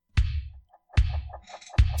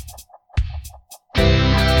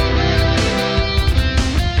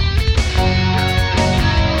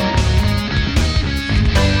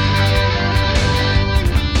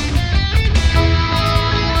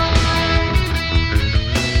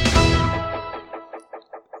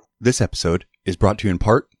This episode is brought to you in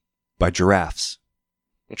part by giraffes.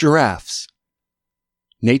 Giraffes.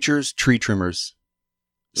 Nature's tree trimmers.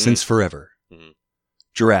 Since forever. Mm-hmm.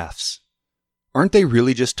 Giraffes. Aren't they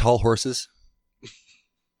really just tall horses?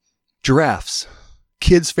 Giraffes.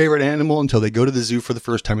 Kids' favorite animal until they go to the zoo for the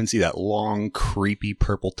first time and see that long, creepy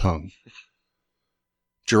purple tongue.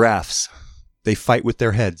 Giraffes. They fight with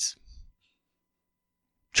their heads.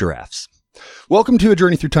 Giraffes. Welcome to A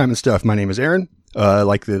Journey Through Time and Stuff. My name is Aaron.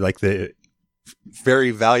 Like the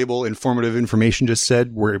very valuable, informative information just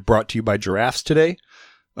said, we're brought to you by giraffes today.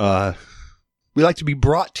 We like to be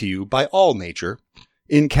brought to you by all nature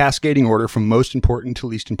in cascading order from most important to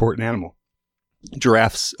least important animal.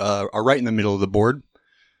 Giraffes are right in the middle of the board.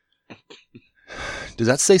 Does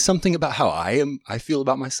that say something about how I feel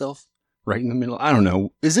about myself? Right in the middle? I don't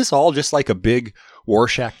know. Is this all just like a big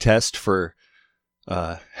Rorschach test for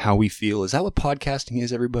how we feel? Is that what podcasting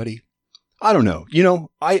is, everybody? I don't know. You know,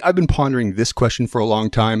 I've been pondering this question for a long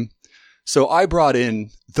time. So I brought in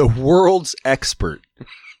the world's expert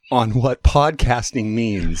on what podcasting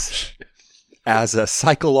means as a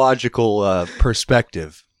psychological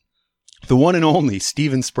perspective. The one and only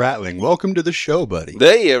Steven Spratling. Welcome to the show, buddy.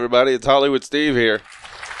 Hey, everybody. It's Hollywood Steve here.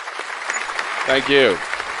 Thank you.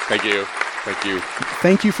 Thank you. Thank you.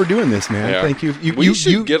 Thank you for doing this, man. Yeah. Thank you. We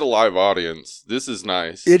should get a live audience. This is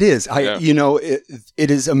nice. It is. You know, it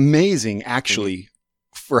is amazing, actually,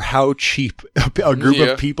 for how cheap a group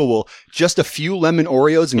of people will, just a few lemon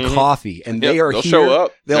Oreos and coffee, and they'll here. Show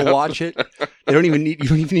up. They'll watch it. You don't even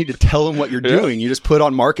need to tell them what you're doing. You just put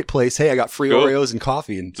on Marketplace, hey, I got free Oreos and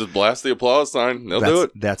coffee. And just blast the applause sign. They'll do it.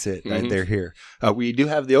 That's it. They're here. We do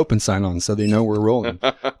have the open sign on, so they know we're rolling.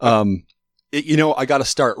 You know, I got to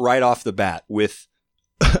start right off the bat with,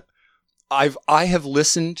 I have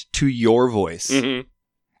listened to your voice. Mm-hmm.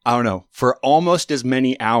 I don't know, for almost as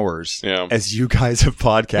many hours as you guys have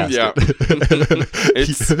podcasted. Yeah.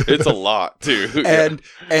 it's a lot too.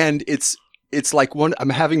 And it's like I'm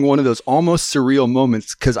having one of those almost surreal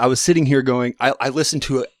moments because I was sitting here going, I listened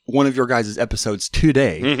to one of your guys' episodes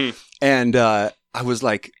today, and I was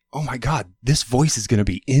like, oh my God, this voice is going to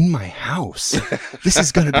be in my house. This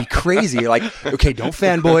is going to be crazy. Like, okay, don't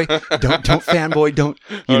fanboy, don't fanboy, don't,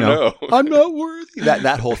 you know, no. I'm not worthy.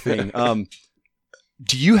 That whole thing.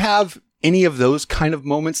 Do you have any of those kind of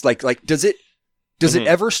moments? Like, does it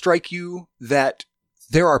ever strike you that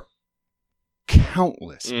there are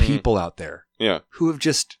countless people out there who have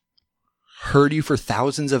just heard you for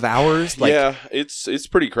thousands of hours? Like, yeah, it's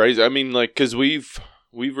pretty crazy. I mean, like, cause we've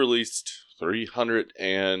released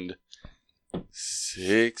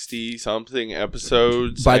 360 something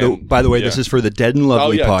episodes. By the way, this is for the Dead and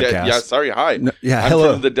Lovely podcast. Sorry. Hi. Hello.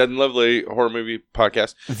 I'm from the Dead and Lovely horror movie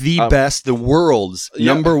podcast. The best, the world's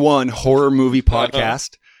number one horror movie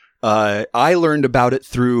podcast. I learned about it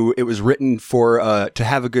through, it was written for, to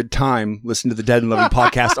have a good time, listen to the Dead and Lovely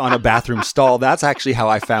podcast on a bathroom stall. That's actually how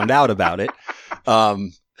I found out about it.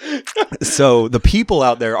 So the people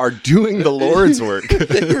out there are doing the Lord's work.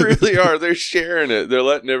 They really are. They're sharing it. They're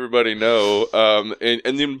letting everybody know. And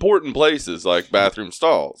the important places like bathroom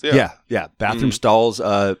stalls. Yeah. Bathroom stalls,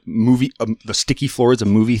 movie, the sticky floors of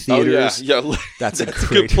movie theaters. Oh, yeah. That's a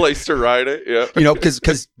good place to write it. Yeah. You know,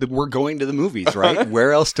 because we're going to the movies, right?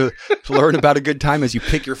 Where else to learn about a good time as you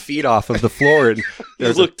pick your feet off of the floor and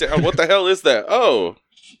you look down. What the hell is that? Oh.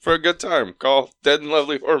 For a good time, call Dead and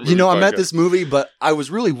Lovely Horror Movie. You know, I'm at this movie, but I was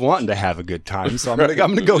really wanting to have a good time, so I'm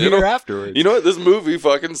gonna go here afterwards. You know what? This movie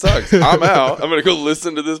fucking sucks. I'm out. I'm gonna go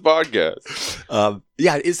listen to this podcast.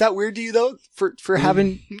 Yeah, is that weird to you though? For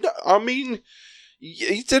having? I mean,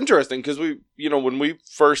 it's interesting because when we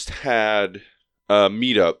first had a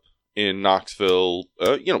meetup in Knoxville,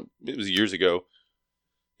 it was years ago.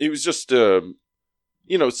 It was just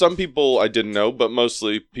some people I didn't know, but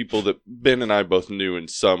mostly people that Ben and I both knew in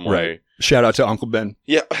some way. Right. Shout out to Uncle Ben.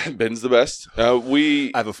 Yeah, Ben's the best.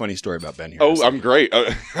 I have a funny story about Ben here. Oh, I'm great.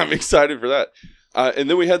 I'm excited for that. And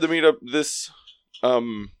then we had the meetup this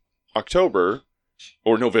October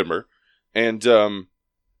or November. And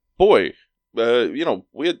we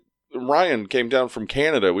had Ryan came down from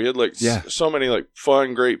Canada. We had so many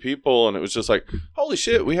fun, great people. And it was just like, holy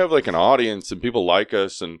shit, we have an audience and people like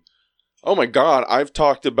us. And oh my God, I've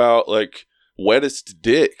talked about wettest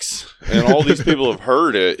dicks, and all these people have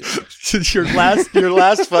heard it. your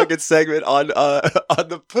last fucking segment on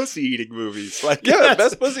the pussy eating movies.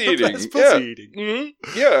 Best pussy eating. Best pussy eating. Mm-hmm.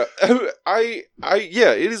 Yeah,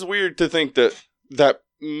 it is weird to think that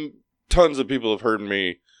tons of people have heard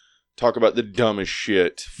me talk about the dumbest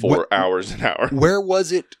shit for hours and hours. Where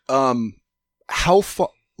was it? How far?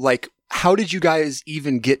 How did you guys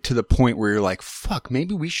even get to the point where you're like, fuck,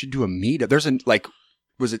 maybe we should do a meetup?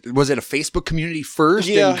 was it a Facebook community first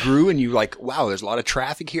and grew and you like, wow, there's a lot of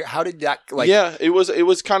traffic here. How did that like? Yeah, it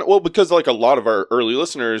was kind of, well, because like a lot of our early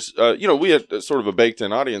listeners, we had sort of a baked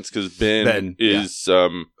in audience because Ben is,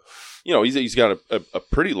 he's got a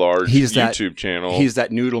pretty large YouTube channel. He's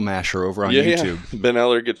that noodle masher over on YouTube. Yeah. Ben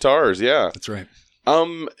Eller Guitars. Yeah, that's right.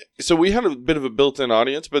 So we had a bit of a built-in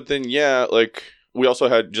audience, but then like we also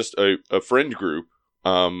had just a friend group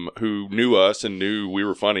who knew us and knew we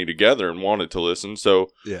were funny together and wanted to listen. So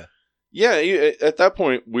at that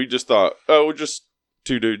point we just thought, oh, we're just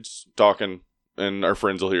two dudes talking and our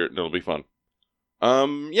friends will hear it and it'll be fun.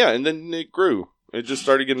 And then it grew. It just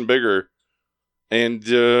started getting bigger. And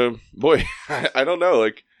boy, I don't know,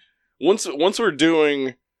 like once we're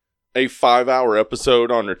doing a 5-hour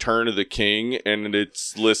episode on Return of the King and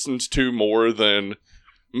it's listened to more than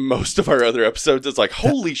most of our other episodes, it's like,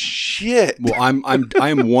 holy shit. Well,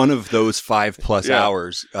 I'm one of those 5+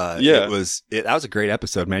 hours. That was a great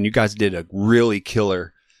episode, man. You guys did a really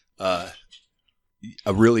killer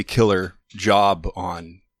job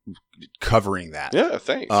on covering that. Yeah,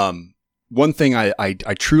 thanks. One thing I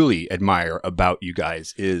truly admire about you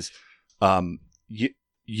guys is, this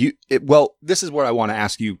is what I want to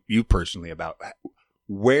ask you personally about.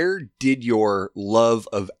 Where did your love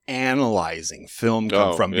of analyzing film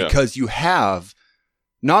come from? Yeah. Because you have,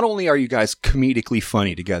 not only are you guys comedically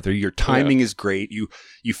funny together, your timing is great. You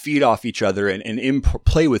feed off each other and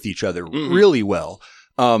play with each other really well.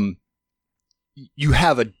 You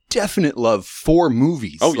have a definite love for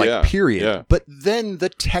movies, period. Yeah. But then the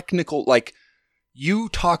technical, like you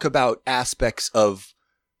talk about aspects of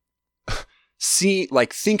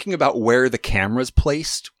thinking about where the camera's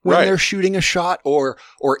placed when they're shooting a shot or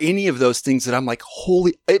any of those things that I'm like,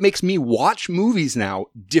 it makes me watch movies now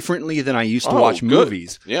differently than I used to watch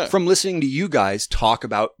movies from listening to you guys talk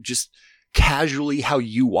about just casually how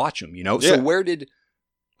you watch them, So where did,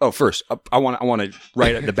 first I want to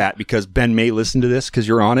right at the bat, because Ben may listen to this because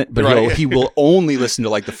you're on it, but he will only listen to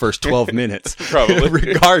like the first 12 minutes, probably,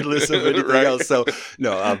 regardless of anything else. So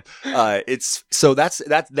no,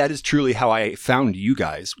 that is truly how I found you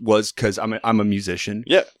guys, was because I'm a musician,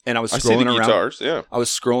 and I was scrolling around. Guitars, I was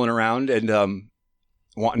scrolling around and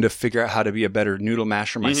wanting to figure out how to be a better noodle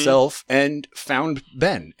masher myself, and found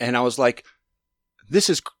Ben, and I was like, This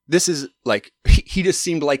is like, he just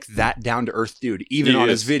seemed like that down to earth dude, even on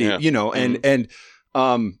his video, and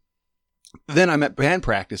then I'm at band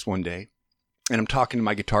practice one day and I'm talking to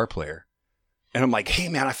my guitar player and I'm like, hey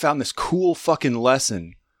man, I found this cool fucking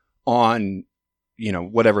lesson on,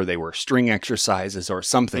 whatever they were, string exercises or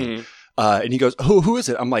something. And he goes, who is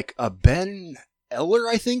it? I'm like, Ben Eller,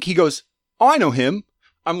 I think. He goes, oh, I know him.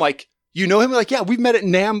 I'm like, you know him? Like, yeah, we've met at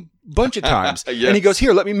NAMM bunch of times. And he goes,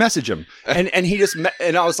 here, let me message him. And he just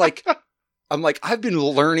and I was like, I've been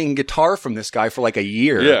learning guitar from this guy for like a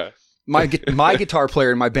year. Yeah. My guitar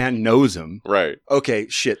player in my band knows him. Right. Okay,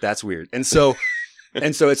 shit, that's weird. And so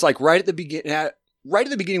it's like right at the beginning of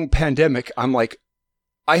the pandemic, I'm like,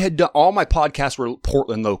 I had done, all my podcasts were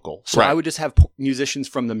Portland local. So I would just have musicians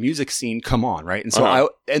from the music scene come on, right? And so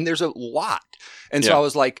and there's a lot. And so I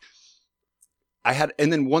was like,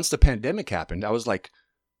 and then once the pandemic happened, I was like,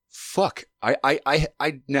 fuck, I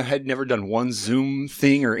had never done one Zoom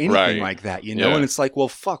thing or anything like that, And it's like, well,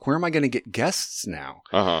 fuck, where am I going to get guests now?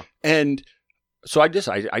 And so I just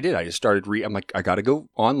started I'm like, I got to go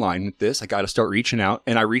online with this. I got to start reaching out.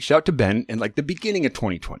 And I reached out to Ben in like the beginning of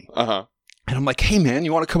 2020. And I'm like, hey man,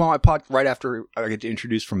 you want to come on my pod right after I get to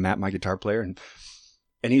introduce from Matt, my guitar player?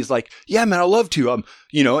 And he's like, yeah, man, I'd love to. And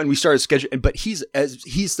we started scheduling, but he's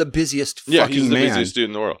the busiest fucking man. He's the busiest dude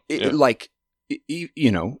in the world.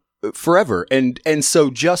 Forever. And so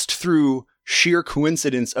just through sheer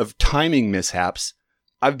coincidence of timing mishaps,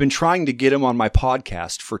 I've been trying to get him on my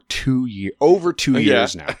podcast for over 2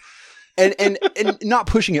 years now. And not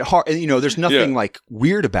pushing it hard. And, there's nothing like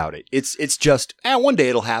weird about it. It's just, one day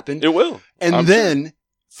it'll happen. It will. And then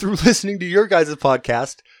through listening to your guys'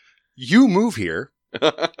 podcast, you move here.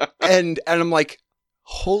 And I'm like,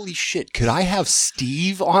 holy shit, could I have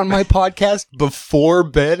Steve on my podcast before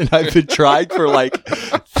Ben? And I've been trying for like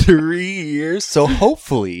 3 years. So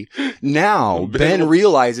hopefully now Ben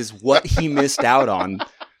realizes what he missed out on.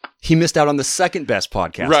 He missed out on the second best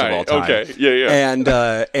podcast of all time. Okay.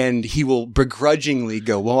 Yeah. And he will begrudgingly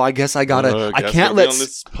go, well, I guess I gotta, I can't let, on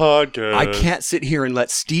this podcast. I can't sit here and let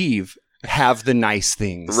Steve have the nice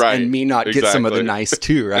things and me not get some of the nice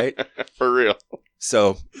too, right? For real.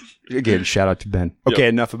 So again, shout out to Ben. Okay,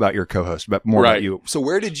 enough about your co-host, but more about you. So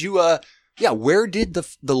where did you, where did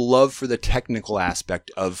the love for the technical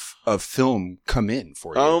aspect of film come in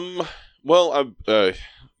for you? Well, I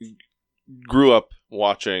grew up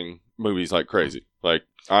watching movies like crazy. Like,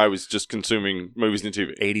 I was just consuming movies and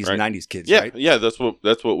TV. 80s right? and 90s kids, yeah, right? Yeah, that's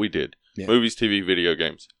what we did. Yeah. Movies, TV, video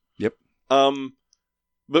games. Yep.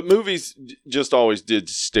 But movies just always did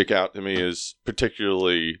stick out to me as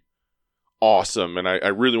particularly awesome, and I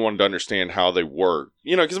really wanted to understand how they work.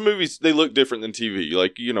 You know, because movies, they look different than TV.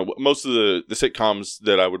 Like, you know, most of the sitcoms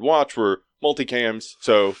that I would watch were multicams,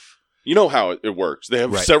 so you know how it works. They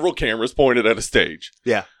have several cameras pointed at a stage.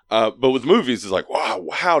 Yeah. But with movies, it's like, wow,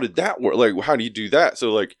 how did that work? Like, how do you do that?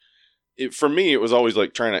 So, like, for me, it was always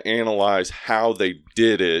like trying to analyze how they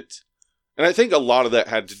did it. And I think a lot of that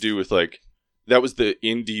had to do with, like, that was the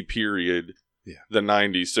indie period, the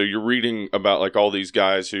 90s. So you're reading about, like, all these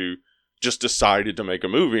guys who just decided to make a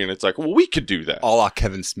movie, and it's like, well, we could do that. A la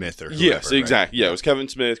Kevin Smith or whoever, yes, exactly. Right? Yeah, it was Kevin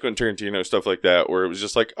Smith, Quentin Tarantino, stuff like that, where it was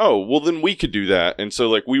just like, oh, well, then we could do that. And so,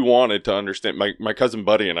 like, we wanted to understand. My cousin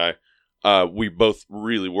Buddy and I, we both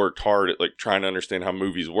really worked hard at, like, trying to understand how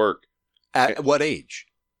movies work. At what age?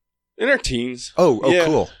 In our teens. Oh, yeah,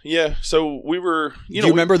 cool. Yeah. So we were, Do you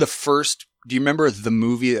remember do you remember the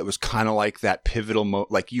movie that was kind of like that pivotal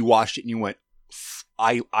like you watched it and you went,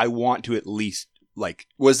 I want to at least, like,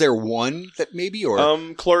 was there one that maybe, or?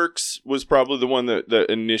 Clerks was probably the one that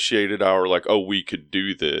initiated our, like, oh, we could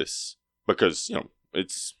do this, because, you know,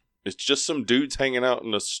 it's just some dudes hanging out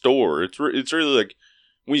in a store. It's really, like,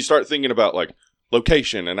 when you start thinking about, like,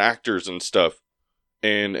 location and actors and stuff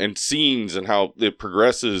and scenes and how it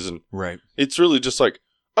progresses, and it's really just like,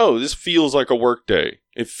 oh, this feels like a work day.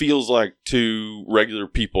 It feels like two regular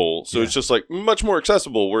people. So it's just, like, much more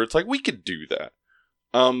accessible, where it's like, we could do that.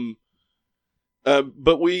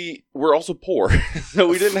 But we were also poor. So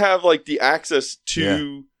we didn't have, like, the access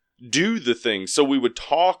to do the things. So we would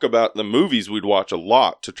talk about the movies we'd watch a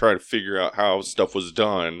lot to try to figure out how stuff was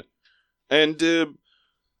done. And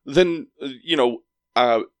then, you know,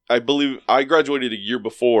 I believe I graduated a year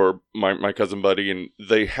before my cousin Buddy, and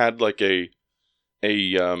they had, like, a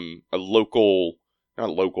local, not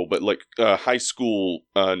local, but, like, a high school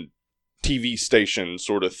TV station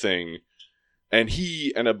sort of thing. And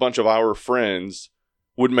he and a bunch of our friends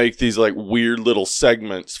would make these, like, weird little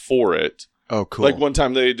segments for it. Oh, cool. Like, one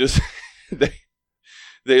time they just,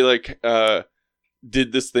 they like,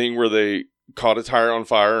 did this thing where they caught a tire on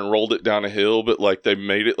fire and rolled it down a hill, but, like, they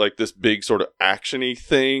made it, like, this big sort of action-y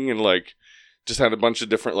thing, and, like, just had a bunch of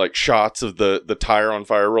different, like, shots of the tire on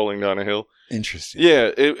fire rolling down a hill. Interesting. Yeah,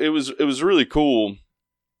 it was really cool.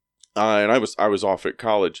 And I was off at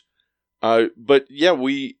college. But yeah,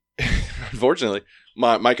 we, unfortunately,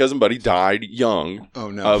 my cousin Buddy died young.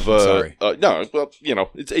 Oh no! Sorry. No, well, you know,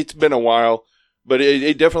 it's been a while, but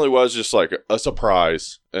it definitely was just like a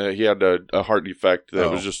surprise. He had a heart defect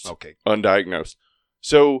that was just undiagnosed.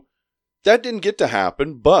 So that didn't get to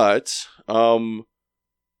happen. But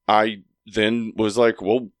I then was like,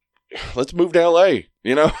 well, let's move to LA.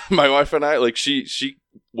 You know, my wife and I, like, she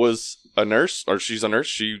was a nurse, or she's a nurse.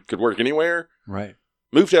 She could work anywhere. Right.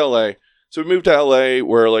 Moved to LA. So we moved to LA,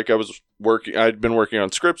 where, like, I'd been working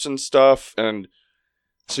on scripts and stuff, and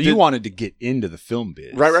so you wanted to get into the film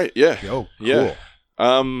biz. Right, yeah. Oh, cool. Yeah.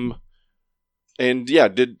 And yeah,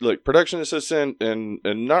 did, like, production assistant and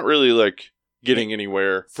not really, like, getting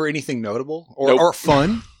anywhere. For anything notable or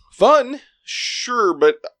fun? Fun, sure,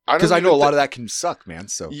 but because I know a lot of that can suck, man.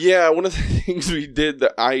 So yeah, one of the things we did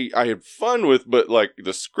that I had fun with, but, like,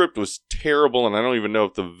 the script was terrible, and I don't even know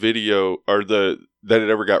if the video or that it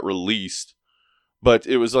ever got released. But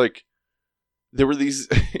it was like there were these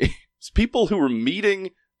people who were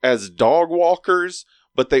meeting as dog walkers,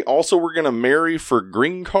 but they also were going to marry for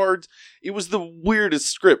green cards. It was the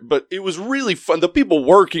weirdest script, but it was really fun. The people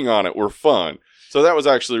working on it were fun. So that was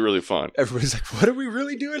actually really fun. Everybody's like, what are we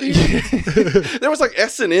really doing here? There was, like,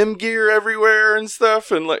 S&M gear everywhere and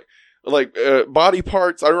stuff, and like body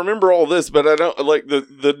parts. I remember all this, but I don't, like,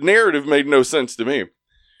 the narrative made no sense to me.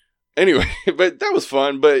 Anyway, but that was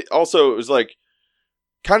fun. But also it was, like,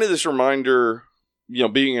 kind of this reminder, you know,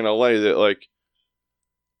 being in LA, that, like,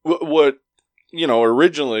 what you know,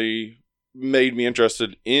 originally made me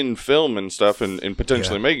interested in film and stuff, and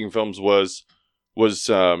potentially making films was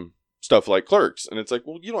stuff like Clerks. And it's like,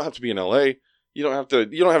 well, you don't have to be in LA. You don't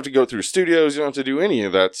have to go through studios. You don't have to do any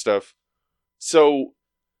of that stuff. So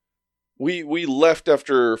we left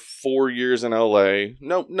after 4 years in LA.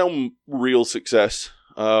 No real success.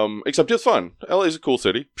 Except it's fun. LA is a cool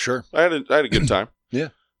city. Sure. I had a good time. Yeah.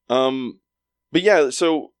 But yeah,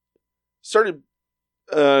 so started,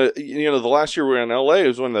 you know, the last year we were in LA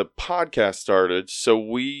was when the podcast started. So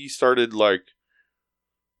we started, like,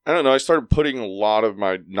 I don't know, I started putting a lot of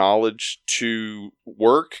my knowledge to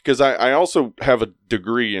work, because I also have a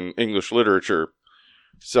degree in English literature.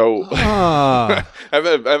 So I have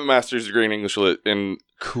a master's degree in English Lit, and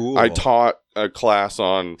cool. I taught a class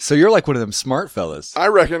on. So you're like one of them smart fellas. I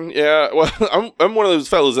reckon, yeah. Well, I'm one of those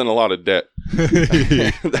fellas in a lot of debt.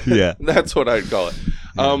 Yeah, that's what I'd call it.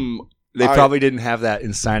 Yeah. They probably didn't have that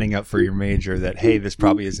in signing up for your major. That hey, this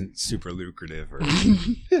probably isn't super lucrative. Or...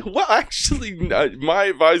 Well, actually, my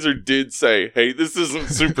advisor did say, "Hey, this isn't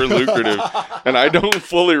super lucrative, and I don't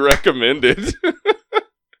fully recommend it."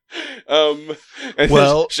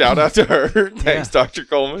 Well, shout out to her. Thanks, Dr.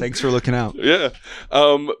 Coleman. Thanks for looking out. Yeah.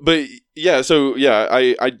 But yeah, so yeah,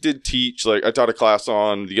 I did teach, like I taught a class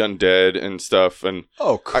on the undead and stuff, and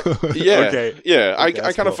cool. Okay. I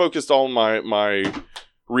kind of cool. focused all my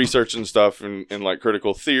research and stuff in like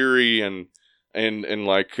critical theory and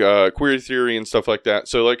like queer theory and stuff like that.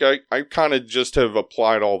 So like I kind of just have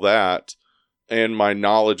applied all that and my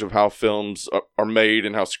knowledge of how films are made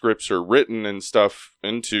and how scripts are written and stuff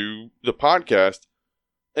into the podcast.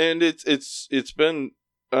 And it's been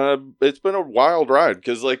a wild ride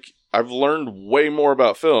because like I've learned way more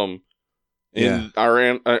about film in our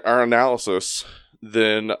analysis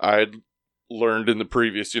than I'd learned in the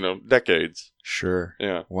previous, decades. Sure.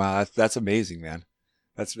 Yeah. Wow, that's amazing, man.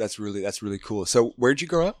 That's really cool. So, where'd you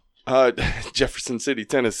grow up? Jefferson City,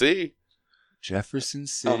 Tennessee. Jefferson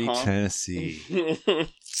City, Tennessee.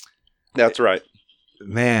 That's right.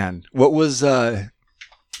 Man, what was all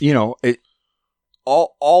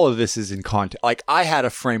of this is in context. Like I had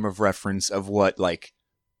a frame of reference of what like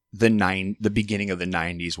the beginning of the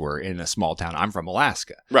 90s were in a small town. I'm from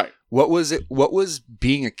Alaska. Right. What was it? What was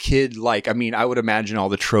being a kid like? I mean, I would imagine all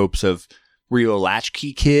the tropes of were you a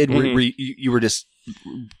latchkey kid? Mm-hmm. Were you were just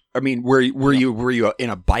I mean, were you in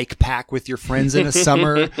a bike pack with your friends in a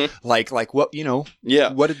summer? like what,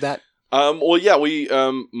 Yeah. What did that? Well, yeah,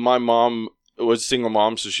 my mom was a single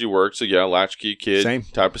mom, so she worked. So yeah, latchkey kid Same.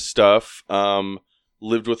 type of stuff.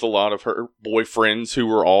 Lived with a lot of her boyfriends who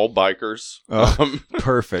were all bikers.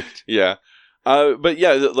 Perfect. Yeah. But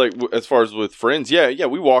yeah, like as far as with friends, yeah,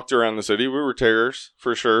 we walked around the city. We were terrors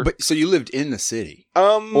for sure. But so you lived in the city,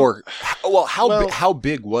 how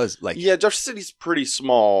big was like? Yeah, Jefferson City's pretty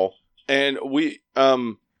small, and we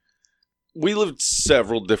lived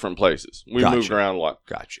several different places. We moved around a lot.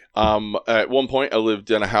 Gotcha. At one point, I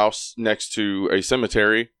lived in a house next to a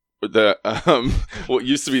cemetery. What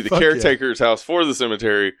used to be the caretaker's house for the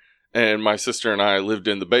cemetery, and my sister and I lived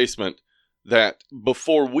in the basement. That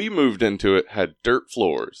before we moved into it had dirt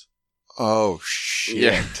floors. Oh shit!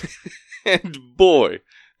 Yeah. And boy,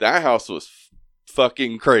 that house was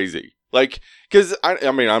fucking crazy. Like, because I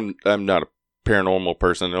mean, I'm not a paranormal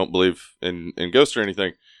person. I don't believe in ghosts or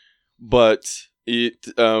anything, but it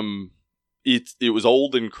was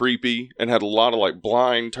old and creepy and had a lot of like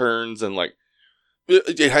blind turns and like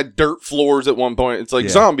it had dirt floors at one point. It's like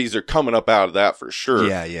zombies are coming up out of that for sure.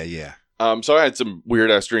 Yeah. So I had some weird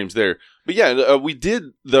ass dreams there. But yeah, we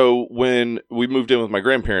did though when we moved in with my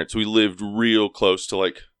grandparents. We lived real close to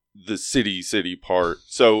like the city part.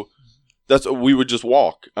 So that's we would just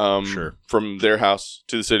walk from their house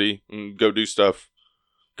to the city and go do stuff.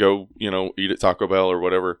 Go, eat at Taco Bell or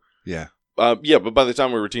whatever. Yeah. But by the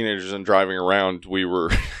time we were teenagers and driving around, we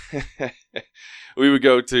were we would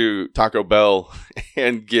go to Taco Bell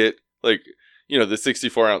and get like, the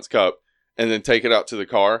 64-ounce cup and then take it out to the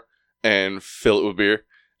car and fill it with beer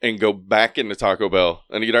and go back into Taco Bell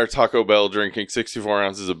and eat our Taco Bell drinking 64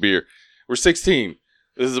 ounces of beer. We're 16.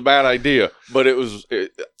 This is a bad idea, but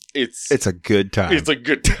it's a good time. It's a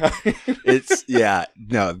good time.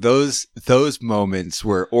 Those moments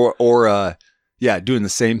were doing the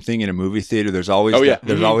same thing in a movie theater. There's always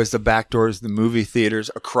always the back doors, the movie theaters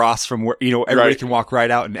across from where everybody can walk right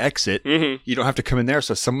out and exit. Mm-hmm. You don't have to come in there,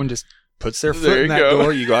 so someone just puts their foot in that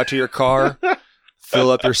door. You go out to your car. Fill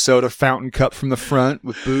up your soda fountain cup from the front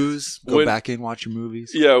with booze. Go back in, watch your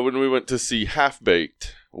movies. Yeah, when we went to see Half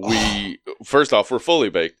Baked, first off, we're fully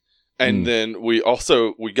baked. And then we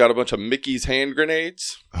got a bunch of Mickey's hand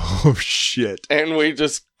grenades. Oh, shit. And we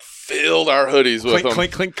just filled our hoodies with them.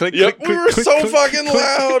 Clink, clink, clink, yep, clink, we were clink, so clink, fucking clink,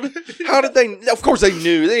 loud. How did they? Of course they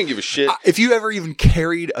knew. They didn't give a shit. If you ever even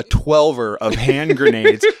carried a 12er of hand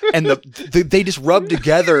grenades and they just rub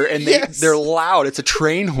together and they're loud. It's a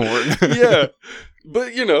train horn. Yeah.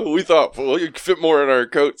 But, we thought, well, you could fit more in our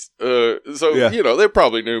coats. They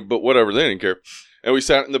probably knew, but whatever. They didn't care. And we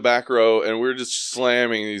sat in the back row, and we were just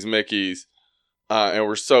slamming these Mickeys. And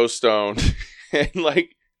we're so stoned. And,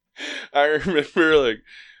 like, I remember, like,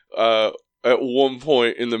 at one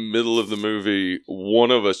point in the middle of the movie,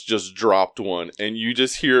 one of us just dropped one. And you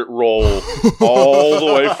just hear it roll all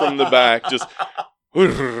the way from the back. Just...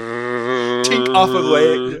 Tink off of the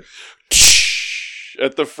way.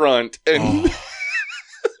 At the front. And...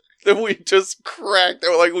 that we just cracked.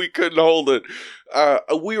 Like we couldn't hold it.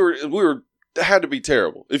 We were had to be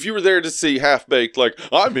terrible. If you were there to see Half Baked, like,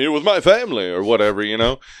 I'm here with my family or whatever,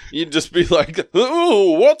 you'd just be like,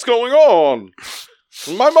 ooh, what's going on?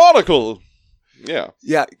 My monocle. Yeah.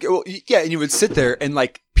 Yeah. Well, yeah. And you would sit there and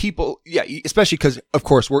like people, yeah, especially because, of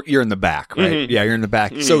course, you're in the back, right? Mm-hmm. Yeah, you're in the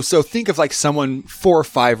back. Mm-hmm. So think of like someone 4 or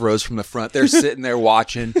 5 rows from the front. They're sitting there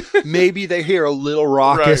watching. Maybe they hear a little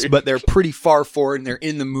raucous, but they're pretty far forward and they're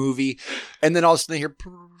in the movie. And then all of a sudden they hear,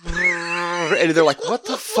 and they're like, what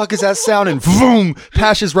the fuck is that sound? And boom,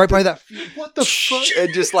 passes right by that. What the fuck?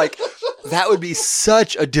 And just like, that would be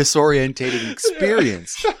such a disorientating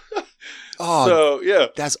experience. Oh, so, yeah.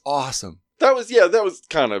 That's awesome. That was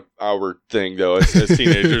kind of our thing, though, as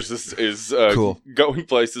teenagers, is cool. Going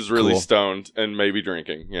places really stoned and maybe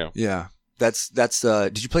drinking. Yeah. Yeah. That's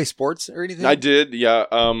did you play sports or anything? I did, yeah.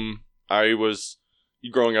 Growing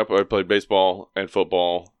up, I played baseball and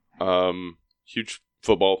football. Huge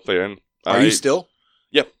football fan. Are you still?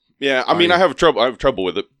 Yeah. Yeah. I mean, I have trouble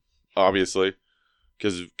with it, obviously,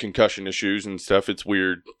 because of concussion issues and stuff. It's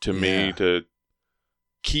weird to me to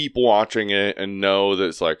keep watching it and know that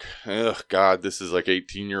it's like, oh God, this is like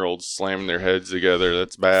 18-year-olds slamming their heads together.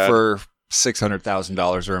 That's bad. For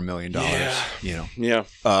 $600,000 or $1 million, Yeah.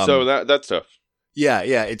 So that's tough. Yeah.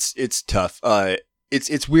 It's tough.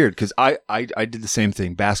 It's weird because I did the same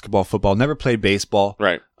thing. Basketball, football, never played baseball.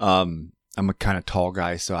 Right. I'm a kind of tall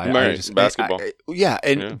guy, so I just basketball.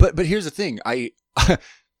 But here's the thing. I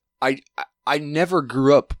never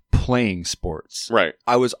grew up playing sports. Right.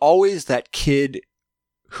 I was always that kid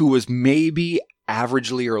who was maybe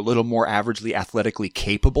averagely or a little more averagely athletically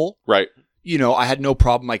capable. Right. I had no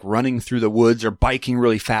problem like running through the woods or biking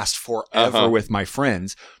really fast forever with my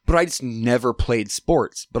friends, but I just never played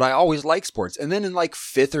sports. But I always liked sports. And then in like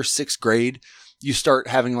 5th or 6th grade, you start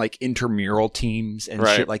having like intramural teams and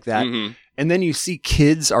shit like that. Mm-hmm. And then you see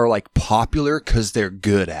kids are like popular because they're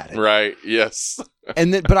good at it. Right. Yes.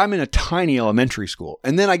 But I'm in a tiny elementary school.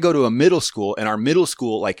 And then I go to a middle school, and our middle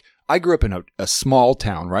school, like I grew up in a small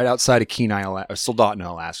town right outside of Soldotna,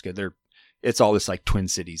 Alaska. It's all this like Twin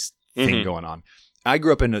Cities thing going on. I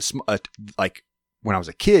grew up in like when I was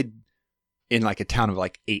a kid in like a town of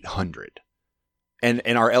like 800. And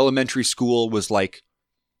our elementary school was like,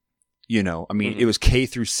 it was K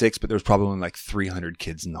through 6, but there was probably only like 300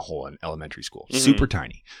 kids in the whole elementary school. Mm-hmm. Super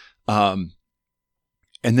tiny. And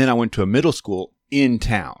then I went to a middle school in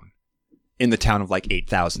the town of like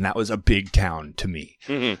 8,000. That was a big town to me.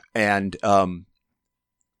 Mm-hmm. And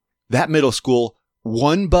that middle school,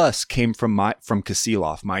 one bus came from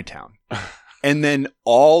Kasilov, my town. And then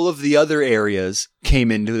all of the other areas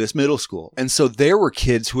came into this middle school. And so there were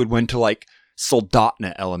kids who had went to like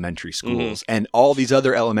Soldotna elementary schools and all these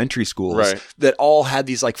other elementary schools that all had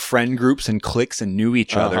these like friend groups and cliques and knew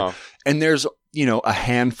each other. And there's, a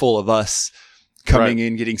handful of us coming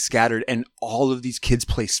in, getting scattered, and all of these kids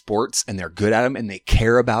play sports and they're good at them and they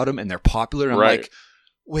care about them and they're popular. And I'm like,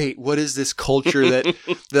 wait, what is this culture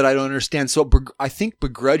that I don't understand? So I think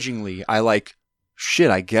begrudgingly, I like,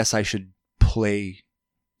 shit, I guess I should play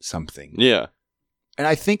something. Yeah. And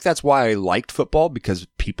I think that's why I liked football, because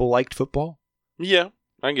people liked football. Yeah,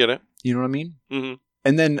 I get it. You know what I mean? Mm-hmm.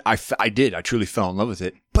 And then I truly fell in love with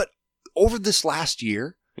it. But over this last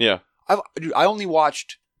year,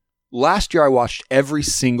 last year I watched every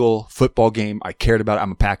single football game I cared about.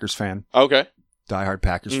 I'm a Packers fan. Okay. Diehard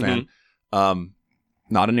Packers fan.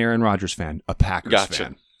 Not an Aaron Rodgers fan, a Packers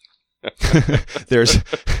fan. There's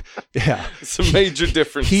some major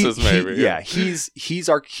differences maybe.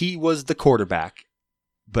 He was the quarterback.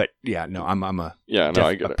 But I'm a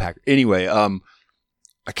I get it. Packer. Anyway,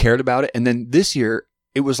 I cared about it, and then this year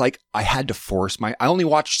it was like I had to force I only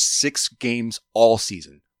watched 6 games all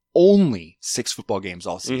season. Only 6 football games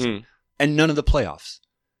all season, and none of the playoffs.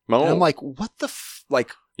 And I'm like, what the is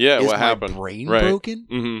what happened? My brain broken?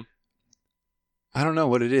 Mm-hmm. I don't know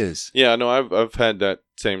what it is. Yeah, no, I've had that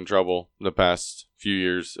same trouble the past few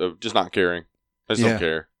years of just not caring. I just don't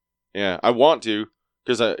care. Yeah, I want to,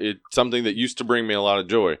 because it's something that used to bring me a lot of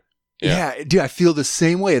joy. Yeah, dude, I feel the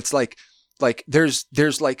same way. It's like there's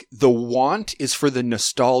like the want is for the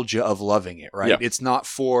nostalgia of loving it, right? Yeah. It's not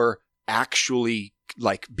for actually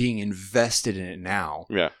like being invested in it now.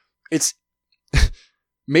 Yeah. It's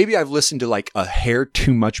maybe I've listened to like a hair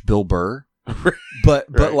too much Bill Burr,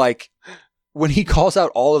 but like when he calls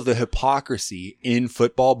out all of the hypocrisy in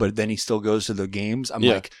football, but then he still goes to the games, I'm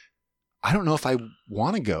like, I don't know if I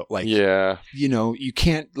want to go. Like, you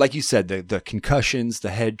can't, like you said, the concussions, the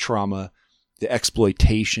head trauma, the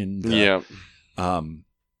exploitation. I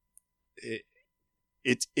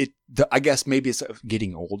guess maybe it's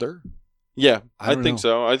getting older. Yeah, I think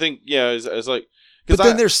so. I think, it's like... But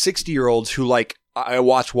then there's 60-year-olds who, like, I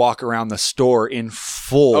watch walk around the store in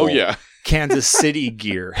full Kansas City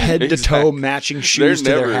gear, head to toe matching shoes to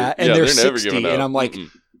their hat, and they're 60, and I'm like,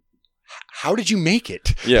 how did you make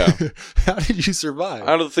it? Yeah. How did you survive?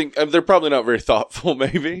 I don't think... they're probably not very thoughtful,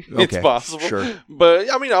 maybe. Okay, it's possible. Sure.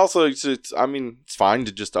 But, I mean, also, it's fine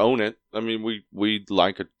to just own it. I mean, we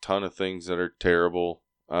like a ton of things that are terrible.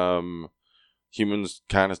 Humans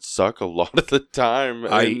kind of suck a lot of the time.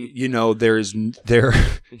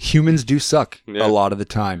 Humans do suck a lot of the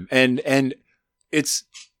time. And it's,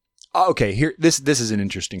 okay, here, this is an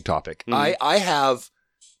interesting topic. Mm-hmm. I have,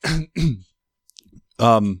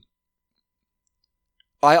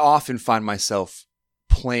 I often find myself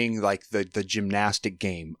playing like the gymnastic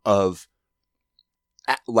game of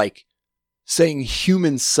like saying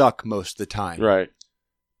humans suck most of the time. Right.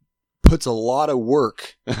 Puts a lot of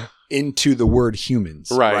work into the word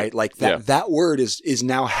humans, right? Like that word is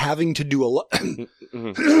now having to do a lot,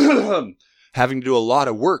 having to do a lot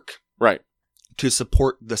of work, right, to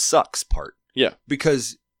support the sucks part. Yeah,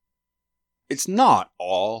 because it's not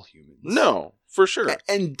all humans. No, for sure,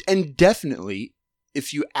 and definitely,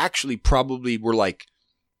 if you actually probably were like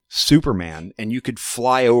Superman and you could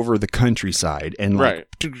fly over the countryside and like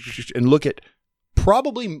and look at,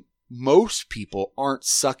 probably most people aren't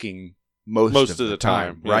sucking most of the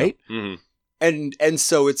time, right? Mm-hmm. And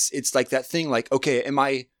so it's like that thing, like, okay, am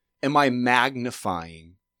I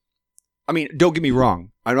magnifying? I mean, don't get me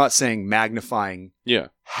wrong. I'm not saying magnifying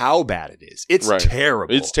how bad it is. It's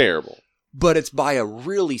terrible. It's terrible. But it's by a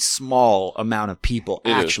really small amount of people,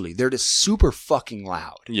 actually. They're just super fucking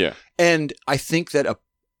loud. Yeah. And I think that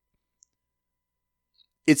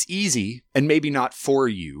it's easy, and maybe not for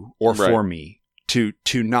you or for me,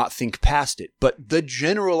 to not think past it. But the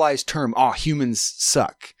generalized term, humans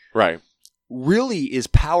suck, really is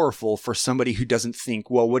powerful for somebody who doesn't think,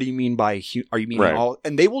 well, what do you mean by, are you meaning all?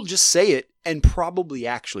 And they will just say it and probably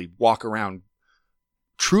actually walk around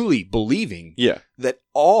truly believing that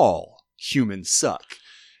all humans suck.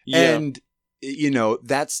 Yeah. And,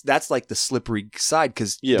 that's like the slippery side,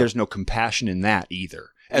 because there's no compassion in that either.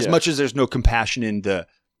 As much as there's no compassion in the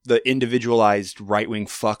individualized right-wing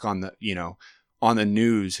fuck on the, on the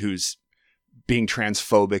news who's being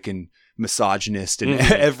transphobic and misogynist and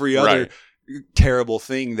every other terrible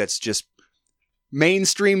thing that's just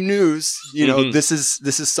mainstream news. This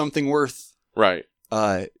is something worth like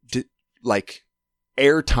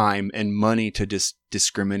airtime and money to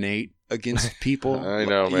discriminate against people. I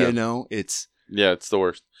know, man. It's it's the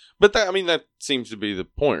worst. But that seems to be the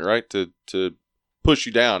point, right? To push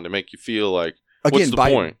you down, to make you feel like, what's the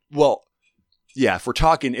point? Well, yeah, if we're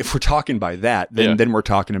talking by that, then we're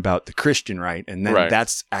talking about the Christian right, and then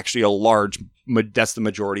that's actually that's the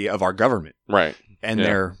majority of our government, right? And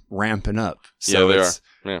they're ramping up. So they are.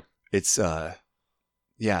 Yeah, it's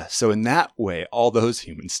So in that way, all those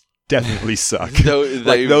humans definitely suck.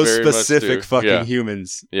 Like those specific fucking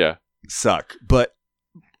humans, suck. But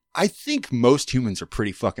I think most humans are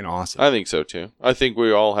pretty fucking awesome. I think so too. I think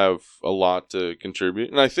we all have a lot to contribute,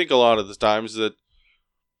 and I think a lot of the times that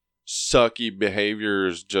sucky behavior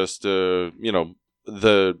is just the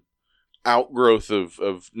outgrowth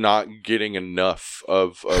of not getting enough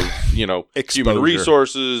of human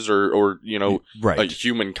resources or like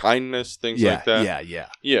human kindness, things like that.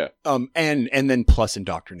 Yeah. And then plus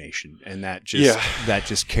indoctrination, and that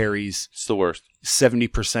just carries. It's the worst.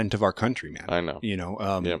 70% of our country, man. I know.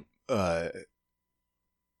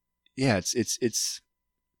 It's.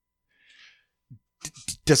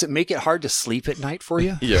 Does it make it hard to sleep at night for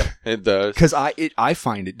you? Yeah, it does. Because I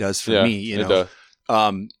find it does for me. It does.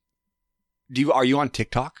 Are you on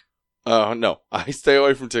TikTok? No, I stay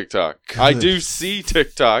away from TikTok. Good. I do see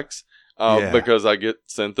TikToks because I get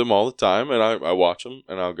sent them all the time, and I watch them,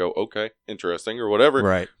 and I'll go, okay, interesting, or whatever.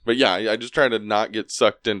 Right. But yeah, I just try to not get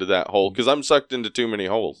sucked into that hole, because I'm sucked into too many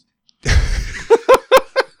holes.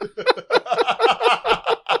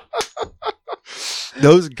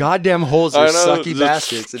 Those goddamn holes are sucky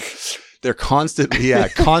bastards. And they're constantly,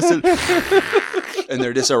 and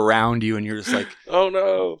they're just around you, and you're just like, oh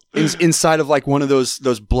no! Inside of like one of those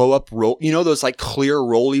blow up those like clear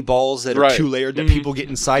rolly balls that are 2 layered that people get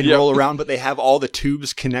inside and roll around, but they have all the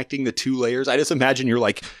tubes connecting the 2 layers. I just imagine you're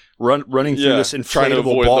like running through this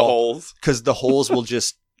inflatable ball, because the holes will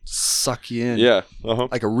just suck you in. Yeah,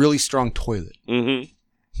 like a really strong toilet.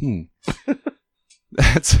 Mm-hmm.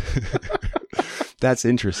 That's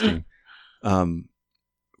interesting.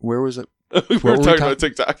 Where was it? we were talking about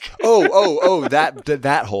TikTok. Oh,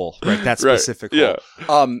 that hole, right? That specific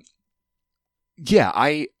hole.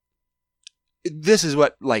 Yeah. This is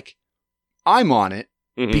what, like, I'm on it,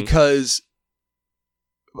 because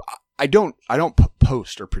I don't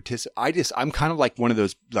post or participate. I'm kind of like one of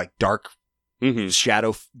those like dark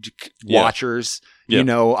shadow watchers. Yeah. You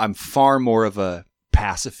know, I'm far more of a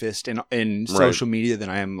pacifist in social media than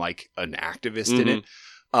I am like an activist in it.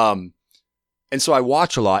 And so I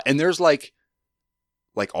watch a lot, and there's like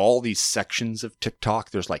all these sections of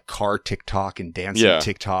TikTok. There's like car TikTok and dancing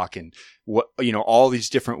TikTok and what, you know, all these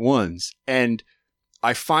different ones. And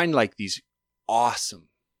I find like these awesome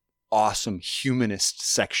humanist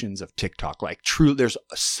sections of TikTok. Like there's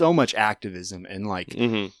so much activism and like,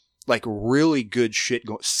 like really good shit,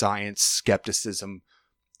 science, skepticism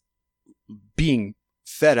being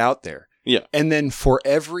fed out there. Yeah. And then for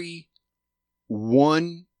every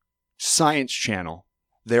one science channel,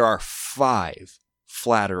 there are 5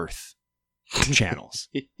 flat earth channels.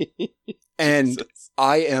 And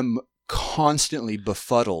I am constantly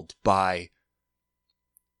befuddled by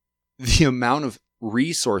the amount of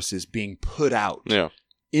resources being put out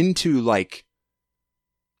into like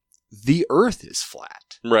the earth is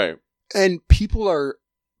flat. Right. And people are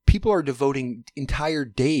devoting entire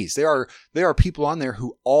days. There are people on there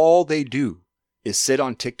who all they do is sit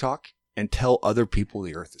on TikTok and tell other people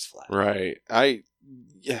the earth is flat. Right. I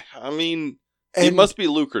mean, it must be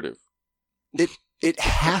lucrative. It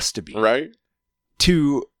has to be. Right.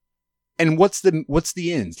 And what's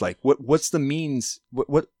the ends? Like what's the means?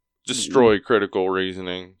 What destroy critical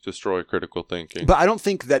reasoning, destroy critical thinking. But I don't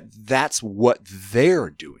think that's what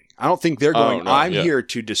they're doing. I don't think they're going, I'm here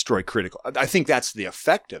to destroy critical. I think that's the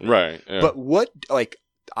effect of it. Right. Yeah. But what, like,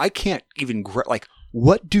 I can't even,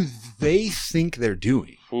 what do they think they're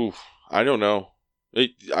doing? Oof, I don't know.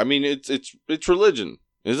 It's religion,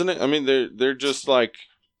 isn't it? I mean, they're just like,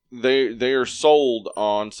 they are sold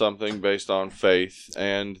on something based on faith,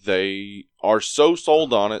 and they are so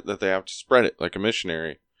sold on it that they have to spread it like a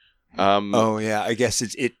missionary. I guess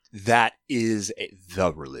that is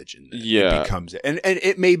the religion. It becomes it, and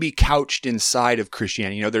it may be couched inside of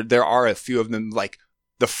Christianity. You know, there are a few of them, like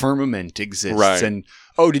the firmament exists, right. And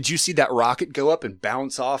did you see that rocket go up and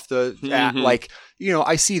bounce off the? Like, you know,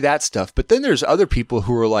 I see that stuff, but then there's other people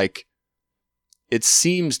who are like, it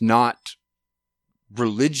seems not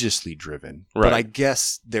religiously driven, right. But I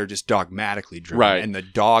guess they're just dogmatically driven, right. And the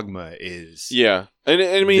dogma is and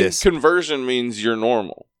I mean, conversion means you're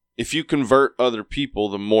normal. If you convert other people,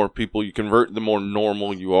 the more people you convert, the more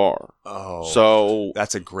normal you are. Oh, so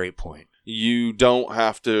that's a great point. You don't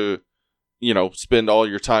have to, you know, spend all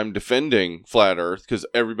your time defending flat Earth because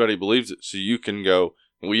everybody believes it. So you can go,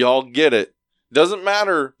 we all get it. Doesn't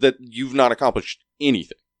matter that you've not accomplished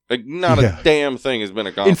anything. Like, not a damn thing has been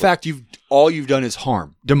accomplished. In fact, all you've done is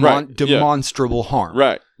harm, demonstrable harm.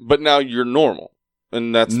 Right, but now you're normal,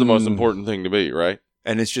 and that's the most important thing to be, right?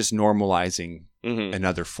 And it's just normalizing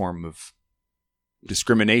another form of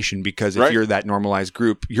discrimination, because if you're that normalized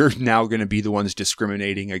group, you're now going to be the ones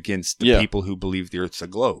discriminating against the people who believe the Earth's a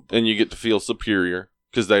globe. And you get to feel superior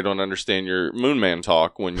because they don't understand your moon man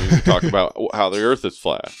talk when you talk about how the Earth is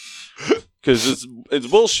flat. Because it's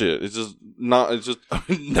bullshit. It's just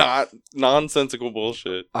not nonsensical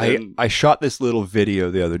bullshit. I shot this little video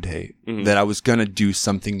the other day that I was gonna do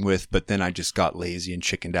something with, but then I just got lazy and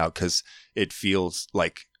chickened out because it feels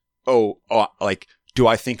like, like, do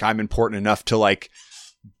I think I'm important enough to like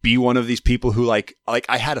be one of these people who like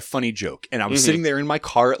I had a funny joke, and I was sitting there in my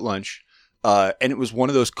car at lunch, and it was one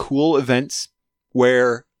of those cool events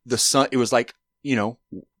where the sun, it was like, you know,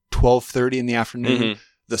 12:30 in the afternoon.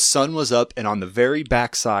 The sun was up, and on the very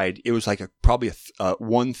backside, it was like probably a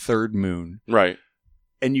 1/3 moon. Right.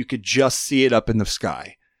 And you could just see it up in the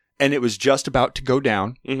sky. And it was just about to go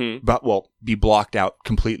down, be blocked out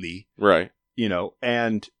completely. Right. You know,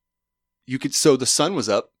 and so the sun was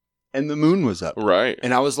up and the moon was up. Right.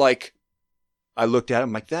 And I was like, I looked at it,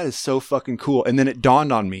 I'm like, that is so fucking cool. And then it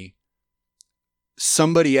dawned on me,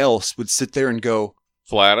 somebody else would sit there and go,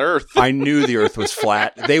 flat Earth. I knew the Earth was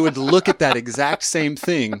flat. They would look at that exact same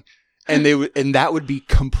thing, and that would be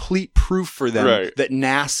complete proof for them that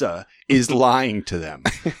NASA is lying to them,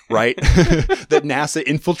 right? That NASA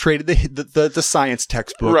infiltrated the science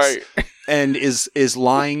textbooks, and is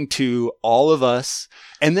lying to all of us.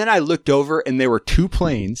 And then I looked over, and there were 2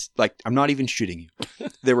 planes. Like, I'm not even shitting you.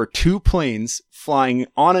 There were 2 planes flying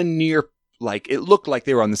on a near. Like, it looked like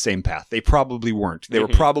they were on the same path. They probably weren't. They were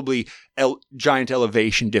probably giant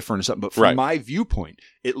elevation different or something. But from my viewpoint,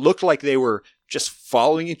 it looked like they were just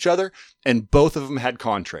following each other, and both of them had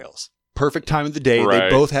contrails. Perfect time of the day. They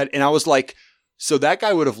both had, and I was like, so that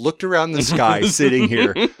guy would have looked around the sky sitting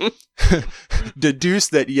here deduce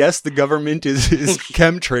that, yes, the government is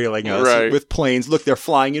chemtrailing us with planes. Look, they're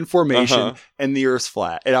flying in formation and the Earth's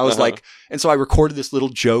flat. And I was like, and so I recorded this little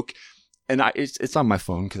joke, and it's on my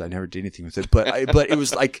phone because I never did anything with it. But it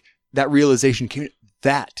was like that realization came.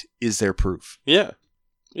 That is their proof. Yeah.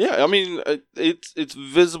 Yeah, I mean, it's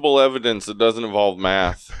visible evidence that doesn't involve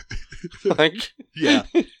math. Like, yeah,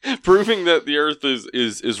 proving that the Earth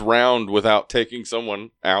is round without taking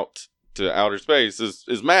someone out to outer space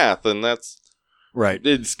is math, and that's right.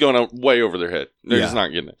 It's going way over their head. They're just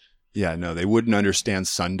not getting it. Yeah, no, they wouldn't understand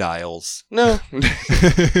sundials. No, no.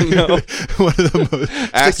 One of the most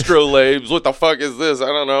astrolabes. What the fuck is this? I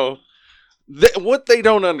don't know. What they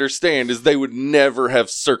don't understand is they would never have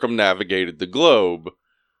circumnavigated the globe.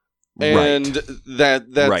 And that's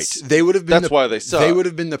right. They would have been. That's why they suck. They would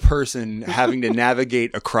have been the person having to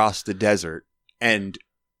navigate across the desert and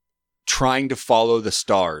trying to follow the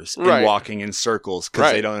stars and walking in circles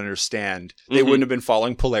because they don't understand. They wouldn't have been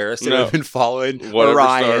following Polaris. They would have been following whatever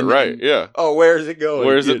Orion. Star, right? Yeah. Oh, where is it going?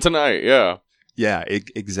 Where is it tonight? Yeah. Yeah.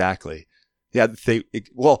 Exactly. Yeah.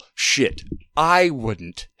 Well, shit. I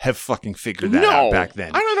wouldn't have fucking figured that out back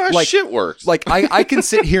then. I don't know how shit works. Like I can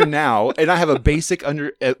sit here now and I have a basic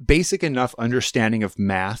enough understanding of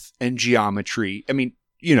math and geometry. I mean,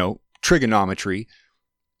 trigonometry.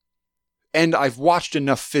 And I've watched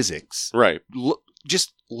enough physics. Right.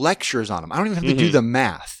 Just lectures on them. I don't even have to do the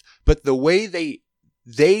math, but the way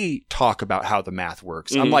they talk about how the math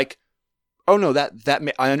works, I'm like, oh no,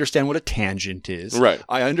 I understand what a tangent is. Right.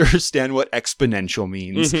 I understand what exponential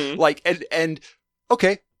means. Like, and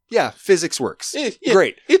okay, yeah, physics works. Yeah,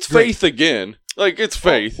 great. It's faith again. Like, it's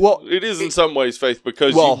faith. Well, it is in some ways faith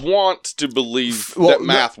because you want to believe that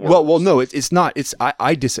math works. Well, no, it's not. It's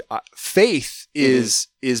faith is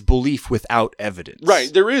belief without evidence.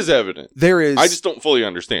 Right. There is evidence. There is. I just don't fully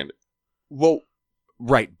understand it. Well.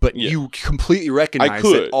 Right, but you completely recognize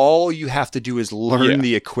that all you have to do is learn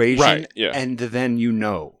the equation, and then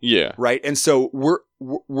Yeah. Right, and so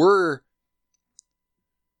we're.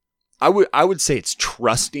 I would say it's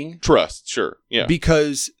trusting. Trust, sure, yeah,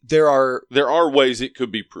 because there are ways it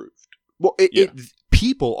could be proved. Well,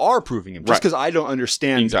 people are proving them. Just because I don't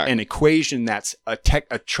understand an equation that's a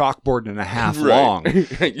chalkboard and a half long,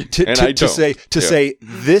 to say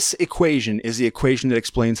this equation is the equation that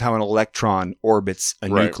explains how an electron orbits a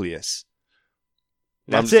nucleus.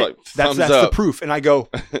 That's it. That's the proof. And I go,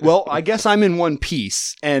 well, I guess I'm in one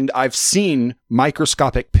piece, and I've seen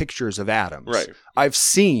microscopic pictures of atoms. Right. I've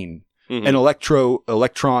seen an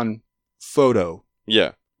electron photo.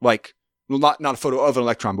 Yeah. Like. Well, not a photo of an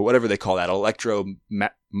electron, but whatever they call that,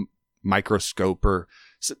 microscope, or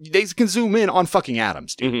they can zoom in on fucking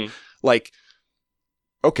atoms, dude. Like,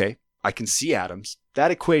 okay, I can see atoms.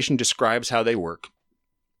 That equation describes how they work.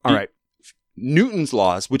 All right, Newton's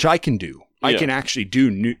laws, which I can do. I can actually do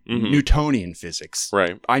Newtonian physics.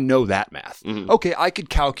 Right. I know that math. Okay, I could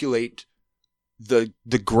calculate the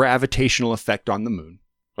gravitational effect on the moon.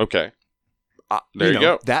 Okay. There you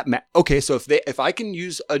go. Okay, so if I can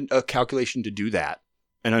use a calculation to do that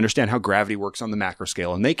and understand how gravity works on the macro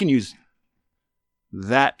scale, and they can use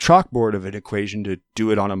that chalkboard of an equation to do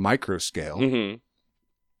it on a micro scale,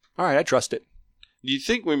 all right, I trust it. Do you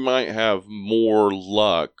think we might have more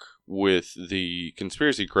luck with the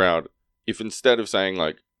conspiracy crowd if instead of saying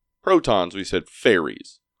like protons, we said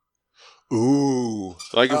fairies? Ooh.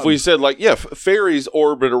 Like if we said like, fairies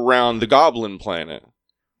orbit around the Goblin planet.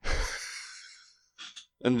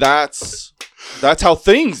 And that's how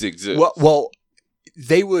things exist. Well,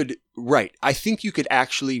 they would, right. I think you could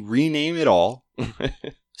actually rename it all,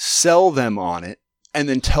 sell them on it, and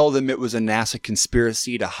then tell them it was a NASA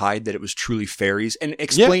conspiracy to hide that it was truly fairies, and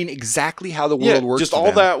explain exactly how the world works. Just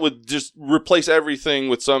all that would just replace everything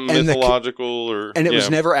with some mythological and it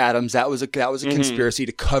was never atoms. That was a conspiracy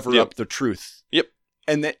to cover up the truth. Yep.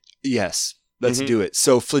 And that let's do it.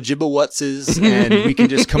 So flagibowutzes, and we can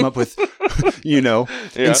just come up with,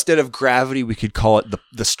 instead of gravity, we could call it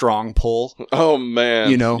the strong pull. Oh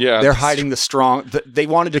man, they're hiding the strong. They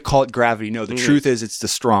wanted to call it gravity. No, the truth is it's the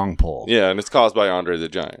strong pull. Yeah, and it's caused by Andre the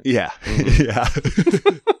Giant. Yeah, yeah.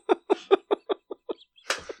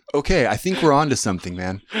 Okay, I think we're on to something,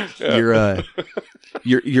 man. Yeah.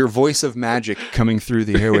 Your voice of magic coming through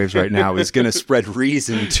the airwaves right now is going to spread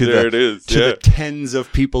reason to the tens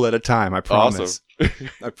of people at a time. I promise. Awesome.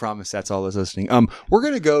 I promise that's all that's listening. We're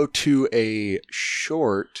going to go to a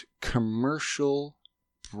short commercial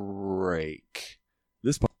break.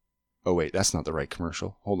 Oh wait, that's not the right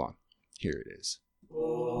commercial. Hold on. Here it is.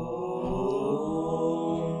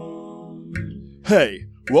 Hey,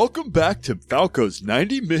 welcome back to Falco's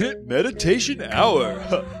 90-minute meditation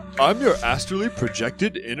hour. I'm your astrally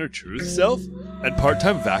projected inner truth self and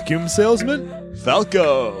part-time vacuum salesman,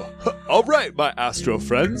 Falco. All right, my astro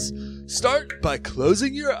friends, start by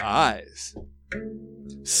closing your eyes.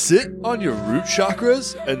 Sit on your root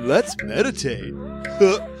chakras and let's meditate.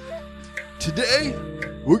 Today,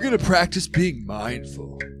 we're going to practice being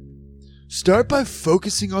mindful. Start by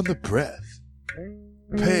focusing on the breath.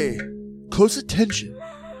 Pay close attention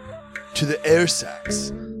to the air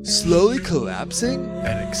sacs slowly collapsing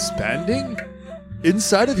and expanding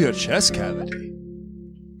inside of your chest cavity.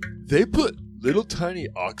 They put little tiny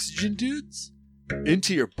oxygen dudes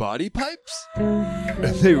into your body pipes,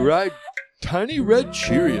 and they ride tiny red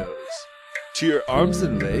Cheerios to your arms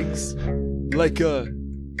and legs like a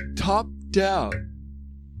top-down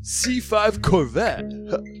C5 Corvette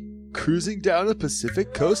cruising down the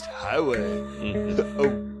Pacific Coast Highway.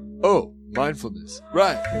 Oh, mindfulness.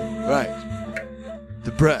 Right.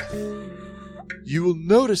 The breath. You will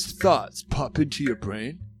notice thoughts pop into your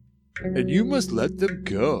brain, and you must let them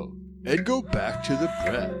go and go back to the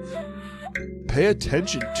breath. Pay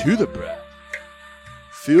attention to the breath.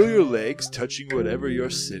 Feel your legs touching whatever you're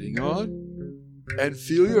sitting on, and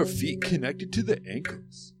feel your feet connected to the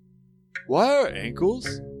ankles. Why are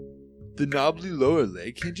ankles? The knobbly lower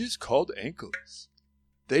leg hinges called ankles.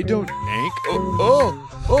 They don't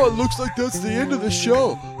it looks like that's the end of the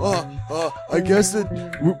show. I guess that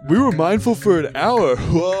we were mindful for an hour.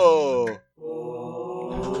 Whoa.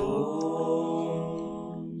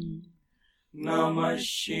 Namah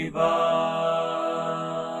Shivaya.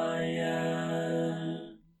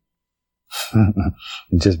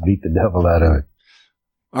 Just beat the devil out of it.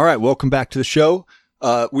 All right, welcome back to the show.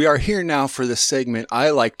 We are here now for the segment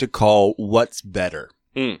I like to call What's Better.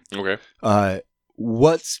 Okay.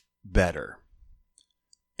 What's better?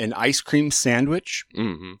 An ice cream sandwich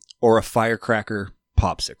or a firecracker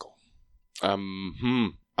popsicle?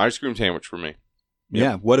 Ice cream sandwich for me.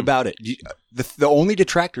 Yeah. What about it? The only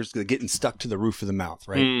detractor is getting stuck to the roof of the mouth,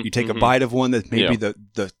 right? You take a bite of one that maybe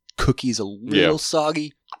the cookie's a little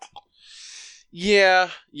soggy. Yeah.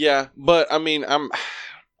 But I mean,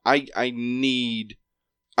 I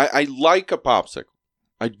like a popsicle.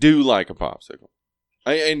 I do like a popsicle.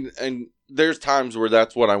 And there's times where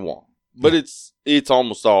that's what I want. But it's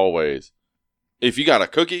almost always, if you got a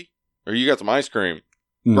cookie or you got some ice cream,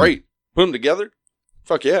 great. Put them together.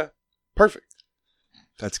 Fuck yeah. Perfect.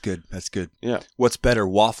 That's good. Yeah. What's better,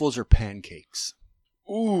 waffles or pancakes?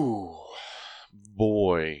 Ooh,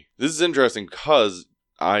 boy. This is interesting because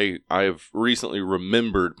I've recently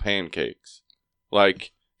remembered pancakes.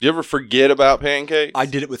 Like, do you ever forget about pancakes? I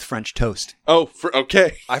did it with French toast. Oh,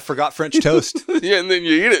 okay. I forgot French toast. Yeah, and then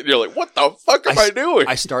you eat it and you're like, what the fuck am I doing?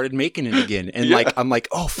 I started making it again. And I'm like,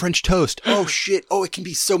 oh, French toast. Oh, shit. Oh, it can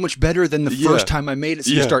be so much better than the first time I made it.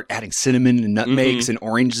 So you start adding cinnamon and nutmegs and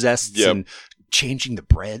orange zests and changing the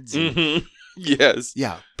breads. And, yes.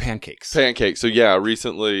 Yeah, pancakes. So yeah,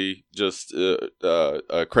 recently just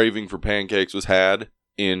a craving for pancakes was had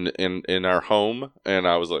in our home. And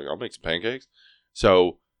I was like, I'll make some pancakes.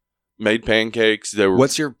 So made pancakes. They were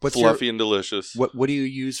fluffy and delicious. What do you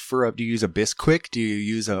use for? Do you use a Bisquick? Do you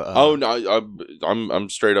use a? Oh no, I'm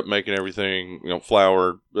straight up making everything.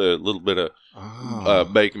 Flour, a little bit of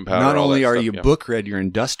baking powder. Not only are you book read, you're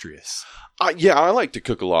industrious. I like to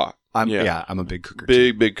cook a lot. I'm a big cooker.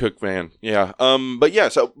 Big cook fan. Yeah. But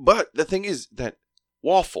the thing is that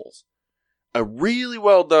waffles, a really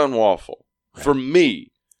well done waffle for me,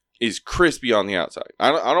 is crispy on the outside.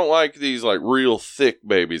 I don't like these like real thick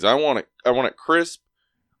babies. I want it crisp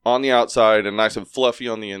on the outside and nice and fluffy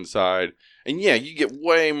on the inside. And yeah, you get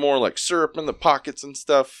way more like syrup in the pockets and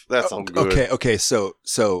stuff. That's all good. Okay. So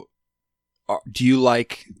do you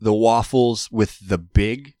like the waffles with the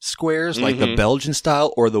big squares, like the Belgian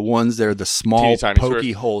style, or the ones that are the small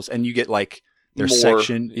pokey holes, and you get like their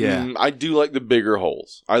section? Yeah, I do like the bigger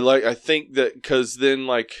holes. I think that because then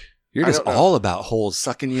like. You're just all about holes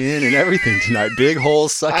sucking you in and everything tonight. Big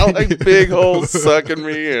holes sucking I like big holes sucking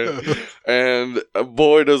me in. And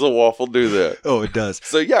boy, does a waffle do that. Oh, it does.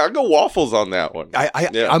 So yeah, I go waffles on that one.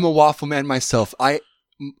 I'm a waffle man myself. I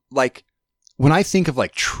like when I think of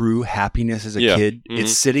like true happiness as a kid,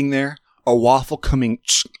 it's sitting there, a waffle coming,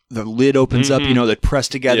 the lid opens up, they press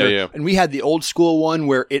together. Yeah. And we had the old school one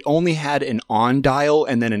where it only had an on dial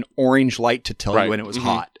and then an orange light to tell you when it was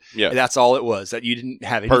hot. Yeah. And that's all it was. That you didn't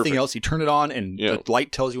have anything Perfect. else. You turn it on and the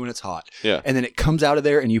light tells you when it's hot. Yeah. And then it comes out of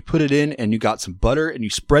there and you put it in and you got some butter and you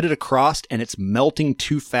spread it across and it's melting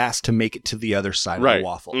too fast to make it to the other side of the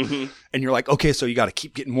waffle. Mm-hmm. And you're like, okay, so you got to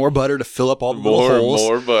keep getting more butter to fill up all the little holes.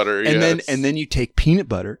 More butter, and then you take peanut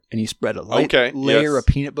butter and you spread a light layer of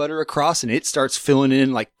peanut butter across and it starts filling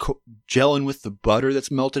in like gelling with the butter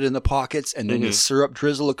that's melted in the pockets and then the syrup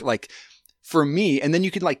drizzle like for me. And then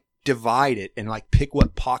you can like divide it and like pick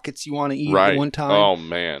what pockets you want to eat at one time. Oh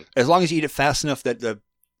man. As long as you eat it fast enough that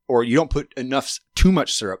or you don't put too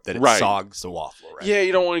much syrup that it sogs the waffle, right? Yeah,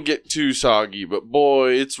 you don't want to get too soggy, but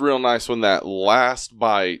boy, it's real nice when that last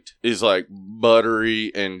bite is like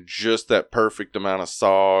buttery and just that perfect amount of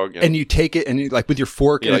sog. And you take it and you, like with your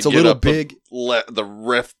fork and it's a little big.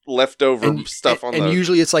 The leftover stuff on the... And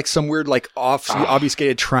usually it's like some weird like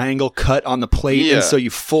obfuscated triangle cut on the plate. And so you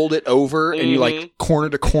fold it over and you like corner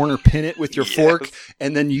to corner pin it with your fork.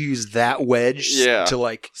 And then you use that wedge to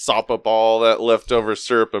like... sop up all that leftover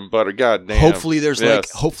syrup and butter. God damn. Hopefully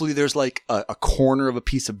there's like a corner of a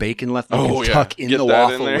piece of bacon left that you can tuck in the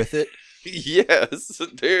waffle with it. Yes,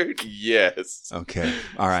 dude. Yes. Okay.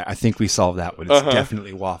 All right. I think we solved that one. It's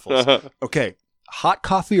definitely waffles. Okay. Hot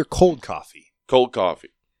coffee or cold coffee? Cold coffee.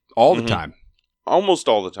 All the time. Almost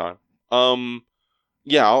all the time.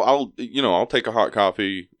 Yeah, I'll take a hot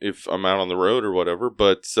coffee if I'm out on the road or whatever,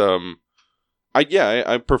 but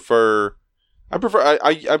I prefer I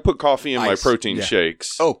put coffee in my protein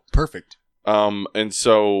shakes. Oh, perfect. And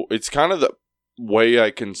so it's kind of the way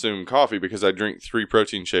I consume coffee because I drink 3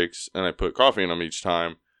 protein shakes and I put coffee in them each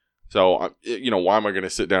time. So, why am I going to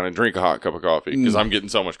sit down and drink a hot cup of coffee? Because I'm getting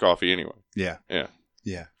so much coffee anyway. Yeah. Yeah.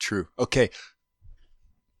 Yeah. True. Okay.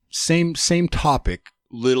 Same topic,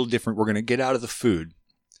 little different. We're going to get out of the food.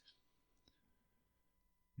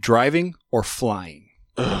 Driving or flying?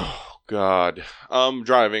 Oh, God.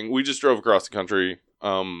 Driving. We just drove across the country.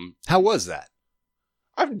 How was that?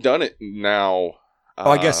 I've done it now.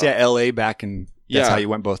 I guess, LA back in... That's how you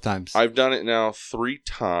went both times. I've done it now 3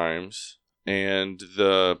 times. And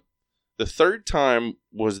the third time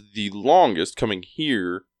was the longest coming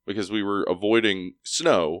here because we were avoiding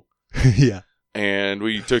snow. Yeah. And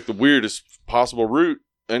we took the weirdest possible route,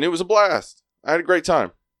 and it was a blast. I had a great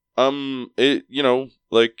time. Did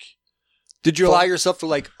you allow yourself to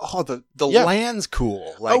the land's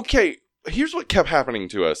cool? Okay, here's what kept happening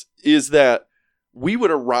to us is that we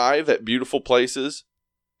would arrive at beautiful places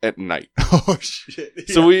at night. Oh shit.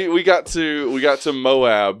 Yeah. So we got to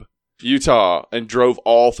Moab, Utah, and drove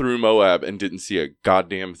all through Moab and didn't see a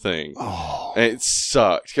goddamn thing. Oh. And it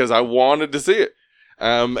sucked because I wanted to see it.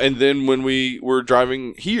 And then when we were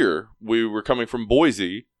driving here, we were coming from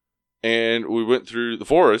Boise, and we went through the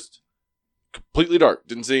forest, completely dark,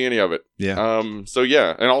 didn't see any of it. Yeah. And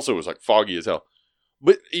also it was like foggy as hell.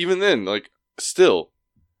 But even then, still,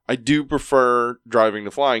 I do prefer driving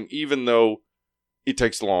to flying, even though it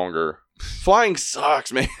takes longer. Flying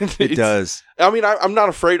sucks, man. It does. I mean, I'm not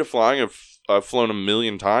afraid of flying. I've flown a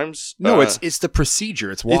million times. No, it's the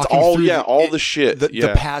procedure. It's walking through all the shit.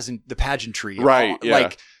 The pageantry. Right.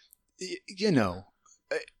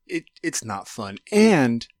 It's not fun.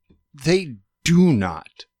 And they do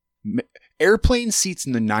not. Airplane seats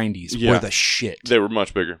in the 90s were the shit. They were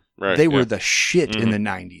much bigger. Right. They were the shit in the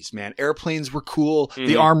 90s, man. Airplanes were cool. Mm-hmm.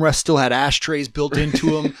 The armrests still had ashtrays built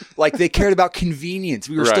into them. They cared about convenience.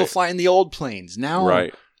 We were still flying the old planes. Now,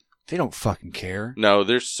 they don't fucking care. No,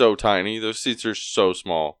 they're so tiny. Those seats are so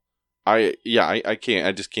small. I can't.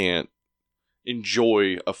 I just can't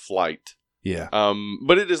enjoy a flight. Yeah.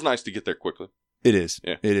 But it is nice to get there quickly. It is.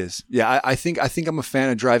 Yeah. It is. Yeah. I think I'm a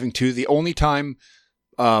fan of driving too. The only time,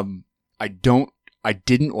 I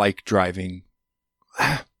didn't like driving.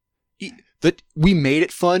 We made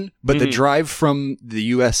it fun, but the drive from the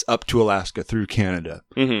U.S. up to Alaska through Canada,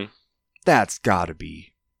 that's got to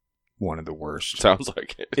be one of the worst. Sounds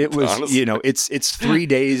like it. It was, honestly. It's 3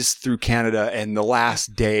 days through Canada, and the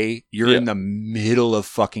last day you're in the middle of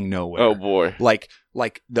fucking nowhere. Oh boy! Like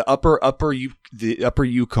the upper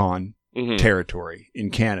Yukon territory in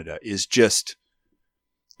Canada is just.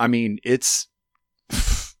 I mean, it's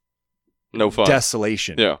no fun.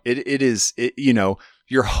 Desolation. Yeah. It is.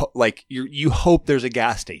 You hope there's a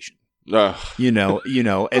gas station.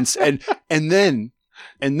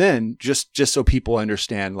 And then just so people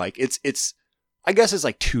understand, it's I guess it's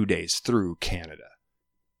 2 days through Canada,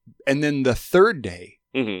 and then the third day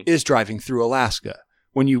is driving through Alaska.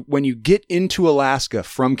 When you get into Alaska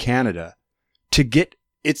from Canada,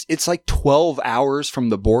 it's 12 hours from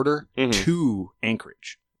the border to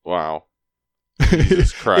Anchorage. Wow.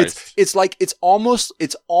 Jesus Christ. It's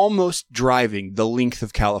almost driving the length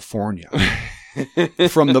of California.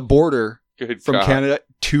 from the border from God. Canada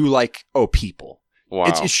to like, people. Wow.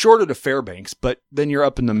 It's shorter to Fairbanks, but then you're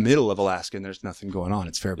up in the middle of Alaska and there's nothing going on.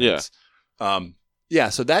 It's Fairbanks. Yeah.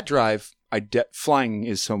 So that drive, flying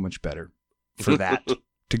is so much better for that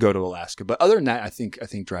to go to Alaska. But other than that, I think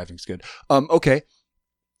driving's good. Okay.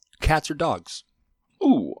 Cats or dogs?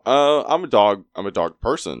 Ooh, I'm a dog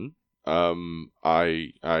person.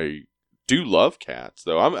 I do love cats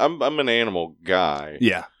though. I'm an animal guy.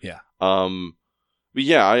 Yeah. But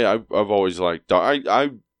yeah, I've always liked dog.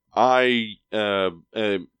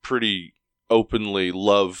 I pretty openly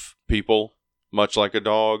love people, much like a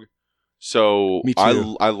dog. So Me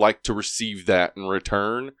too. I like to receive that in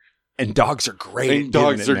return. And dogs are great. And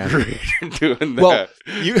dogs are great at doing that.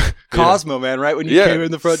 Well, Cosmo, man, right when you came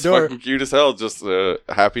in the front door, fucking cute as hell. Just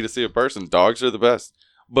happy to see a person. Dogs are the best.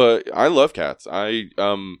 But I love cats. There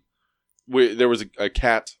was a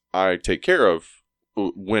cat I take care of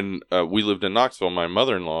when we lived in Knoxville. My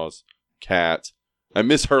mother-in-law's cat. I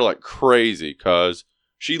miss her like crazy because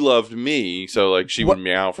she loved me, so like she would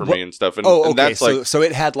meow for me and stuff. And, okay. And that's so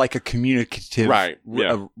it had like a communicative, right?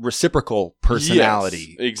 Yeah. A reciprocal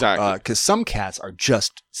personality. Yes, exactly. Because some cats are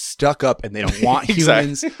just stuck up and they don't want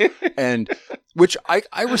humans, and which I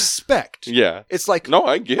respect. Yeah, it's like, no,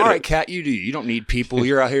 I get it. All right, cat, you don't need people.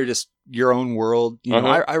 You're out here just your own world. You know,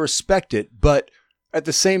 I respect it, but at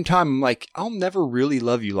the same time, I'm like, I'll never really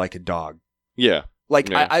love you like a dog. Yeah,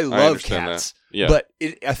 like I love cats. That. Yeah, but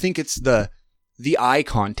I think it's the eye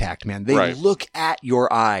contact, man. They look at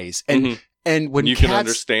your eyes, and when you cats, can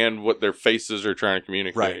understand what their faces are trying to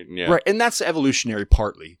communicate. Right, yeah. right, and that's evolutionary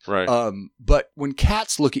partly. Right. But when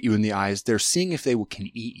cats look at you in the eyes, they're seeing if they can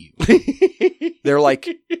eat you. They're like,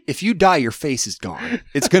 if you die, your face is gone.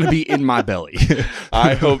 It's going to be in my belly.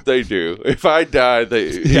 I hope they do. If I die,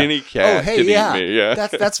 any cat can eat me. Yeah,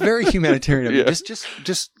 that's very humanitarian. Yeah.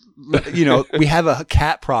 Just. We have a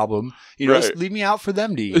cat problem. Just leave me out for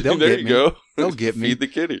them to eat. They'll there get you me. Go. They'll get me. Feed the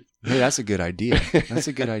kitty. Hey, that's a good idea. That's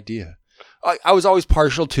a good idea. I was always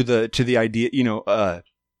partial to the idea.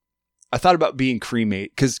 I thought about being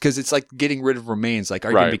cremated because it's like getting rid of remains. Like,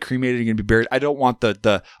 are you going to be cremated? Are you going to be buried? I don't want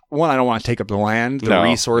the one. I don't want to take up the land, the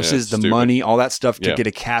resources, the money, all that stuff to get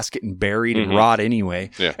a casket and buried and rot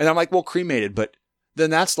anyway. Yeah. And I'm like, well, cremated, but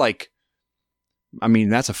then that's like. I mean,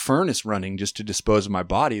 that's a furnace running just to dispose of my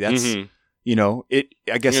body. That's, I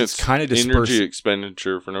guess it's kind of dispersed. Energy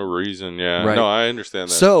expenditure for no reason. Yeah. Right. No, I understand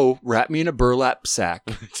that. So wrap me in a burlap sack.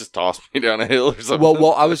 Just toss me down a hill or something.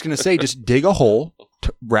 Well, I was going to say, just dig a hole,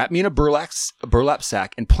 wrap me in a burlap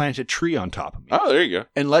sack and plant a tree on top of me. Oh, there you go.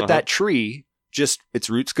 And let that tree its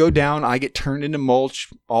roots go down. I get turned into mulch.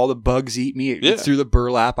 All the bugs eat me. It gets through the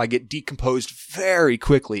burlap. I get decomposed very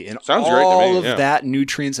quickly. And sounds great to me. All of that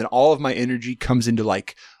nutrients and all of my energy comes into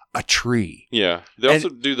like a tree. Yeah. They also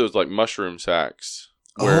do those like mushroom sacks.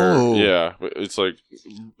 Where, yeah. It's like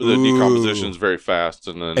the decomposition is very fast.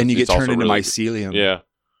 And you get turned into mycelium. Yeah.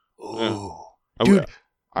 Ooh. Yeah. Dude.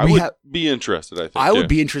 I would be interested, I think. I would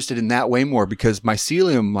be interested in that way more because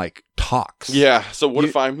mycelium like talks. Yeah. So what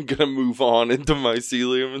if I'm gonna move on into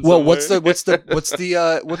mycelium? What's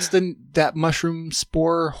that mushroom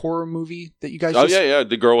spore horror movie that you guys? Yeah,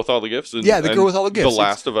 The Girl with All the Gifts. The Girl with All the Gifts. The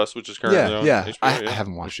Last of Us, which is currently on HBO. I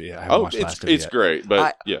haven't watched it yet. It's great,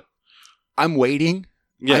 but I'm waiting.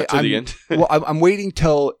 Yeah, to the end. Well, I'm waiting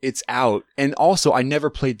till it's out, and also I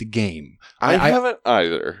never played the game. I haven't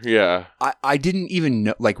either. Yeah, I didn't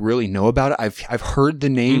even really know about it. I've heard the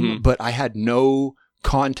name, but I had no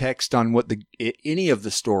context on what any of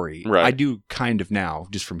the story. Right. I do kind of now,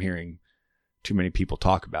 just from hearing too many people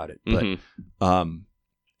talk about it. But and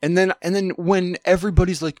then when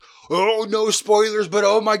everybody's like, "Oh, no spoilers," but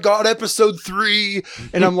oh my god, episode 3,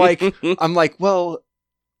 and I'm like, well,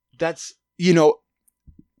 that's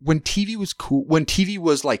when TV was cool, when TV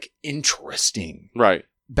was like interesting, right?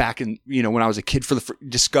 Back in, when I was a kid for the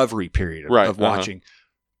Discovery period of watching,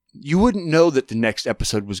 you wouldn't know that the next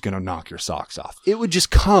episode was going to knock your socks off. It would just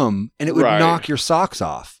come and it would knock your socks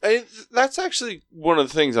off. And that's actually one of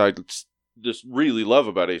the things I just really love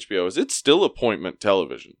about HBO is it's still appointment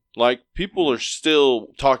television. Like, people are still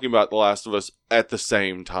talking about The Last of Us at the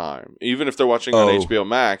same time. Even if they're watching on HBO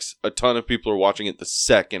Max, a ton of people are watching it the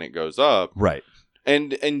second it goes up. Right.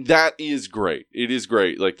 And that is great. It is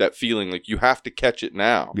great. Like, that feeling, like, you have to catch it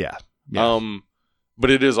now. Yeah. But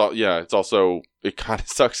it is, it's also, it kind of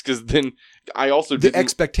sucks because then I also the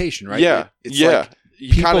expectation, right? Yeah. It's like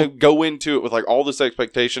you kind of go into it with like all this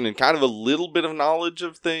expectation and kind of a little bit of knowledge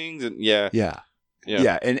of things. And Yeah.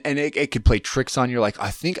 And it could play tricks on you. Like,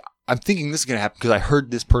 I'm thinking this is going to happen because I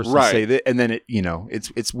heard this person say that. And then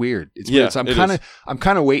it's weird. It's weird. So I'm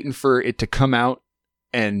kind of waiting for it to come out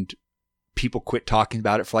and people quit talking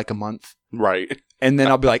about it for like a month. Right. And then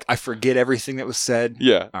I'll be like, I forget everything that was said.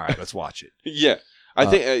 Yeah. All right, let's watch it. Yeah. I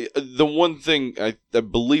think the one thing, I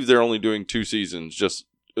believe they're only doing 2 seasons, just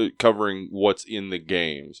covering what's in the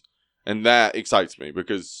games. And that excites me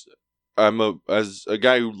because as a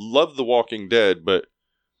guy who loved The Walking Dead, but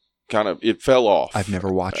kind of, it fell off. I've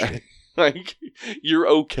never watched it. Like, you're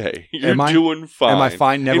okay. You're doing fine. Am I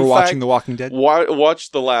fine never watching The Walking Dead?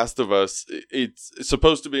 Watch The Last of Us. It's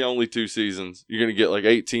supposed to be only 2 seasons. You're going to get like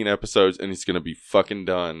 18 episodes and it's going to be fucking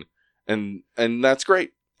done. And that's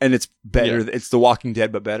great. And it's better. Yeah. It's The Walking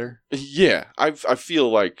Dead, but better? Yeah. I feel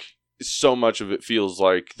like so much of it feels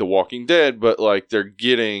like The Walking Dead, but like they're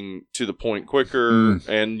getting to the point quicker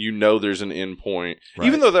and there's an end point. Right.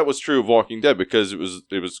 Even though that was true of Walking Dead because it was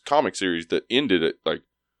a comic series that ended at like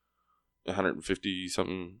 150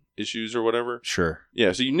 something issues or whatever. Sure.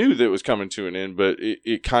 Yeah, so you knew that it was coming to an end, but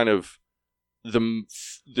it kind of the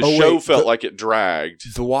show felt like it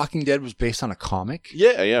dragged. The Walking Dead was based on a comic?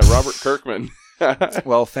 Yeah, Robert Kirkman.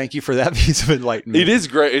 Well, thank you for that piece of enlightenment. It is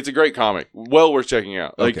great. It's a great comic. Well worth checking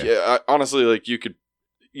out. Like honestly, like you could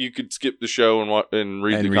skip the show and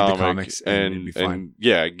read the comics and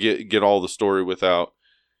get all the story without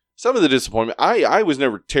some of the disappointment. I was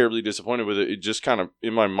never terribly disappointed with it. It just kind of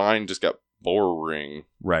in my mind just got boring.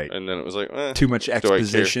 Right. And then it was like too much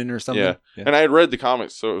exposition or something. Yeah. And I had read the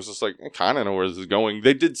comics, so it was just like I kind of know where this is going.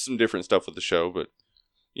 They did some different stuff with the show, but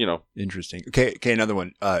Interesting. Okay, another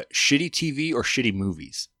one. Shitty TV or shitty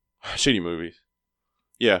movies? Shitty movies.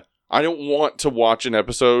 Yeah. I don't want to watch an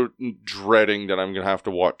episode dreading that I'm going to have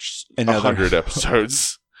to watch 100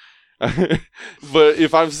 episodes. But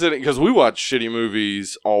if I'm sitting, because we watch shitty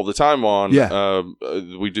movies all the time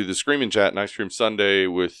we do the Scream and Chat and Ice Cream Sunday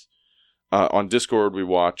with, on Discord, we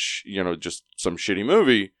watch, just some shitty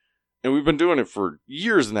movie. And we've been doing it for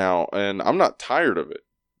years now, and I'm not tired of it.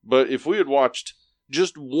 But if we had watched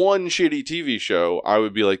just one shitty TV show, I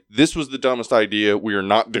would be like, this was the dumbest idea. We are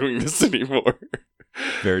not doing this anymore.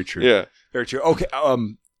 Very true. Yeah. Very true. Okay.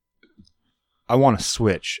 I want to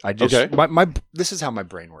switch. My this is how my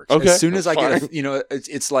brain works. Okay. As soon as I get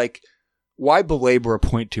it's like, why belabor a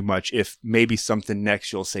point too much if maybe something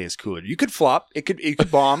next you'll say is cooler? You could flop. It could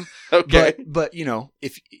bomb. Okay. But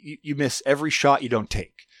if you miss every shot you don't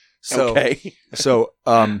take. So, okay. So,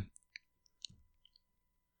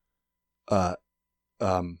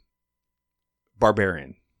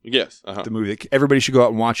 Barbarian. Yes. The movie. Everybody should go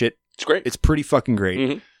out and watch it. It's great. It's pretty fucking great.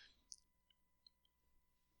 Mm-hmm.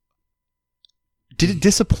 Did it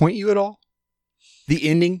disappoint you at all? The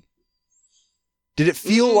ending? Did it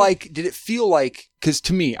feel like, because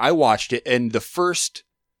to me, I watched it and the first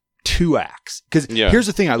 2 acts, because here's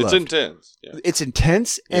the thing I love. It's intense. Yeah. It's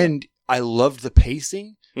intense and I loved the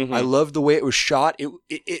pacing. Mm-hmm. I loved the way it was shot.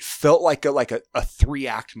 It felt like a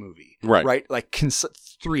 3-act movie. Right? Like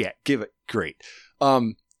 3-act. Give it. Great.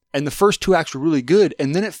 And the first 2 acts were really good.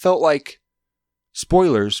 And then it felt like,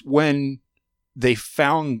 spoilers, when they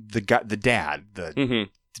found the dad, the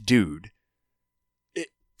dude,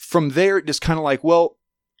 from there, it just kind of like, well,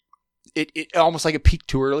 it almost like it peaked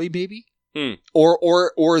too early, maybe.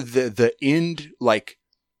 Or the end, like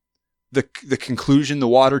the conclusion, the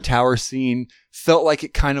water tower scene felt like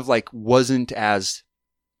it kind of like wasn't as,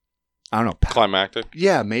 I don't know, climactic.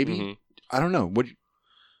 Yeah, maybe. Mm-hmm. I don't know. What?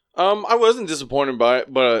 I wasn't disappointed by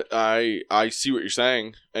it, but I see what you're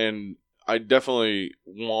saying, and I definitely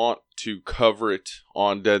want to cover it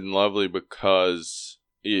on Dead and Lovely because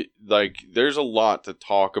there's a lot to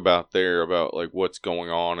talk about there about like what's going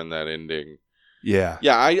on in that ending. Yeah.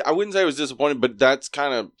 Yeah, I wouldn't say I was disappointed, but that's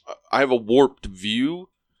kind of, I have a warped view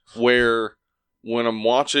where when I'm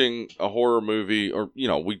watching a horror movie, or,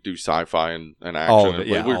 we do sci-fi and action. All of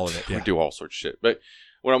it, all of it. We do all sorts of shit. But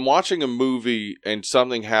when I'm watching a movie and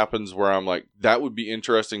something happens where I'm like, that would be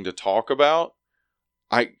interesting to talk about,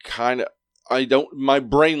 my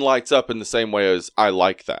brain lights up in the same way as I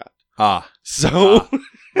like that.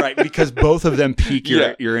 Right, because both of them pique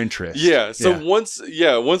your interest. Yeah, so once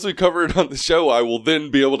we cover it on the show, I will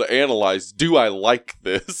then be able to analyze, do I like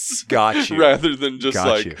this? Got you. Rather than just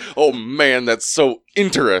oh man, that's so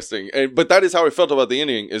interesting. But that is how I felt about the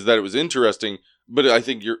ending, is that it was interesting, but I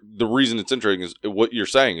think the reason it's interesting is what you're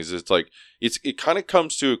saying, is it's like, it kind of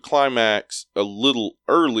comes to a climax a little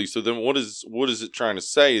early, so then what is it trying to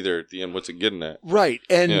say there at the end? What's it getting at? Right,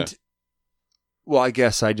 and, well, I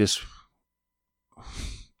guess I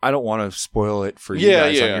don't want to spoil it for you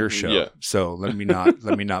guys on your show, so let me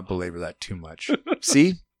not belabor that too much.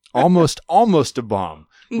 See, almost a bomb.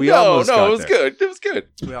 It was good. It was good.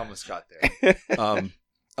 We almost got there.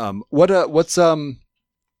 What's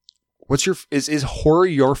is horror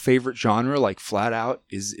your favorite genre? Like flat out,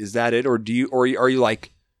 is that it, or are you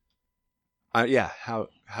like, how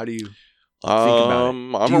do you think about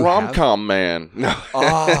it? I'm a rom-com man. No,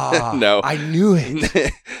 no, I knew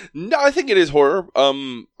it. No, I think it is horror.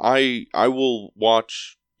 I will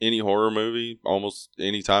watch any horror movie almost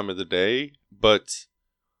any time of the day, but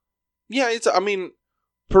yeah,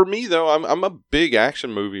 for me though, I'm a big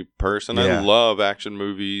action movie person. Yeah. I love action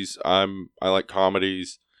movies. I like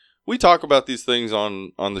comedies. We talk about these things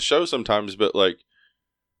on the show sometimes, but like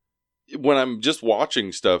when I'm just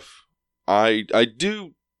watching stuff, I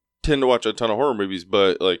do tend to watch a ton of horror movies.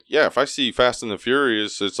 But like, yeah, if I see Fast and the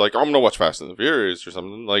Furious, it's like I'm gonna watch Fast and the Furious or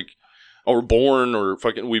something, like, or Bourne, or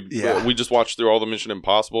fucking we just watched through all the Mission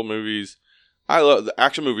Impossible movies. I love the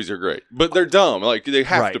action movies are great, but they're dumb. Like they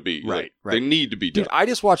have to be. Right. They need to be dumb. Dude, I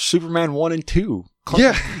just watched Superman 1 and 2.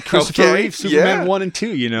 Christopher Reeve, Superman 1 and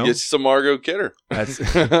 2, you know? It's some Margot Kidder.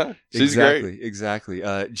 She's great. Exactly.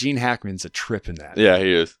 Gene Hackman's a trip in that. Yeah,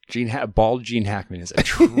 he is. Bald Gene Hackman is a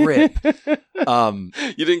trip.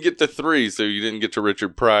 You didn't get to 3, so you didn't get to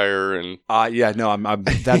Richard Pryor and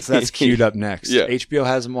that's queued up next. Yeah. HBO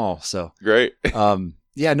has them all, so. Great.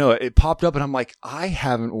 Yeah, no, it popped up and I'm like, I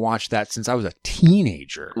haven't watched that since I was a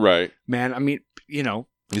teenager. Right. Man, I mean, you know,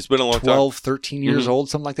 it's been a long 12, time. 13 years old,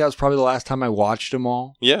 something like that. Was probably the last time I watched them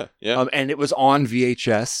all. Yeah. And it was on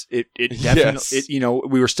VHS. It definitely, you know,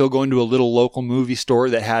 we were still going to a little local movie store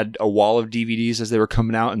that had a wall of DVDs as they were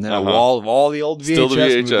coming out, and then a wall of all the old VHS still the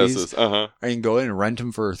VHSs. movies. I can go in and rent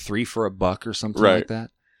them for $3 for $1 or something like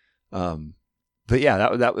that. But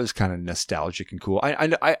yeah, that was kind of nostalgic and cool. I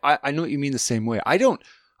know what you mean the same way.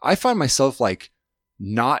 I find myself like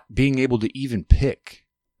not being able to even pick.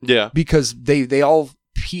 Yeah. Because they all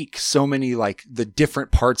peak so many, like the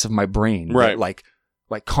different parts of my brain. Right. Like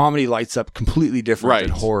comedy lights up completely different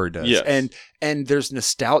than horror does. Yes. And there's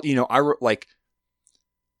nostalgia, you know, I like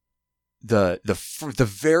the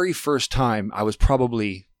very first time I was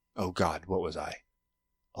probably, oh God, what was I?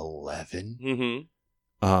 11?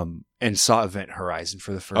 Mm-hmm. And saw Event Horizon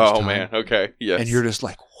for the first time. Oh man. Okay. Yes. And you're just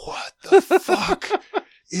like, what the fuck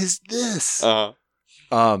is this?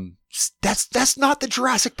 That's not the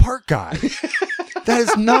Jurassic Park guy. That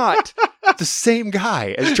is not the same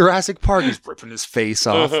guy as Jurassic Park. He's ripping his face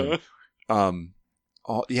off. And, I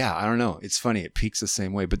don't know. It's funny. It peaks the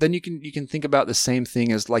same way. But then you can think about the same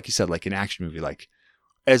thing as, like you said, like an action movie. Like,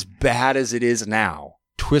 as bad as it is now,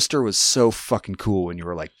 Twister was so fucking cool when you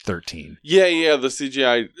were like 13. Yeah. The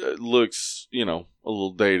CGI looks, you know, a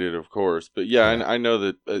little dated, of course. But yeah. I know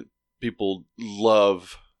that people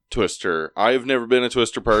love Twister. I've never been a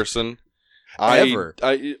Twister person. Ever.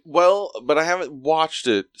 But I haven't watched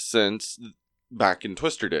it since back in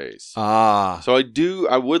Twister days. So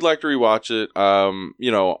I would like to rewatch it.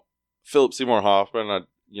 You know, Philip Seymour Hoffman,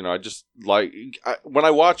 I just like, when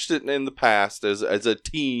I watched it in the past as a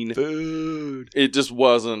teen, it just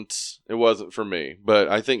wasn't for me. But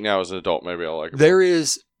I think now as an adult, maybe I'll like it. There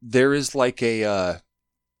is like a,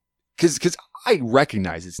 cause I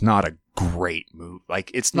recognize it's not a great movie.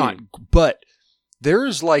 Like it's not, but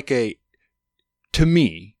there's like to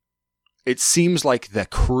me, it seems like the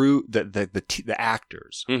crew, the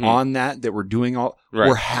actors on that were doing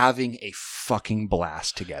were having a fucking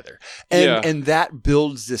blast together. And that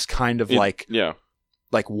builds this kind of like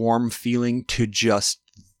warm feeling to just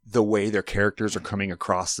the way their characters are coming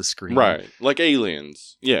across the screen. Right. Like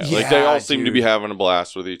aliens. Yeah. Like they all seem to be having a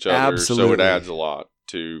blast with eeach other. Absolutely. So it adds a lot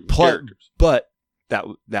to characters. But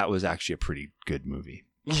that was actually a pretty good movie.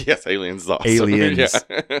 Yes, Aliens is awesome. Aliens.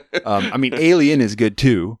 I mean, Alien is good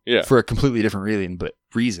too. Yeah. For a completely different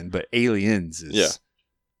reason, but Aliens is.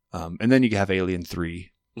 Yeah. And then you have Alien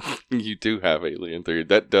 3. You do have Alien 3.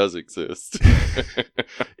 That does exist.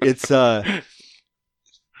 It's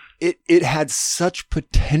it had such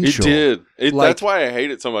potential. It did. That's why I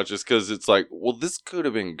hate it so much. Is because it's like, well, this could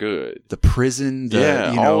have been good. The prison.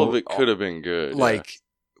 All of it could have been good. Like,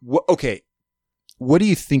 okay. What do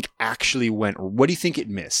you think actually went, or what do you think it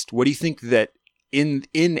missed? What do you think that in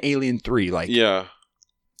Alien 3, like,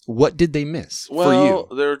 what did they miss for you?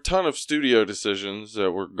 There are a ton of studio decisions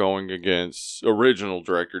that were going against original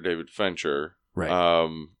director David Fincher. Right.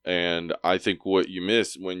 And I think what you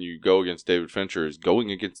miss when you go against David Fincher is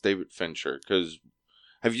going against David Fincher. Because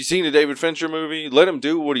have you seen a David Fincher movie? Let him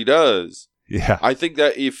do what he does. Yeah. I think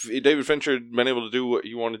that if David Fincher had been able to do what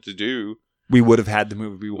he wanted to do, we would have had the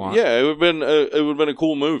movie we want. Yeah, it would have been a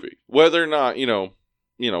cool movie. Whether or not,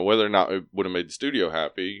 whether or not it would have made the studio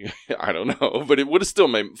happy, I don't know. But it would have still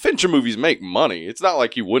made, Fincher movies make money. It's not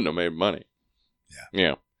like he wouldn't have made money.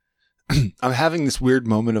 Yeah. I'm having this weird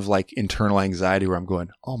moment of like internal anxiety where I'm going,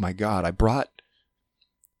 oh my God, I brought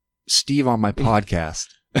Steve on my podcast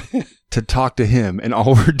to talk to him, and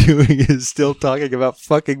all we're doing is still talking about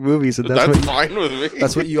fucking movies, and that's fine with me.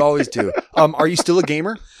 That's what you always do. Are you still a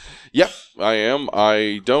gamer? Yep, I am.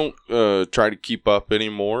 I don't try to keep up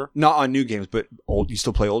anymore. Not on new games, but old. You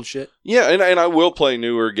still play old shit? Yeah, and I will play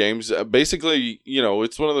newer games. Basically,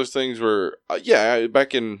 it's one of those things where,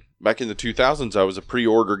 back in the 2000s, I was a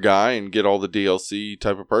pre-order guy and get all the DLC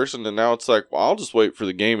type of person, and now it's like, well, I'll just wait for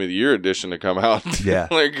the Game of the Year edition to come out. Yeah,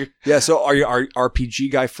 So, are you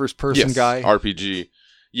RPG guy, first person guy? RPG.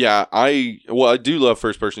 Yeah, I do love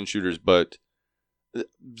first person shooters, but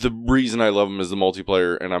the reason I love them is the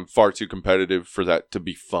multiplayer, and I'm far too competitive for that to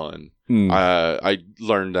be fun. I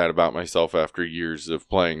learned that about myself after years of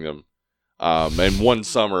playing them, and one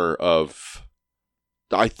summer of,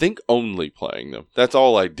 I think, only playing them. That's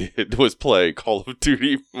all I did was play Call of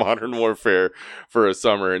Duty Modern Warfare for a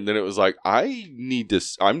summer, and then it was like, I'm going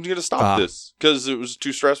to stop this because it was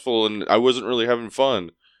too stressful and I wasn't really having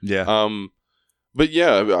fun. Yeah. But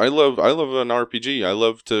yeah, I love an RPG. I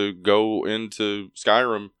love to go into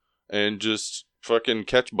Skyrim and just fucking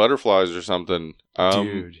catch butterflies or something.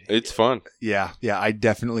 Dude, it's fun. Yeah. I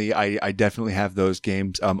definitely have those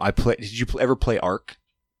games. Did you ever play Ark?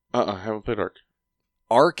 I haven't played Ark.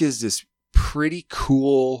 Ark is this pretty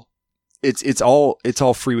cool. It's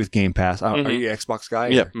all free with Game Pass. Are you an Xbox guy?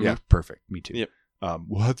 Yeah. Yeah. Perfect. Me too. Yep.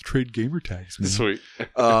 We'll have to trade gamer tags. Man. Sweet.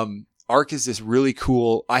 Ark is this really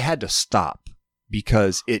cool. I had to stop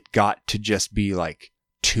because it got to just be like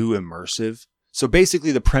too immersive. So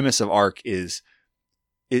basically the premise of Ark is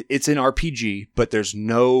it's an RPG, but there's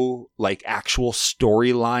no like actual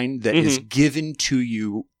storyline that is given to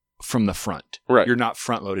you from the front. Right. You're not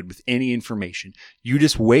front loaded with any information. You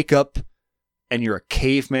just wake up and you're a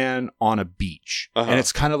caveman on a beach. And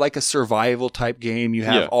it's kind of like a survival type game. You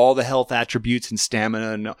have all the health attributes and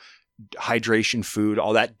stamina and hydration, food,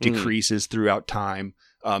 all that decreases throughout time.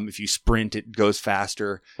 If you sprint, it goes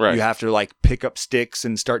faster. Right. You have to like pick up sticks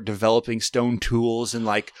and start developing stone tools and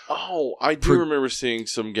like. Oh, I do remember seeing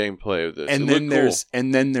some gameplay of this. And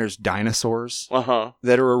then there's dinosaurs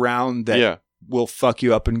that are around that will fuck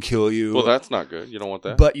you up and kill you. Well, that's not good. You don't want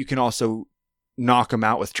that. But you can also knock them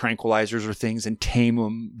out with tranquilizers or things and tame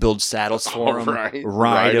them, build saddles for them,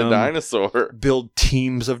 ride them, a dinosaur, build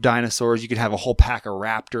teams of dinosaurs. You can have a whole pack of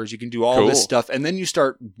raptors. You can do all this stuff. And then you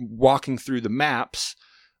start walking through the maps,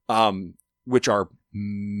 which are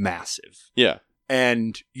massive. Yeah.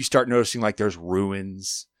 And you start noticing like there's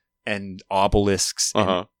ruins and obelisks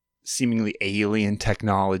and seemingly alien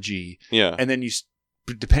technology. Yeah. And then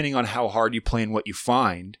depending on how hard you play and what you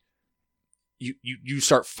find, you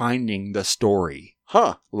start finding the story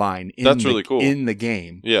line really cool in the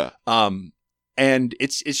game. Yeah. And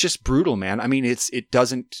it's just brutal, man. I mean, it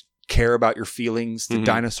doesn't care about your feelings. The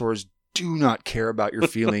dinosaurs do not care about your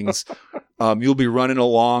feelings. You'll be running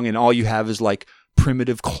along and all you have is like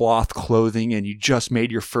primitive cloth clothing and you just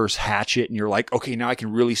made your first hatchet and you're like, okay, now I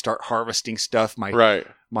can really start harvesting stuff. My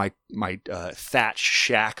thatch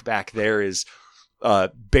shack back there is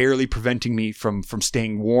barely preventing me from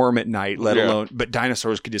staying warm at night, let alone, but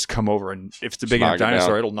dinosaurs could just come over and if it's a big enough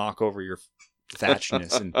dinosaur, it'll knock over your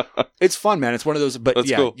thatchness. And it's fun, man. It's one of those, but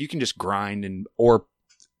that's cool. You can just grind or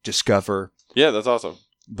discover. Yeah, that's awesome.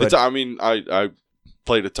 But I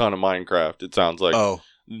played a ton of Minecraft. It sounds like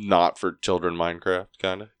not for children Minecraft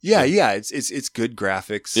kind of. Yeah. It's good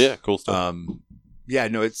graphics. Yeah, cool stuff.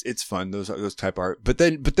 It's fun. Those type art. But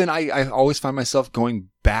then I always find myself going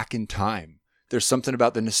back in time. There's something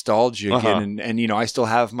about the nostalgia again, and I still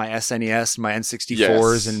have my SNES, my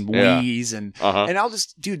N64s, and Wii's, and I'll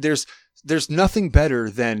just, dude, there's nothing better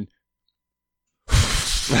than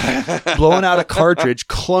blowing out a cartridge,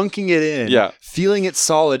 clunking it in, feeling it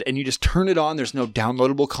solid, and you just turn it on. There's no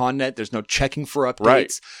downloadable content. There's no checking for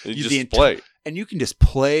updates. Right. You just play. And you can just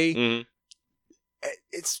play. Mm-hmm.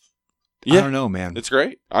 I don't know, man. It's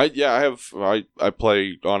great. I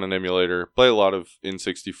play on an emulator. Play a lot of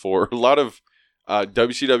N64. A lot of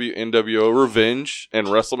WCW, NWO, Revenge, and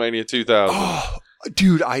WrestleMania 2000. Oh,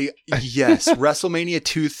 dude, yes. WrestleMania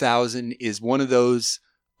 2000 is one of those.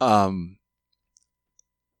 I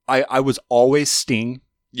was always Sting.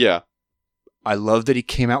 Yeah. I love that he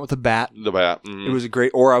came out with a bat. The bat. Mm-hmm. It was a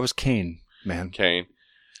great. Or I was Kane, man. Kane.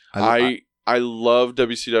 I love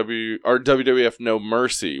WCW or WWF No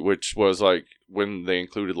Mercy, which was like when they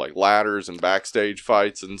included like ladders and backstage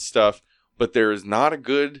fights and stuff. But there is not a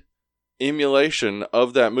good emulation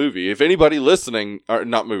of that movie. If anybody listening, or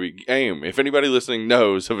not movie, game, if anybody listening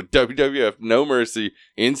knows of a WWF No Mercy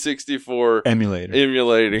N64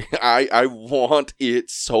 emulating, I want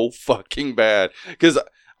it so fucking bad. Because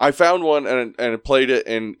I found one and played it,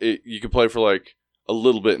 and you could play for like a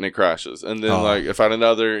little bit and it crashes. And then like I find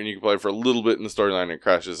another and you can play for a little bit in the storyline and it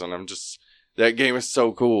crashes. And I'm just, that game is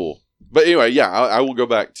so cool. But anyway, yeah, I will go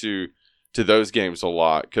back to those games a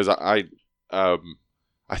lot because I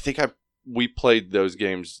think we played those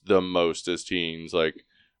games the most as teens. Like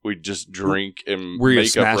we just drink and were you make a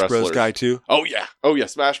Smash up wrestlers. Bros guy too? Oh yeah,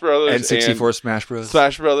 Smash Brothers and 64 Smash Bros.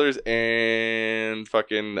 Smash Brothers and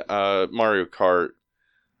fucking Mario Kart.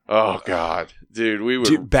 Oh god, dude, we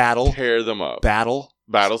would tear them up.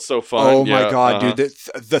 Battle's so fun. Oh my god, dude!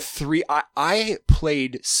 The three I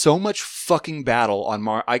played so much fucking Battle on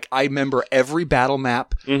Mario. I remember every battle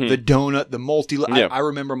map, the donut, the multi. I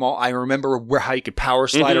remember them all. I remember how you could power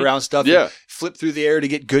slide around stuff. Yeah, flip through the air to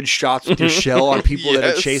get good shots with your shell on people that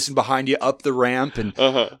are chasing behind you up the ramp and.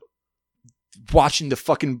 Watching the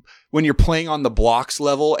fucking when you're playing on the blocks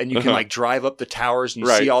level and you can like drive up the towers and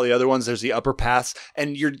you see all the other ones. There's the upper paths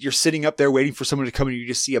and you're sitting up there waiting for someone to come and you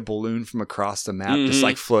just see a balloon from across the map just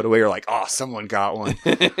like float away. You're like, oh, someone got one.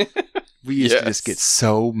 We used to just get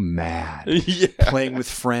so mad playing with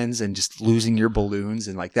friends and just losing your balloons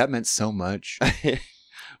and like that meant so much.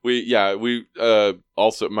 We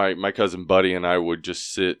also my cousin Buddy and I would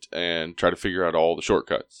just sit and try to figure out all the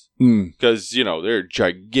shortcuts because there are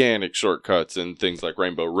gigantic shortcuts and things like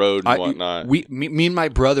Rainbow Road and whatnot. Me and my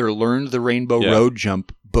brother learned the Rainbow Road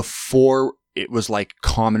jump before it was like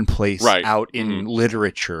commonplace out in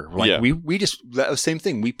literature. Like we just that was the same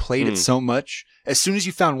thing. We played it so much. As soon as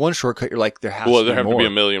you found one shortcut, you're like, there have to be a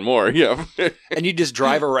million more. Yeah. And you just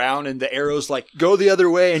drive around and the arrows like go the other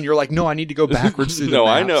way and you're like, no, I need to go backwards through the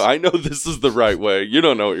maps. I know this is the right way. You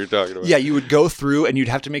don't know what you're talking about. Yeah, you would go through and you'd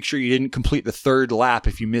have to make sure you didn't complete the third lap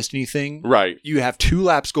if you missed anything. Right. You have 2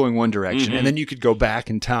 laps going one direction and then you could go back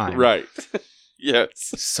in time. Right.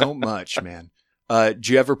 Yes. So much, man. Did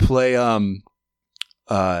you ever play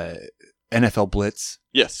NFL Blitz?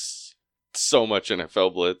 Yes. So much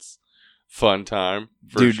NFL Blitz. Fun time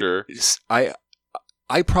for sure. I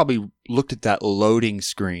probably looked at that loading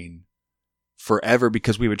screen forever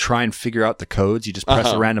because we would try and figure out the codes. You just press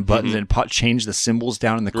the random buttons and change the symbols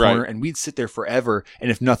down in the corner, and we'd sit there forever. And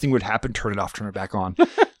if nothing would happen, turn it off, turn it back on.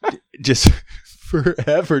 Just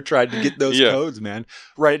forever tried to get those codes, man.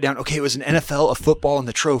 Write it down. Okay, it was an NFL, a football, and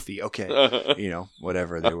the trophy. Okay,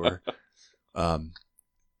 whatever they were.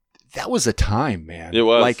 That was a time, man. It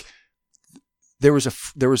was like. There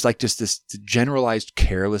was like just this generalized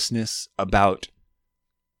carelessness about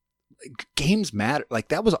like, games matter. Like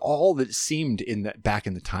that was all that seemed in that back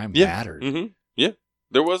in the time mattered. Mm-hmm. Yeah,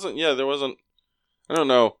 there wasn't. I don't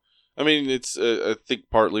know. I mean, it's I think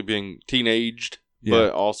partly being teenaged,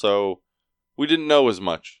 but also we didn't know as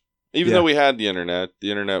much. Even though we had the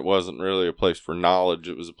internet wasn't really a place for knowledge.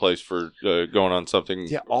 It was a place for going on something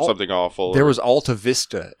awful. There was Alta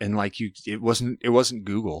Vista, and like it wasn't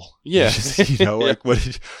Google. Yeah, like you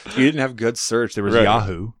didn't have good search. There was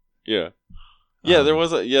Yahoo. Yeah, there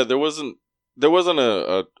wasn't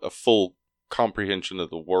a full comprehension of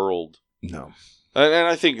the world. No, and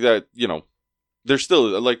I think that there's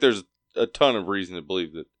still there's a ton of reason to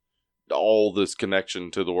believe that. All this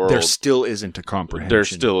connection to the world. There still isn't a comprehension. There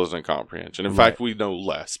still isn't comprehension. In fact, we know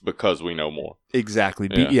less because we know more. Exactly.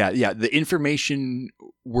 Yeah. The information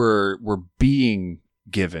we're being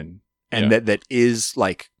given and that is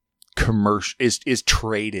like commercial is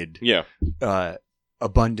traded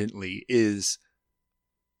abundantly is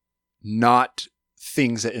not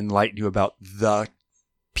things that enlighten you about the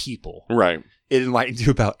people. Right. It enlightens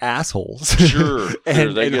you about assholes. Sure.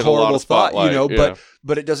 and horrible thought,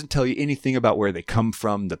 but it doesn't tell you anything about where they come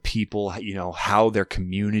from, the people, how their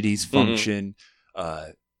communities function,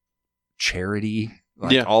 charity,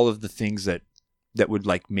 all of the things that would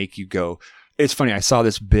like make you go. It's funny. I saw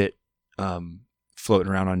this bit floating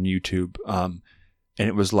around on YouTube, and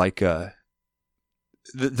it was like the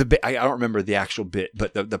bit. I don't remember the actual bit,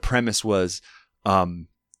 but the premise was.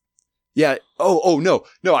 Yeah. Oh no,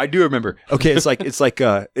 I do remember. Okay. It's like,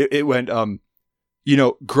 it went,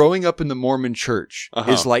 growing up in the Mormon church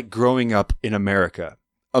is like growing up in America.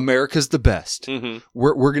 America's the best. Mm-hmm.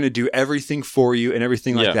 We're going to do everything for you and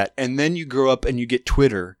everything like that. And then you grow up and you get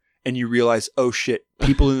Twitter and you realize, oh shit,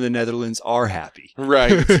 people in the Netherlands are happy.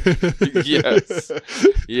 Right. Yes.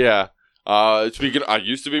 Yeah. Speaking, I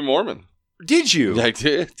used to be Mormon. Did you? I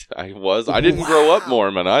did. I was. I didn't grow up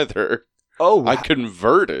Mormon either. Oh, wow. I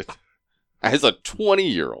converted. As a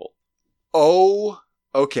 20-year-old. Oh,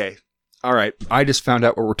 okay. All right. I just found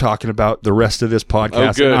out what we're talking about the rest of this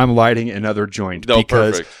podcast, and I'm lighting another joint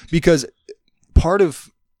because part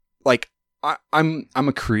of like I'm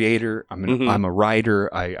a creator. I'm a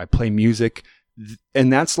writer. I play music,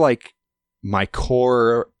 and that's like my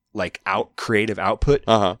core like creative output.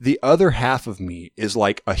 The other half of me is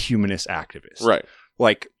like a humanist activist. Right.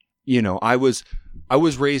 Like, you know, I was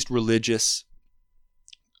raised religious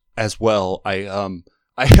as well. I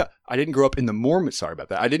didn't grow up in the Mormon. Sorry about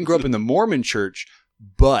that. I didn't grow up in the Mormon church,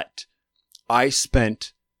 but I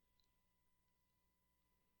spent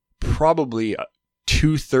probably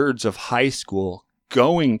 2/3 of high school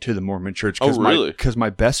going to the Mormon church because my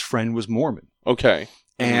best friend was Mormon. Okay.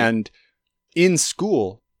 And in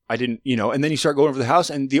school, I didn't, you know, and then you start going over the house,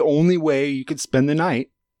 and the only way you could spend the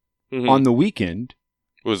night on the weekend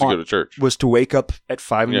was to go to church. Was to wake up at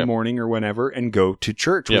 5 in the morning or whenever and go to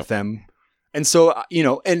church with them. And so, you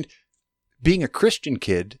know, and being a Christian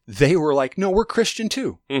kid, they were like, no, we're Christian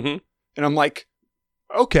too. And I'm like,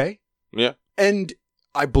 okay. Yeah. And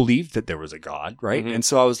I believed that there was a God, right? And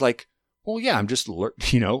so I was like, well, yeah, I'm just,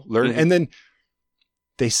 learning. And then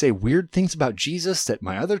they say weird things about Jesus that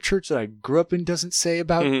my other church that I grew up in doesn't say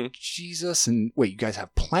about Jesus. And wait, you guys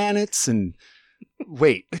have planets? And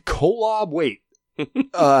wait, Kolob? Wait.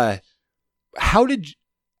 How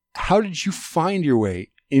did you find your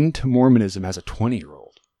way into Mormonism as a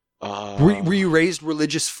 20-year-old? Were you raised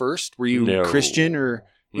religious first? Were you Christian or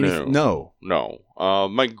anything? No.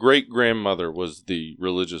 My great grandmother was the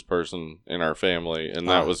religious person in our family, and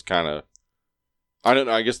that was kind of, I don't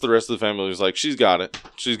know. I guess the rest of the family was like, she's got it.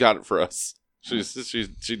 She's got it for us. She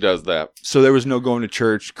does that. So there was no going to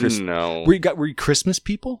church. No. Were you Christmas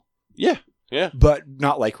people? Yeah. But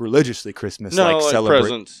not like religiously Christmas. No, like celebrate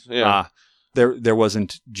presents. Yeah. There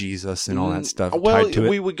wasn't Jesus and all that stuff tied to it.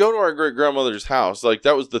 We would go to our great grandmother's house. Like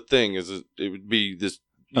that was the thing, is it would be this,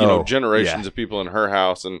 generations of people in her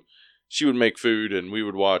house, and she would make food, and we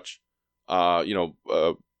would watch,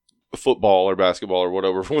 football or basketball or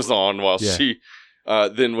whatever was on while she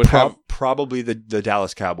then would have probably the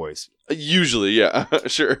Dallas Cowboys. Usually, yeah,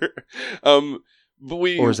 sure. But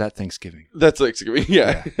or is that Thanksgiving? That's Thanksgiving.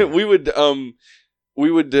 Yeah. we would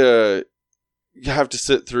have to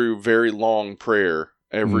sit through very long prayer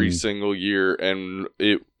every single year, and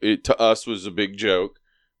it to us was a big joke.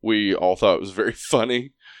 We all thought it was very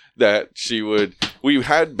funny that we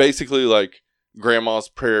had basically like grandma's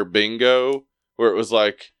prayer bingo, where it was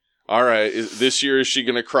like, all right, this year is she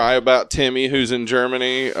going to cry about Timmy who's in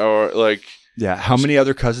Germany, or like, yeah, how many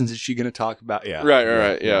other cousins is she going to talk about? Yeah.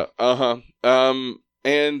 Right. Yeah.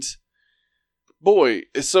 And boy,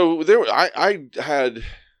 so I had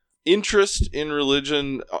interest in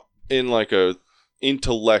religion in like a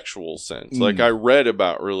intellectual sense. Like I read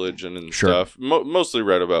about religion and stuff, mostly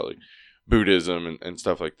read about like Buddhism and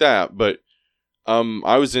stuff like that. But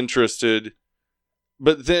I was interested,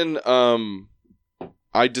 but then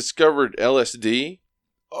I discovered LSD.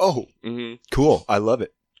 Oh, cool. I love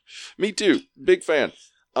it. Me too. Big fan.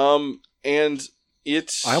 And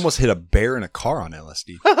I almost hit a bear in a car on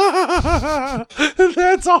LSD.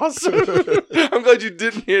 That's awesome. I'm glad you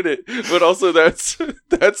didn't hit it. But also that's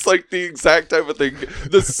like the exact type of thing.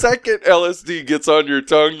 The second LSD gets on your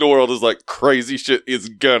tongue, the world is like, crazy shit is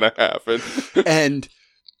gonna happen. And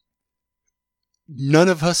none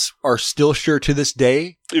of us are still sure to this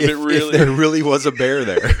day if there really was a bear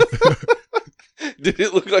there. Did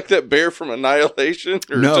it look like that bear from Annihilation,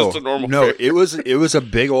 or just a normal bear? No, it was a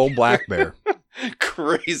big old black bear.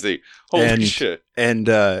 Crazy. Holy shit. And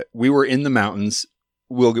we were in the mountains.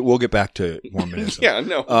 We'll get back to Mormonism. Yeah,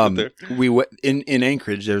 no. We went in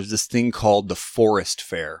Anchorage. There's this thing called the Forest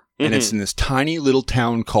Fair, and it's in this tiny little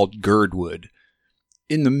town called Girdwood,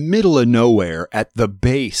 in the middle of nowhere, at the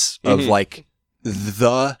base of like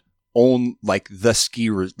the ski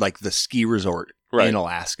resort in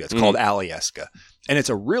Alaska. It's called Alyeska, and it's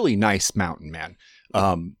a really nice mountain, man.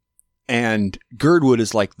 And Girdwood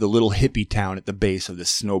is like the little hippie town at the base of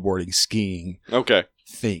this snowboarding, skiing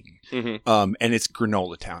thing. And it's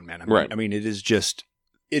granola town, man. I mean, it is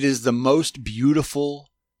the most beautiful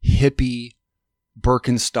hippie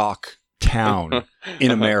Birkenstock town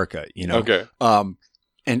in America, you know? Okay.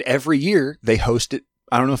 And every year they host it.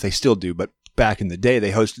 I don't know if they still do, but back in the day,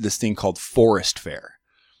 they hosted this thing called Forest Fair.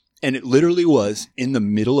 And it literally was in the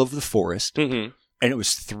middle of the forest. And it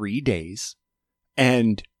was 3 days.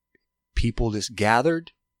 And people just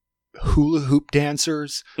gathered, hula hoop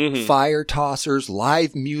dancers, fire tossers,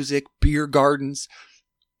 live music, beer gardens,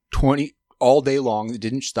 20 all day long. It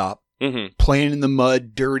didn't stop. Playing in the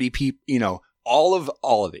mud, dirty people, you know, all of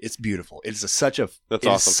it. It's beautiful. It's such a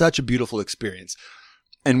beautiful experience.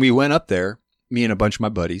 And we went up there, me and a bunch of my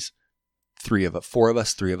buddies, 3 of us,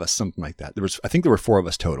 something like that. I think there were 4 of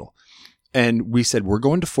us total. And we said, we're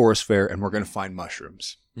going to Forest Fair and we're going to find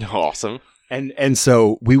mushrooms. Awesome. And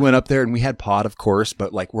so we went up there and we had pot, of course,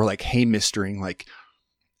 but like we're like, hey, mistering, like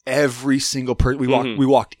every single person. We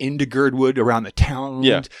walked into Girdwood, around the town,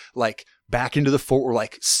 like back into the fort. We're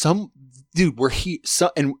like, we're here.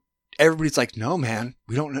 And everybody's like, no, man,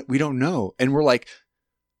 we don't know. And we're like,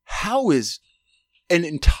 how is an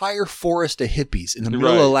entire forest of hippies in the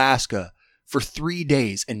middle of Alaska for 3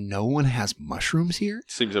 days and no one has mushrooms here?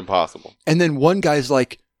 Seems impossible. And then one guy's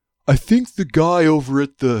like, I think the guy over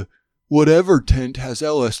at the whatever tent has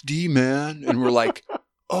LSD, man. And we're like,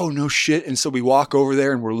 oh, no shit. And so we walk over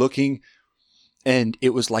there and we're looking, and it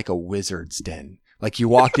was like a wizard's den. Like you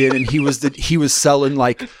walked in and he was selling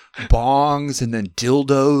like bongs and then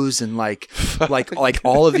dildos and like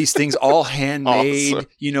all of these things, all handmade,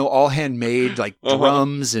 awesome. All handmade, like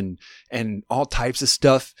drums and all types of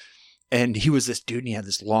stuff. And he was this dude, and he had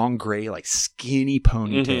this long gray, like skinny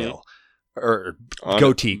ponytail or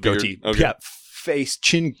goatee. Okay. Yeah. Face,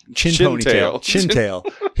 chin ponytail, chin tail.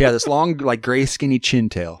 Yeah. This long, like gray, skinny chin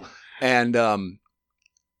tail. And,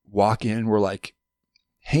 walk in, we're like,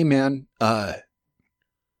 hey man,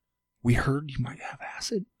 we heard you might have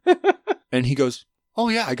acid. And he goes, oh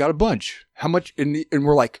yeah, I got a bunch. How much? And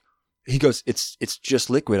we're like, he goes, it's just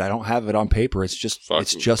liquid. I don't have it on paper. It's just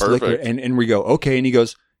perfect. Liquid. And we go, okay. And he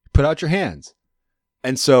goes, put out your hands.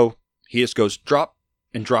 And so he just goes, drop,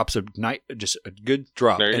 and drops just a good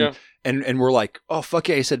drop. There you go. And we're like, oh fuck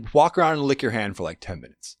yeah. He said, walk around and lick your hand for like 10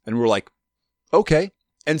 minutes. And we're like, okay.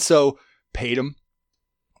 And so paid him.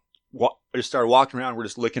 Just started walking around. We're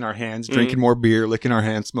just licking our hands, drinking more beer, licking our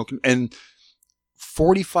hands, smoking. And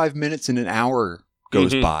 45 minutes and an hour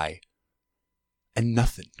goes by and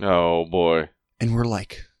nothing. Oh, boy. And we're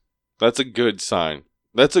like, that's a good sign.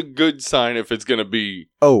 That's a good sign if it's going to be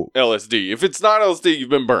LSD. If it's not LSD, you've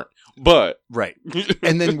been burnt. But. Right.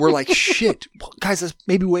 And then we're like, shit, guys, let's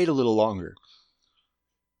maybe wait a little longer.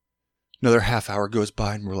 Another half hour goes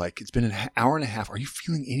by and we're like, it's been an hour and a half. Are you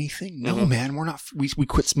feeling anything? No, man, we're not. We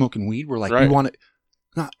quit smoking weed. We're like, we want to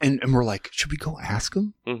not. And we're like, should we go ask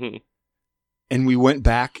him? Mm-hmm. And we went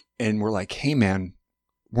back and we're like, hey man,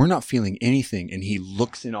 we're not feeling anything. And he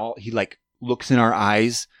looks in our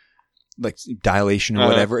eyes, like dilation or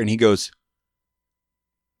whatever. And he goes,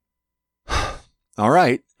 all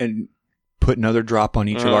right. And put another drop on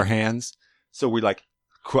each of our hands. So we like,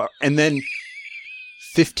 and then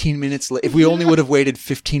 15 minutes later, if we only would have waited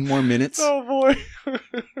 15 more minutes, oh boy,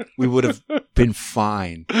 we would have been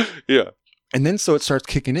fine. Yeah. And then so it starts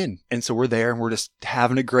kicking in. And so we're there and we're just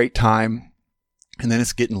having a great time. And then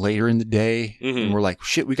it's getting later in the day and we're like,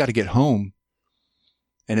 shit, we got to get home.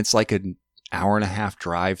 And it's like an hour and a half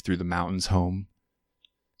drive through the mountains home.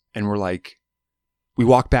 And we're like, we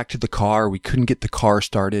walked back to the car. We couldn't get the car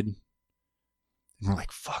started. And we're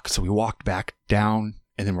like, fuck. So we walked back down.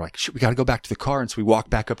 And then we're like, shit, we got to go back to the car. And so we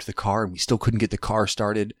walked back up to the car and we still couldn't get the car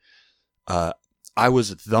started. I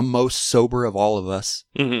was the most sober of all of us.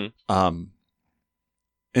 Mm-hmm.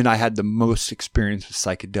 And I had the most experience with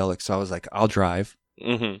psychedelics. So I was like, I'll drive.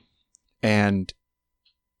 Mm-hmm. And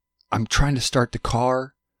I'm trying to start the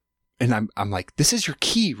car. And I'm like, this is your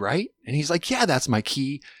key, right? And he's like, yeah, that's my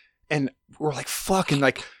key. And we're like, fuck. And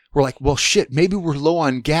like, we're like, well, shit, maybe we're low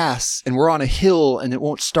on gas and we're on a hill and it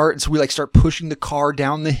won't start. And so we like start pushing the car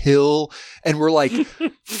down the hill and we're like,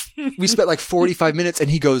 we spent like 45 minutes and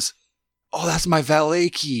he goes, oh, that's my valet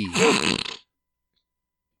key.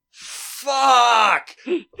 Fuck.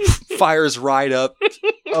 Fires right up.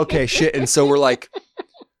 Okay, shit. And so we're like,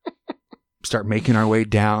 start making our way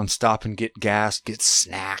down, stop and get gas, get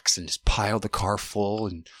snacks and just pile the car full.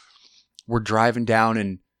 And we're driving down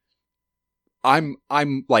and I'm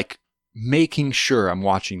like making sure I'm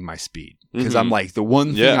watching my speed because I'm like, the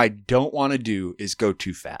one thing I don't want to do is go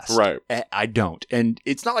too fast. Right. I don't. And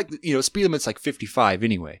it's not like, speed limit's like 55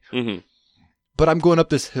 anyway. Mm-hmm. But I'm going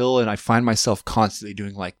up this hill and I find myself constantly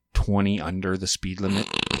doing like 20 under the speed limit.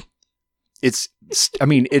 It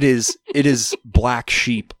is black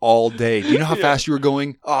sheep all day. Do you know how fast you were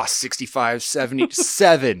going? Oh, 65,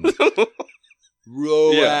 77.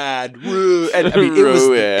 Road. And I mean,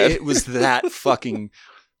 it was that fucking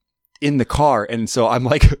in the car. And so I'm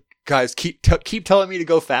like, guys, keep telling me to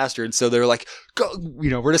go faster. And so they're like, go,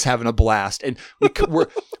 we're just having a blast. And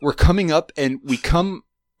we're coming up and we come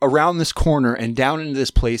around this corner and down into this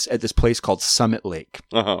place called Summit Lake.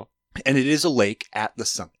 Uh-huh. And it is a lake at the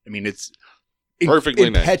summit. I mean, it's perfectly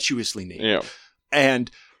impetuously named. Yeah. And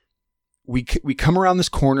we come around this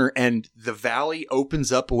corner and the valley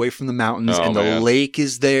opens up away from the mountains and the lake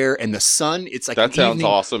is there and the sun, it's like that sounds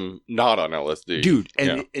awesome. Not on LSD. Dude,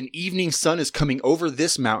 and an evening sun is coming over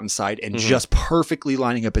this mountainside and just perfectly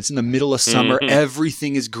lining up. It's in the middle of summer. Mm-hmm.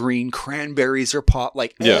 Everything is green. Cranberries are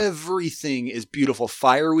everything is beautiful.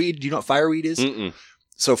 Fireweed. Do you know what fireweed is? Mm-mm.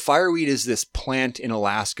 So fireweed is this plant in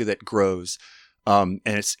Alaska that grows, and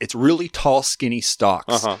it's really tall, skinny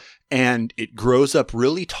stalks, and it grows up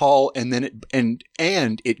really tall, and then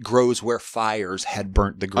it grows where fires had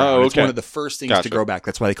burnt the ground. Oh, okay. It's one of the first things to grow back.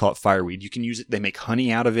 That's why they call it fireweed. You can use it. They make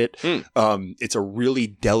honey out of it. It's a really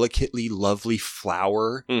delicately lovely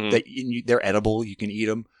flower that they're edible. You can eat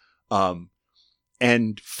them.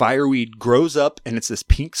 And fireweed grows up, and it's this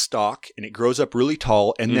pink stalk, and it grows up really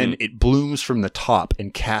tall, and then it blooms from the top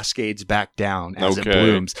and cascades back down as it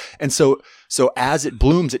blooms. And so as it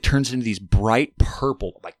blooms, it turns into these bright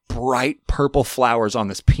purple flowers on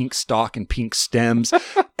this pink stalk and pink stems.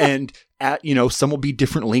 And some will be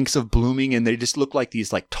different lengths of blooming, and they just look like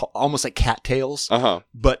these almost like cattails,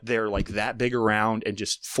 but they're like that big around and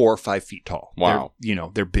just 4 or 5 feet tall. Wow.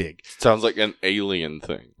 They're big. Sounds like an alien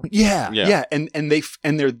thing. Yeah. And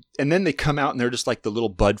then they come out, and they're just like the little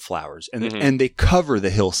bud flowers, and they cover the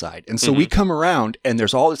hillside. And so we come around, and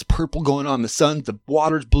there's all this purple going on. The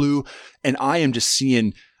water's blue, and I am just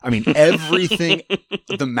seeing, everything.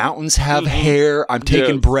 The mountains have hair. I'm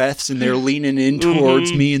taking breaths, and they're leaning in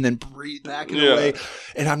towards me and then breathe back away.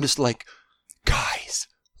 And I'm just like, guys,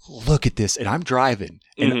 look at this. And I'm driving,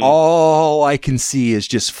 and all I can see is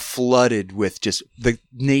just flooded with just the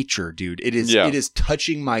nature, dude. It is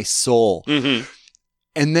touching my soul.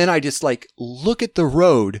 And then I just look at the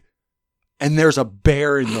road, and there's a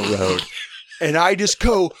bear in the road. And I just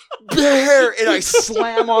go, bear! And I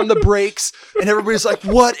slam on the brakes, and everybody's like,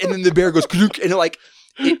 what? And then the bear goes, and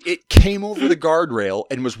it came over the guardrail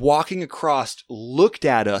and was walking across, looked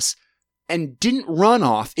at us, and didn't run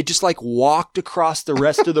off. It just walked across the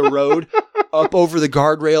rest of the road, up over the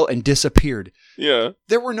guardrail, and disappeared. Yeah.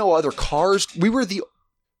 There were no other cars. We were the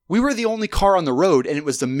only car on the road, and it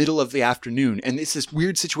was the middle of the afternoon. And it's this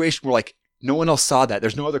weird situation where no one else saw that.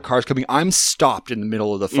 There's no other cars coming. I'm stopped in the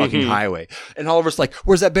middle of the fucking highway. And all of us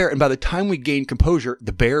where's that bear? And by the time we gained composure,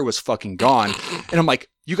 the bear was fucking gone. And I'm like,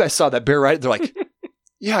 you guys saw that bear, right? They're like,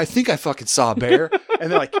 yeah, I think I fucking saw a bear.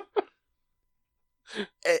 And they're like,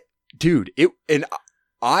 dude, and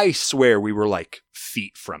I swear we were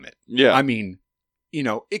feet from it. Yeah.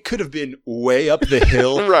 It could have been way up the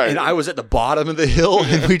hill. Right. And I was at the bottom of the hill,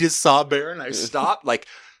 and we just saw a bear, and I stopped.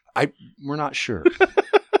 We're not sure.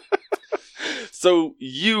 So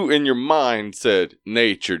you in your mind said,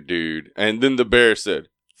 nature, dude. And then the bear said,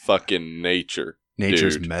 fucking nature.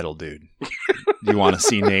 Nature's metal, dude. You want to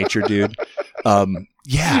see nature, dude?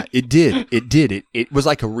 Yeah, it did. It was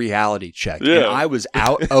like a reality check. Yeah. And I was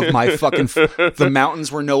out of my fucking... the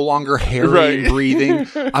mountains were no longer hairy and breathing.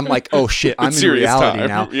 I'm like, oh shit, I'm in reality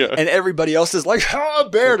now. Yeah. And everybody else is like, oh,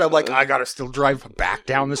 bear. And I'm like, I gotta still drive back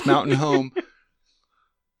down this mountain home.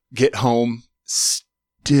 Get home,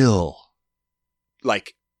 still... by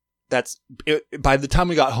the time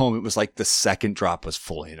we got home, it was the second drop was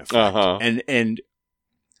fully in effect. And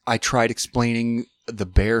I tried explaining the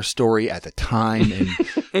bear story at the time,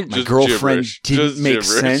 and my girlfriend didn't make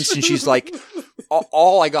sense. And she's like,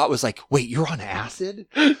 all I got was wait, you're on acid?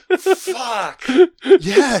 Fuck.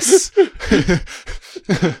 Yes.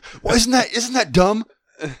 Well, isn't that dumb?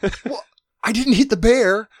 Well, I didn't hit the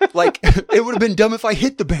bear. It would have been dumb if I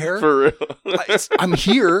hit the bear. For real. I'm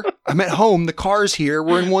here. I'm at home. The car's here.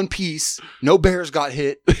 We're in one piece. No bears got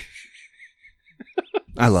hit.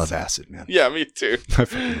 I love acid, man. Yeah, me too. I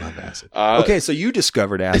fucking love acid. Okay, so you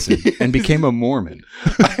discovered acid and became a Mormon.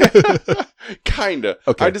 Kinda.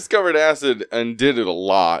 Okay. I discovered acid and did it a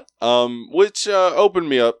lot, which opened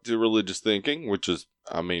me up to religious thinking, which is,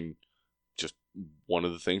 just one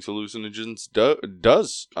of the things hallucinogens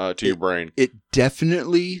does to your brain. It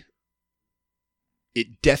definitely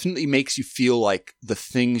makes you feel like the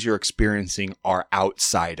things you're experiencing are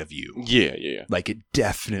outside of you. Yeah. It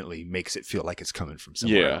definitely makes it feel like it's coming from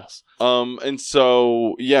somewhere else. And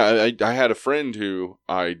so, I had a friend who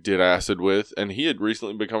I did acid with, and he had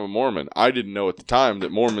recently become a Mormon. I didn't know at the time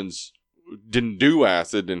that Mormons didn't do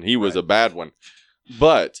acid, and he was a bad one.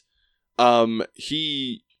 But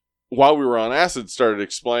he, while we were on acid, started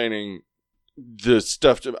explaining the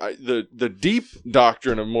stuff, the deep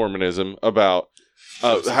doctrine of Mormonism about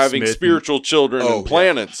having Smith spiritual children and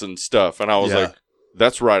planets and stuff. And I was like,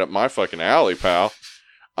 that's right up my fucking alley, pal.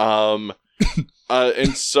 And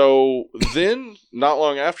so then not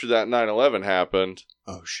long after that, 9/11 happened.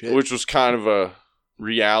 Oh shit. Which was kind of a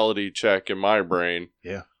reality check in my brain.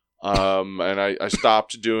 Yeah. And I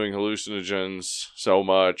stopped doing hallucinogens so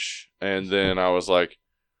much. And then I was like,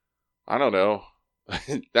 I don't know.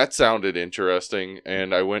 That sounded interesting.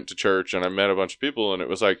 And I went to church and I met a bunch of people, and it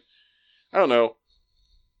was like, I don't know.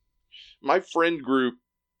 My friend group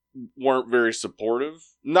weren't very supportive.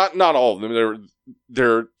 Not all of them.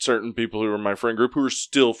 There are certain people who were in my friend group who are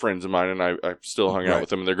still friends of mine, and I still hung out with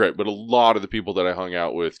them, and they're great. But a lot of the people that I hung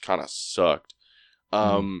out with kind of sucked.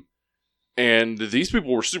 And these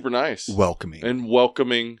people were super nice.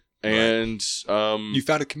 Welcoming. And you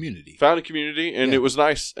found a community. And it was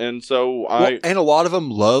nice. And so and a lot of them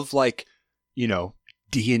love, like, you know,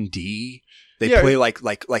 D&D. They play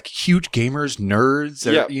like huge gamers,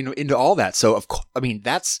 nerds, you know, into all that. So of course, I mean,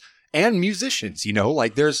 and musicians, you know,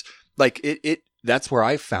 like there's like that's where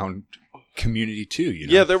I found community too, you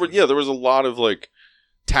know. Yeah, there was a lot of like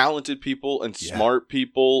talented people and smart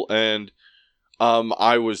people, and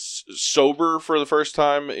I was sober for the first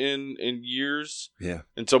time in years. Yeah.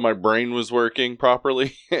 And so my brain was working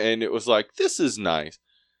properly, and it was like, this is nice.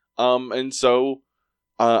 And so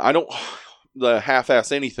I don't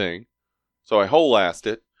half-ass anything. So I whole-assed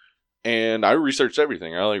it, and I researched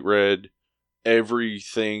everything. I read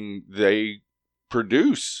everything they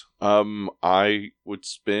produce. I would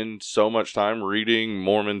spend so much time reading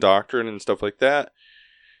Mormon doctrine and stuff like that.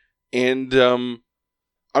 And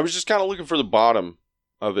I was just kind of looking for the bottom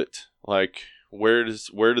of it. Like, where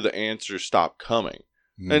do the answers stop coming?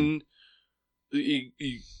 And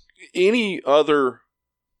any other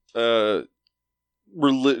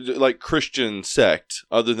like Christian sect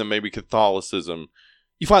other than maybe Catholicism,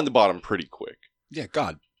 you find the bottom pretty quick. Yeah,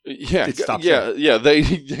 God. Yeah,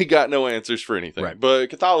 they got no answers for anything. Right. But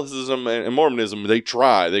Catholicism and Mormonism, they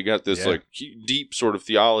try. They got this like deep sort of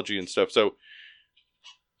theology and stuff. So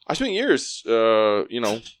I spent years,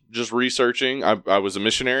 just researching. I was a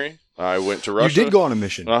missionary. I went to Russia. You did go on a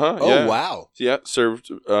mission. Oh, wow. Yeah, served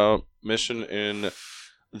mission in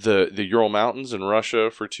the Ural Mountains in Russia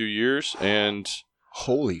for 2 years, and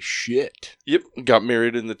holy shit. Yep, got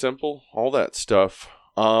married in the temple, all that stuff.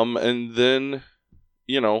 And then,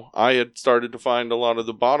 I had started to find a lot of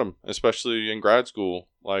the bottom, especially in grad school.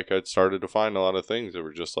 Like, I'd started to find a lot of things that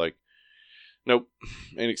were just like, nope,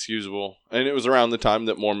 inexcusable. And it was around the time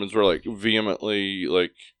that Mormons were like vehemently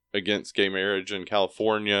like against gay marriage in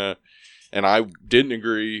California, and I didn't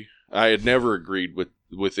agree. I had never agreed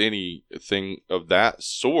with anything of that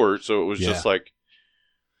sort, so it was just like,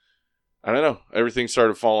 I don't know. Everything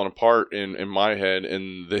started falling apart in my head,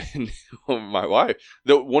 and then my wife.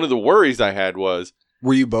 One of the worries I had was,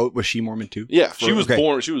 were you both? Was she Mormon too? Yeah, she was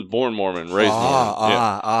born. She was born Mormon, raised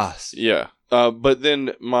Mormon. Yeah. But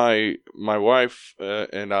then my wife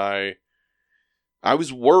and I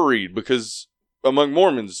was worried because among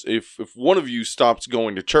Mormons, if one of you stops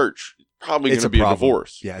going to church, probably going to be a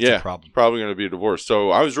divorce. Yeah, it's a problem. Probably going to be a divorce. So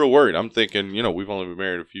I was real worried. I'm thinking, we've only been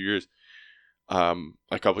married a few years, a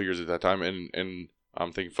couple of years at that time, and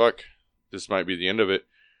I'm thinking, fuck, this might be the end of it.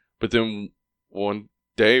 But then one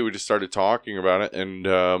day we just started talking about it, and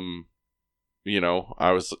I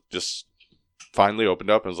was just finally opened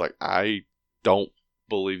up and was like, I don't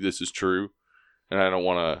believe this is true, and I don't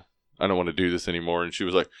want to do this anymore. And she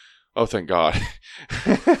was like, oh, thank God.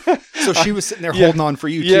 So she was sitting there holding on for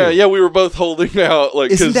you too. Yeah, we were both holding out. Like,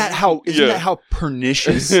 isn't that how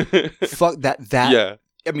pernicious? Fuck that. Yeah.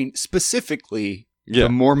 I mean, specifically the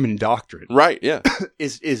Mormon doctrine, right? Yeah,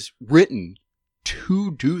 is written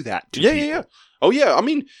to do that to people. Yeah. Oh yeah. I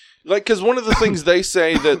mean, like, because one of the things they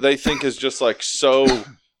say that they think is just like so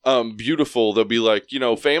beautiful, they'll be like,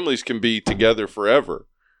 families can be together forever.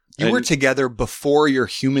 You were together before your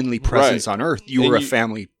humanly presence on earth. You were a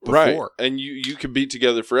family before. Right. And you can be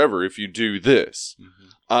together forever if you do this.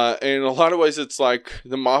 Mm-hmm. And in a lot of ways, it's like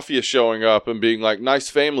the mafia showing up and being like, nice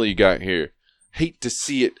family you got here. Hate to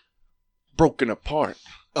see it broken apart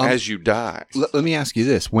as you die. Let me ask you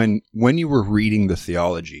this. When you were reading the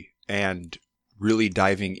theology and really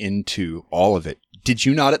diving into all of it, did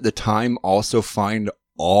you not at the time also find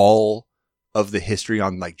all of the history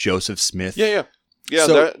on like Joseph Smith? Yeah.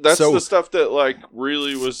 Yeah, that's the stuff that like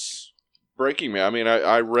really was breaking me. I mean,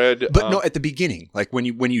 I read, but no, at the beginning, like when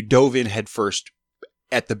you dove in head first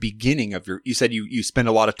at the beginning of you said you spend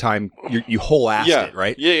a lot of time, you whole-assed it,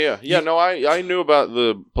 right? Yeah. No, I knew about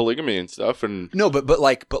the polygamy and stuff, and no, but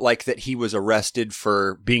like that he was arrested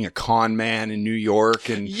for being a con man in New York,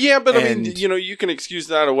 and I mean, you can excuse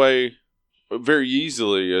that away very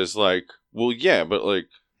easily as like, well, yeah, but like.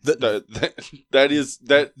 That is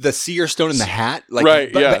the seer stone in the hat, like,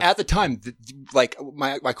 right? But at the time, like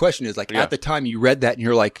my question is like, at the time you read that and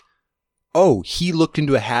you're like, oh, he looked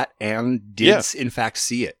into a hat and did in fact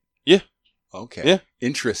see it. Yeah. Okay. Yeah.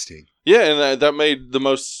 Interesting. Yeah, and that made the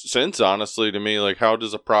most sense, honestly, to me. Like, how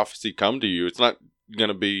does a prophecy come to you? It's not going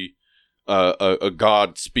to be a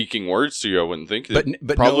God speaking words to you. I wouldn't think. But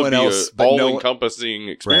probably no one else. All-encompassing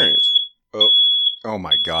experience. Right. Oh. Oh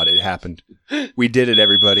my God, it happened. We did it,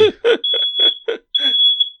 everybody.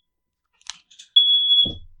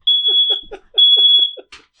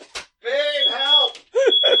 Babe, help!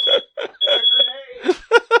 It's a grenade!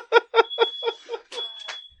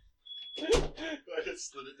 I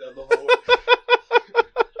just slid it down the hallway.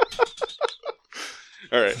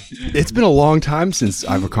 All right. It's been a long time since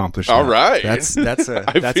I've accomplished that. All right. That's a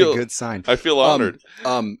good sign. I feel honored.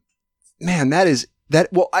 Man,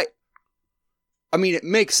 well, I mean, it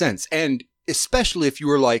makes sense. And especially if you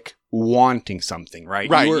were like wanting something, right?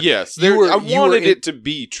 Right. Yes. I wanted it to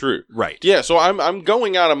be true. Right. Yeah. So I'm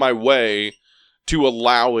going out of my way to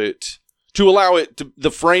allow it to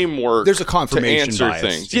the framework. There's a confirmation to answer bias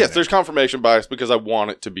things. in Yes. there. There's confirmation bias because I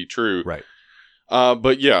want it to be true. Right.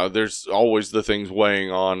 But yeah, there's always the things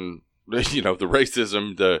weighing on, the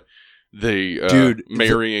racism, the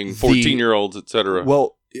marrying 14-year-olds, etc.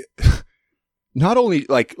 Well, not only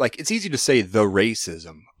like it's easy to say the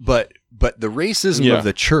racism, but the racism of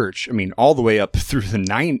the church. I mean, all the way up through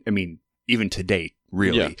I mean, even today,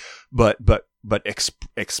 really. Yeah. But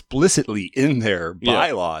explicitly in their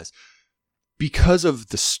bylaws, because of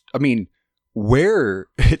I mean, where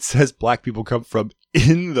it says black people come from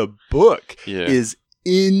in the book is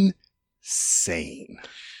insane.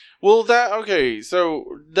 Well, so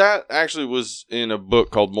that actually was in a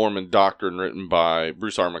book called Mormon Doctrine written by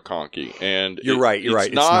Bruce R. McConkie. And you're right.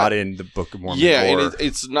 It's not in the Book of Mormon. Yeah, and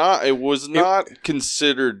it was not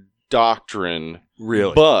considered doctrine.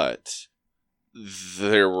 Really? But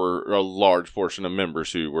there were a large portion of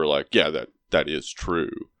members who were like, yeah, that is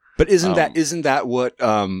true. But isn't that what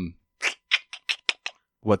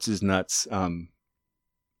what's his nuts?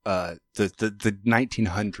 The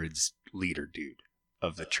 1900s leader dude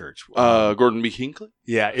of the church. Gordon B. Hinckley?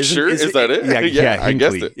 Yeah. Is that it? Yeah, yeah, I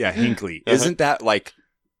guessed it. Yeah, Hinckley. Uh-huh. Isn't that like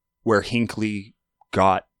where Hinckley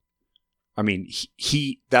got, I mean,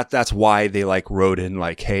 that's why they like wrote in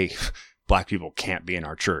like, hey, black people can't be in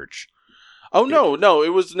our church. Oh, no. It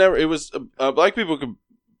was never, it was, black people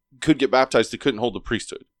could get baptized. They couldn't hold the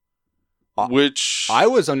priesthood. Which I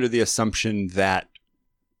was under the assumption that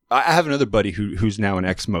I have another buddy who's now in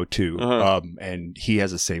Exmo too, and he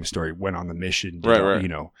has the same story. Went on the mission, right.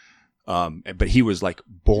 But he was like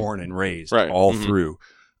born and raised all through,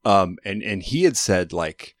 and he had said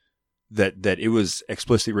like that it was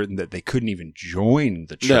explicitly written that they couldn't even join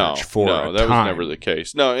the church for a time. That was never the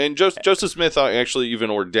case. No, and Joseph Smith actually even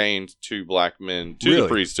ordained 2 black men to the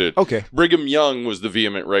priesthood. Okay, Brigham Young was the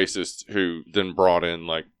vehement racist who then brought in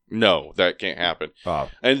like, no, that can't happen.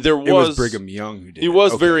 And it was Brigham Young who did. It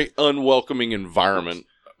was very unwelcoming environment,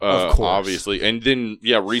 of course. Obviously. And then,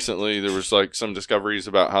 recently there was like some discoveries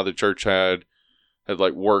about how the church had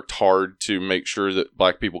like worked hard to make sure that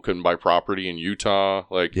black people couldn't buy property in Utah.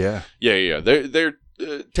 Like, yeah. They're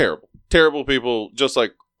terrible people, just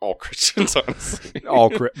like all Christians, honestly. All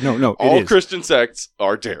Christian sects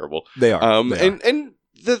are terrible. They are. And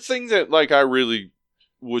the thing that like I really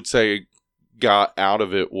would say got out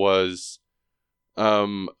of it was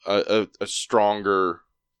a stronger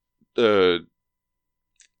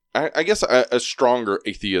I guess a stronger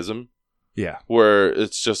atheism, where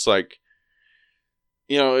it's just like,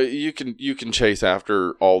 you can chase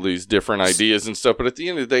after all these different ideas and stuff, but at the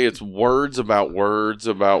end of the day it's words about words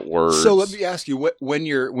about words. So let me ask you, when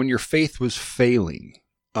your faith was failing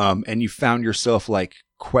and you found yourself like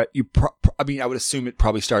I would assume it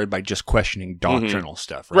probably started by just questioning doctrinal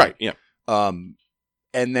stuff, right? Yeah. And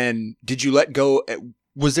then did you let go?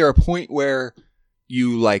 Was there a point where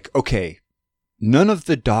you like, okay, none of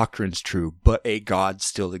the doctrine's true, but a God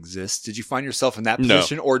still exists? Did you find yourself in that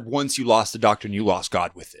position? No. Or once you lost the doctrine, you lost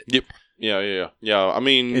God with it? Yep. Yeah. I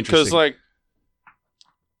mean, because like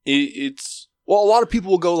it's, well, a lot of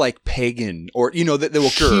people will go like pagan, or that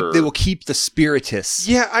they will keep the spiritist.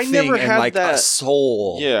 Yeah, I never had like that a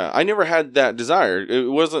soul. Yeah, I never had that desire. It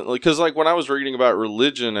wasn't like, because like when I was reading about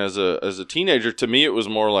religion as a teenager, to me it was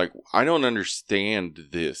more like, I don't understand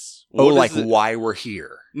this. Why we're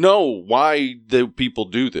here? No, why do people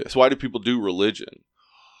do this? Why do people do religion?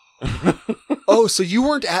 So you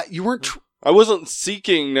weren't. I wasn't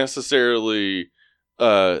seeking necessarily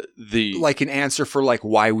like an answer for like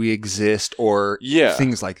why we exist or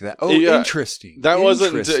things like that. Interesting. It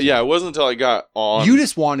wasn't until I got on. You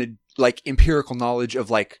just wanted like empirical knowledge of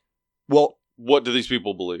like, well, what do these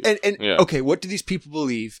people believe? And okay, what do these people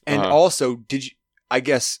believe? And also, did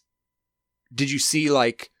you see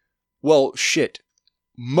like, well, shit,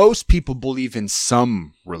 most people believe in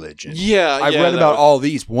some religion. Yeah, I read about all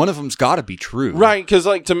these. One of them's got to be true, right? Because,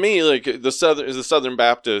 like, to me, like the Southern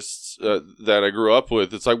Baptists that I grew up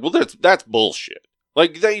with, it's like, well, that's bullshit.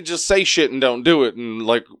 Like, they just say shit and don't do it, and,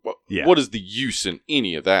 like, what is the use in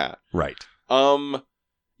any of that? Right.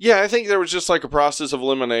 Yeah, I think there was just, like, a process of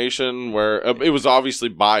elimination where it was obviously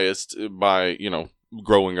biased by,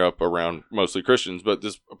 growing up around mostly Christians, but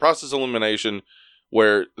this process of elimination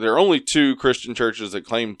where there are only 2 Christian churches that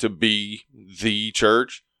claim to be the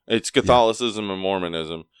church. It's Catholicism and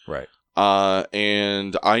Mormonism. Right.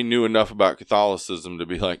 And I knew enough about Catholicism to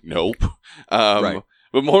be like, nope. Right.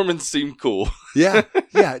 But Mormons seem cool. Yeah.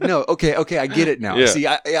 No. Okay. I get it now. Yeah. See,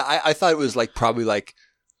 I thought it was like probably like,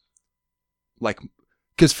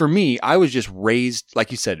 because for me, I was just raised,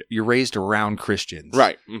 like you said, you're raised around Christians.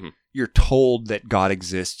 Right. Mm-hmm. You're told that God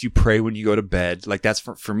exists. You pray when you go to bed. Like that's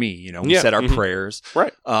for me, we said our prayers.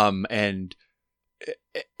 Right. And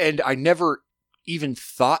I never even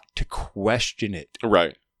thought to question it.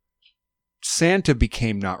 Right. Santa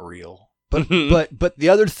became not real. But the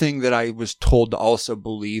other thing that I was told to also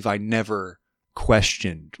believe, I never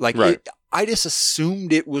questioned. Like I just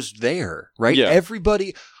assumed it was there, right? Yeah.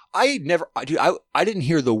 Everybody, I didn't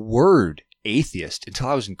hear the word atheist until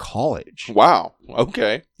I was in college. Wow.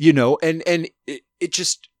 Okay. And it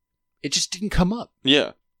just didn't come up.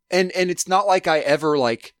 Yeah. And it's not like I ever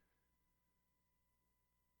like.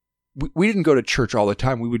 We didn't go to church all the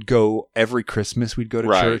time. We would go every Christmas. We'd go to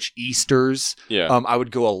church. Easters. Yeah. I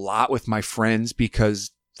would go a lot with my friends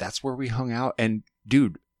because that's where we hung out. And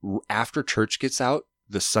dude, after church gets out,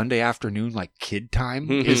 the Sunday afternoon, like kid time,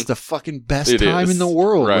 is the fucking best time in the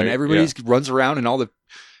world. Right. When everybody runs around and all the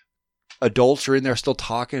adults are in there still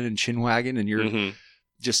talking and chin-wagging and you're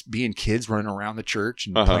just being kids running around the church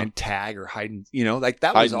and playing tag or hiding, like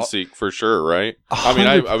that was hide and seek for sure, right? I mean,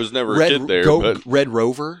 I was never a kid there, but Red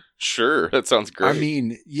Rover. Sure, that sounds great. I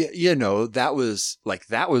mean, that was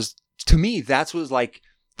to me. That was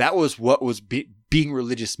what was being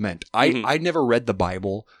religious meant. I never read the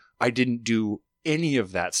Bible. I didn't do any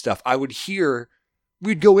of that stuff.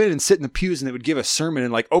 We'd go in and sit in the pews, and they would give a sermon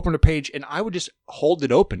and like open a page, and I would just hold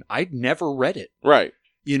it open. I'd never read it, right?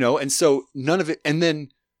 And so none of it. And then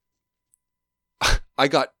I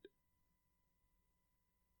got,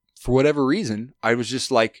 for whatever reason, I was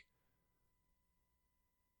just like.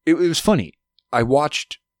 It was funny. I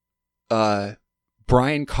watched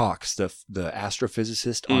Brian Cox, the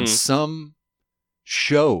astrophysicist, on some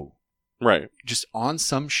show. Right. Just on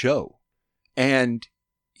some show. And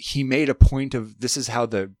he made a point of this is how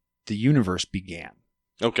the universe began.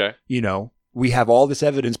 Okay. We have all this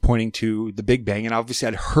evidence pointing to the Big Bang, and obviously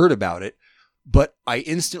I'd heard about it, but I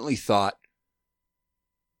instantly thought,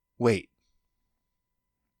 wait,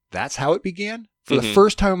 that's how it began? For the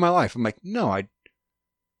first time in my life, I'm like, no,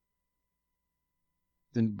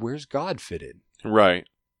 then where's God fit in? Right.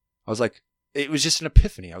 I was like, it was just an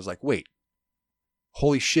epiphany. I was like, wait,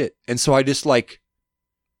 holy shit. And so I just like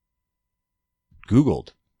Googled,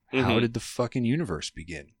 how did the fucking universe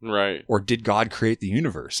begin? Right. Or did God create the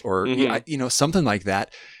universe? Or, something like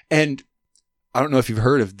that. And I don't know if you've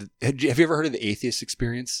heard of have you ever heard of the atheist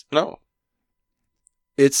experience? No.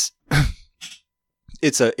 It's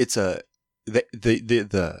the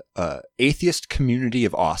atheist community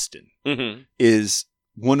of Austin is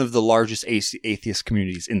one of the largest atheist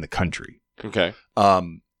communities in the country. Okay.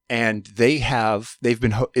 And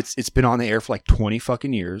it's been on the air for like 20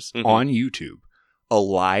 fucking years on YouTube, a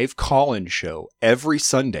live call-in show every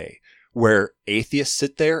Sunday where atheists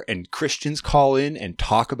sit there and Christians call in and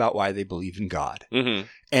talk about why they believe in God.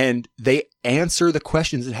 And they answer the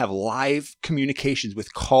questions and have live communications with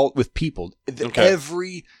people.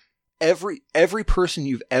 Okay. Every person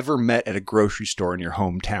you've ever met at a grocery store in your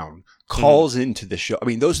hometown calls into the show. I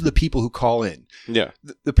mean, those are the people who call in. Yeah.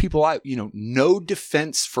 The people no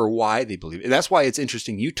defense for why they believe it. And that's why it's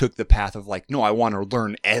interesting. You took the path of like, no, I want to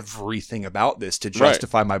learn everything about this to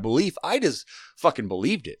justify my belief. I just fucking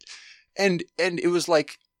believed it. And it was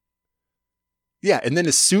like, yeah. And then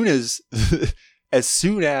as soon as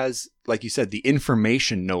like you said, the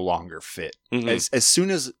information no longer fit, as soon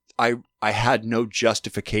as I had no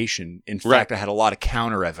justification. In fact, I had a lot of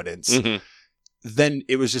counter evidence. Then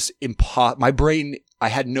it was just my brain, I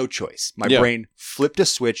had no choice. My brain flipped a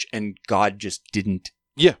switch and God just didn't.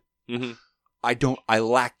 Yeah. I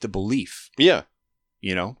lacked the belief. Yeah.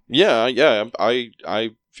 Yeah. Yeah. I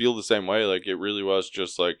feel the same way. Like it really was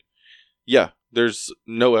just like, yeah, there's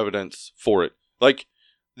no evidence for it. Like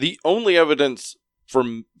the only evidence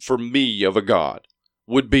for me of a God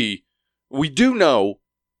would be, we do know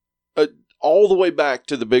all the way back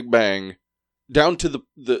to the Big Bang, down to the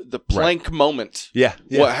Planck moment. Yeah,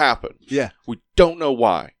 what happened? Yeah, we don't know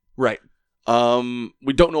why. Right.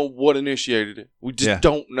 We don't know what initiated it. We just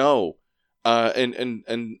don't know. That's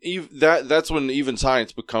when even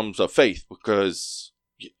science becomes a faith, because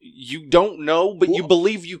you don't know, but you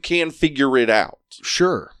believe you can figure it out.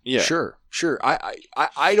 Sure. Yeah. Sure.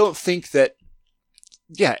 I don't think that.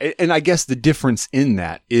 Yeah, and I guess the difference in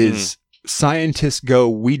that is scientists go,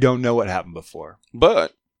 we don't know what happened before,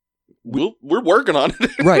 but we're working on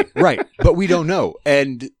it. right, but we don't know,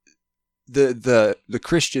 and the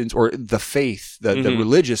Christians or the faith, the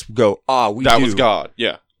religious go, we that do. was God,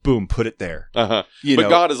 yeah. Boom, put it there. But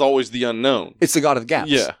God is always the unknown. It's the God of the gaps.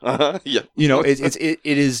 Yeah, yeah. It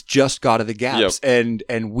is just God of the gaps, and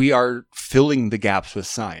we are filling the gaps with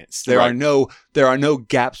science. There are no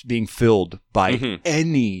gaps being filled by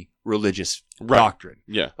any religious doctrine.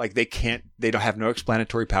 Yeah, like they don't have no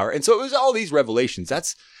explanatory power, and so it was all these revelations.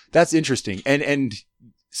 That's interesting, and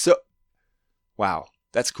so, wow,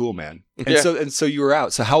 that's cool, man. And so you were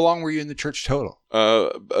out. So how long were you in the church total?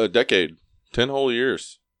 A decade, 10 whole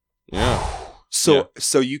years. Yeah. So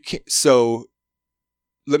you can. So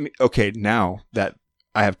let me. Okay, now that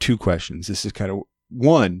I have two questions. This is kind of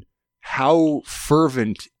one. How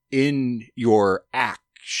fervent in your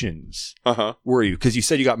actions were you? Because you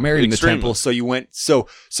said you got married in the temple, so you went. So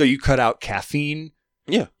you cut out caffeine.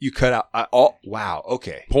 Yeah. You cut out all. Wow.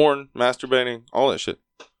 Okay. Porn, masturbating, all that shit.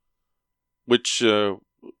 Which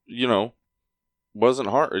wasn't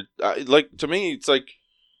hard. Like, to me, it's like,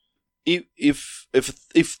 if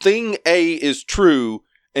thing A is true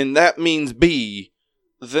and that means B,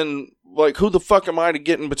 then like, who the fuck am I to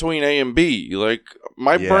get in between A and B? Like,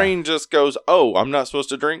 my brain just goes, oh, I'm not supposed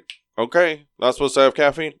to drink. Okay, not supposed to have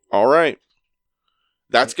caffeine. All right,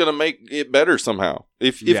 that's gonna make it better somehow.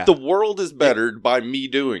 If the world is bettered by me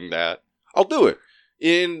doing that, I'll do it.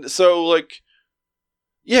 And so, like,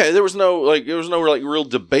 yeah, there was no real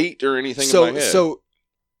debate or anything in my head. So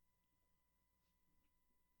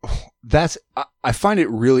I find it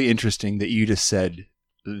really interesting that you just said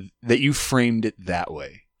that you framed it that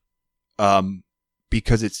way.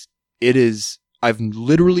 Because it is, I've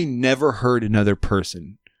literally never heard another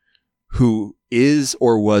person who is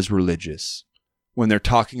or was religious when they're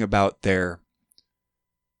talking about their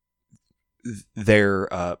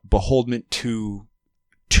beholdment to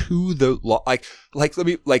the law. I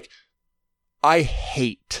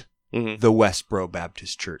hate the Westboro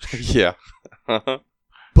Baptist Church. Yeah.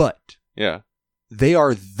 But yeah, they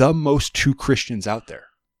are the most true Christians out there.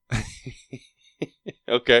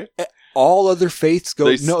 Okay. All other faiths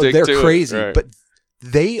go, they're crazy, right. But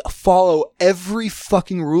they follow every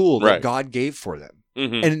fucking rule that God gave for them.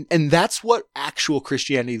 And that's what actual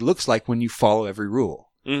Christianity looks like when you follow every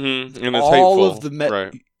rule. And it's all hateful. Of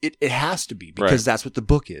the it has to be, because that's what the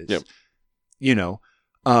book is. Yep.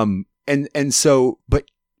 And so, but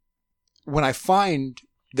when I find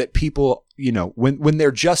that people, when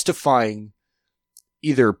they're justifying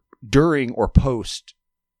either during or post,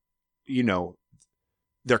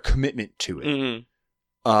 their commitment to it,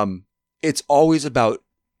 it's always about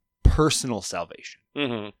personal salvation.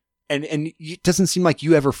 And it doesn't seem like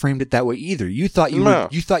you ever framed it that way either. You thought you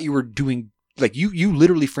were doing, like, you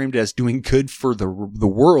literally framed it as doing good for the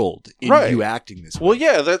world in you acting this way. Well,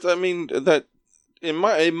 yeah, that in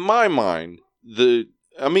my mind,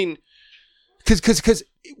 because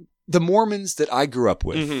the Mormons that I grew up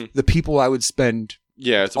with, the people I would spend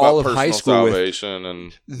it's all about of high school salvation with,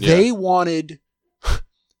 and they wanted,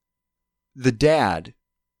 the dad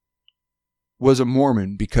was a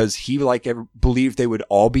Mormon because he believed they would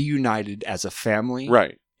all be united as a family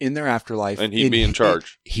in their afterlife, and he'd be in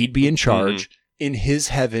charge. He'd be in charge in his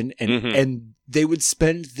heaven, and they would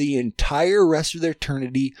spend the entire rest of their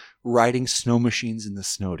eternity riding snow machines in the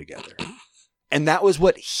snow together. And that was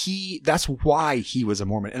that's why he was a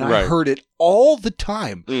Mormon. And I heard it all the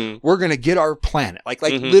time. We're going to get our planet. Like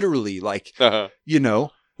literally, Well,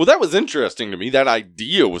 that was interesting to me. That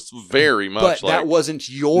idea was very much but that wasn't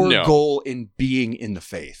your goal in being in the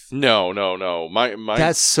faith. No. My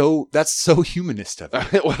That's so humanist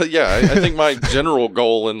of you. Well, yeah, I think my general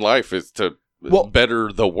goal in life is to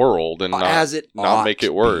better the world and not make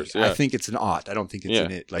it worse. Yeah. I think it's an ought. I don't think it's an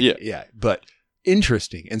it. But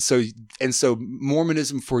interesting. And so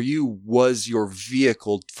Mormonism for you was your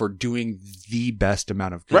vehicle for doing the best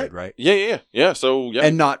amount of good, right? Yeah. So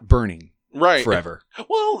and not burning forever.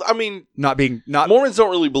 Well, I mean, not Mormons don't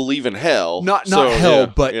really believe in hell. Not hell,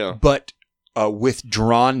 but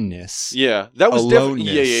withdrawnness. Yeah, that was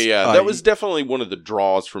definitely that was definitely one of the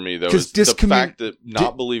draws for me, though. Is the fact that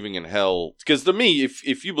not believing in hell. Because to me,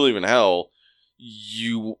 if you believe in hell,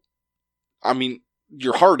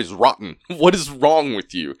 your heart is rotten. What is wrong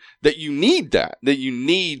with you? That you need that. That you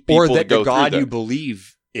need people to go through that. Or that the God you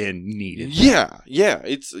believe in needed. Yeah.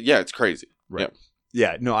 It's crazy. Right.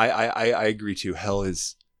 Yeah, no, I agree too. Hell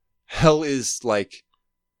is like,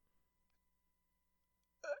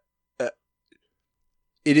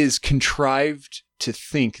 it is contrived to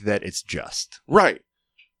think that it's just. Right.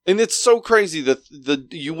 And it's so crazy that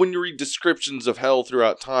when you read descriptions of hell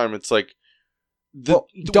throughout time, it's like,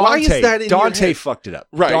 why is that in Dante your head? fucked it up.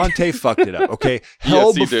 Right. Dante fucked it up. Okay.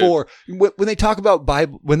 Hell Yes, before, when they talk about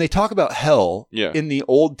when they talk about hell in the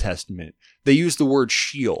Old Testament, they use the word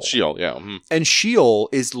Sheol. Sheol, yeah. Mm-hmm. And Sheol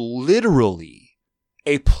is literally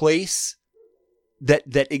a place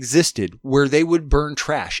that existed where they would burn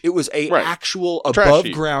trash. It was actual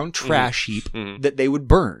above ground trash heap that they would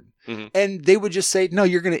burn. Mm-hmm. And they would just say, no,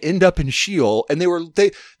 you're going to end up in Sheol. And they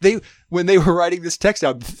when they were writing this text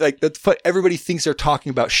out, like everybody thinks they're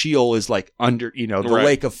talking about Sheol is like under, the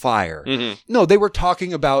lake of fire. Mm-hmm. No, they were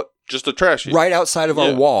talking about just a trash heap right outside of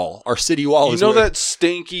our wall, our city wall. That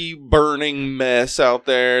stinky burning mess out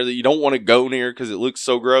there that you don't want to go near because it looks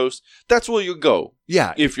so gross. That's where you go.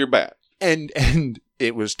 Yeah. If you're bad. And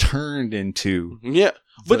it was turned into. Yeah.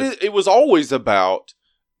 But it was always about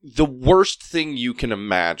the worst thing you can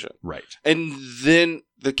imagine. Right. And then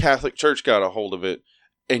the Catholic Church got a hold of it,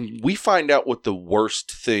 and we find out what the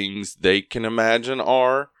worst things they can imagine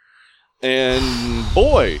are. And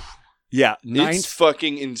boy, yeah, it's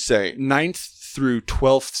fucking insane. 9th through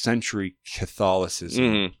 12th century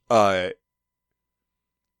Catholicism.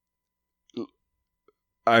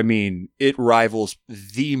 I mean, it rivals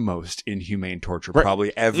the most inhumane torture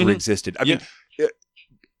probably ever existed. I mean,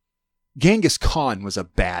 Genghis Khan was a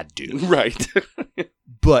bad dude. Right.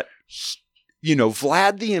 But,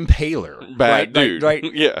 Vlad the Impaler. Bad dude. Right?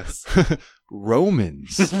 Yes.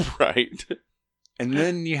 Romans. Right. And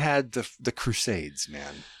then you had the Crusades,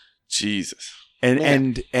 man. Jesus.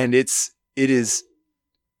 And it is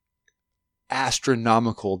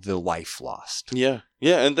astronomical, the life lost. Yeah.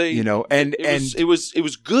 Yeah. And they, it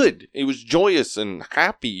was good. It was joyous and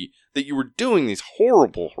happy that you were doing these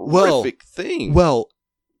horrible, horrific things. Well,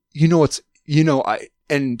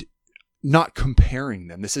 and not comparing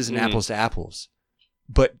them. This isn't apples to apples,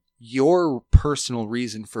 but your personal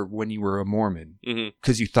reason for when you were a Mormon,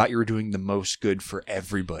 because you thought you were doing the most good for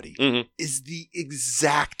everybody, is the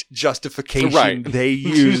exact justification they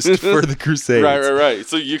used for the Crusades. Right.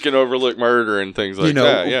 So you can overlook murder and things like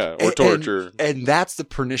that, yeah, or torture. And that's the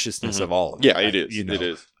perniciousness of all of it. Yeah, it is. It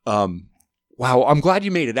is. Wow, I'm glad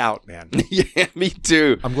you made it out, man. Yeah, me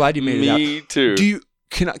too. I'm glad you made it out. Me too.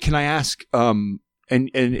 Can I ask? And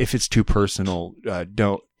if it's too personal,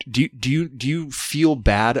 don't. Do you feel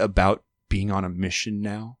bad about being on a mission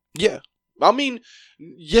now? Yeah, I mean,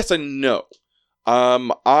 yes and no.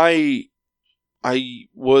 I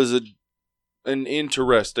was an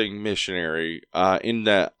interesting missionary in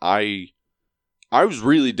that I was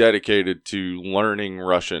really dedicated to learning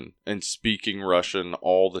Russian and speaking Russian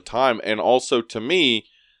all the time, and also to me,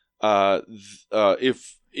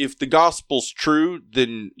 if the gospel's true,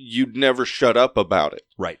 then you'd never shut up about it.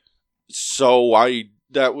 Right. So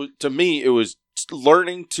to me, it was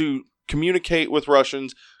learning to communicate with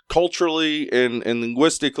Russians culturally and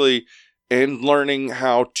linguistically, and learning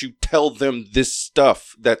how to tell them this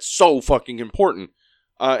stuff that's so fucking important.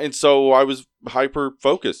 And so I was hyper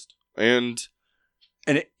focused, and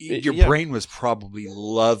your brain was probably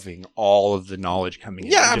loving all of the knowledge coming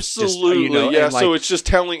in. Yeah, absolutely. Yeah, so it's just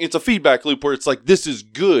it's a feedback loop where it's like, this is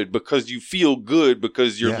good because you feel good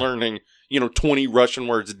because you're learning, 20 Russian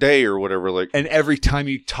words a day or whatever. Like, and every time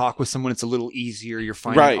you talk with someone, it's a little easier. You're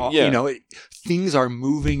finding, things are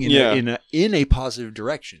moving in a positive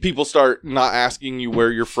direction. People start not asking you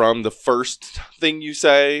where you're from the first thing you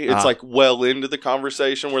say. It's like well into the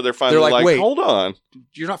conversation where they're finally like, wait, hold on,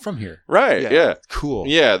 you're not from here, right? Yeah. Cool.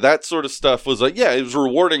 Yeah, that sort of stuff was like, it was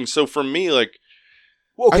rewarding. So for me, like,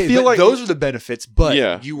 I feel like those are the benefits,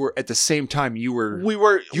 but you were at the same time you were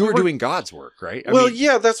doing God's work, right? I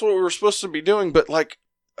mean, that's what we were supposed to be doing, but like,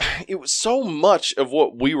 it was so much of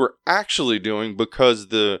what we were actually doing because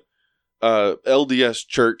the LDS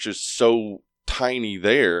church is so tiny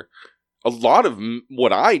there. A lot of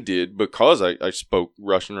what I did, because I spoke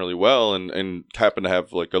Russian really well and happened to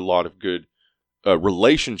have like a lot of good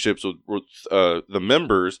relationships with the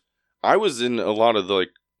members, I was in a lot of the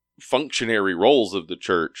like functionary roles of the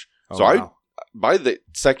church. By the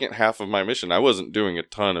second half of my mission, I wasn't doing a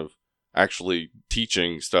ton of actually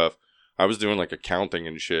teaching stuff. I was doing like accounting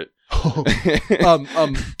and shit.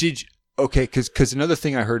 Because another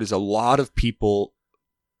thing I heard is a lot of people,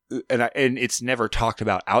 and it's never talked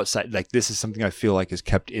about outside. Like, this is something I feel like is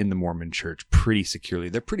kept in the Mormon Church pretty securely.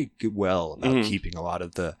 They're pretty well about keeping a lot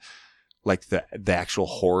of the like the actual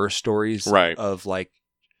horror stories, right? Of like,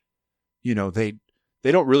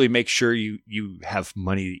 they don't really make sure you have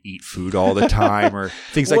money to eat food all the time or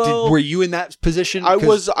things like that. Were you in that position? I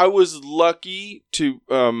was lucky to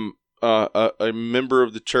a member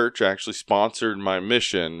of the church actually sponsored my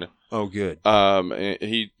mission. Oh, good.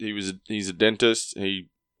 He's a dentist. He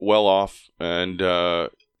well off, and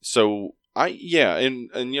so and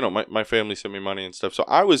you know my family sent me money and stuff, so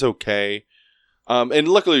I was okay. And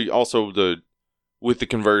luckily also with the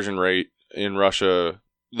conversion rate in Russia,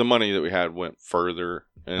 the money that we had went further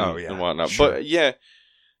and whatnot. Sure. But yeah,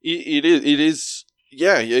 it is.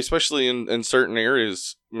 Yeah, especially in certain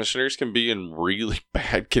areas, missionaries can be in really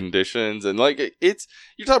bad conditions. And like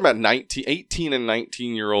you're talking about 18 and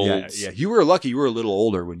 19-year-olds. Yeah. You were lucky. You were a little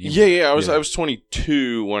older when you. Yeah. I was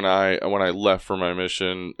 22 when I left for my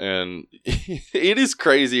mission, and it is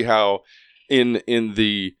crazy how in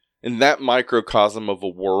that microcosm of a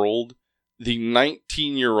world, the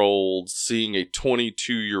 19-year-old seeing a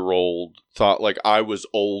 22-year-old thought like I was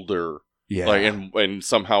older. Yeah, like and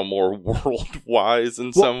somehow more world wise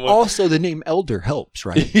in some way. Also, the name Elder helps,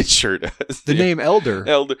 right? It sure does. The name Elder,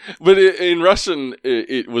 but in Russian,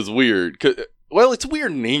 it was weird. Well, it's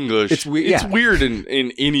weird in English. It's weird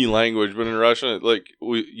in any language, but in Russian, like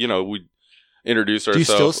we introduce ourselves.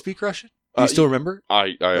 Do you still speak Russian? Do you still remember?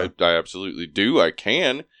 I absolutely do. I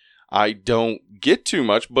can. I don't get too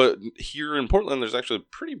much, but here in Portland, there's actually a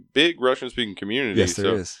pretty big Russian speaking community. Yes,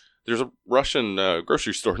 there is. There's a Russian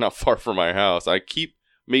grocery store not far from my house. I keep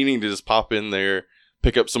meaning to just pop in there,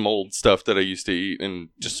 pick up some old stuff that I used to eat, and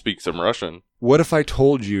just speak some Russian. What if I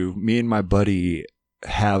told you me and my buddy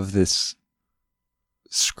have this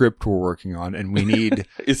script we're working on, and we need...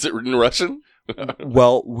 Is it in Russian?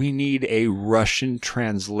 Well, we need a Russian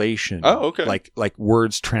translation. Oh, okay. Like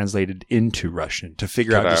words translated into Russian to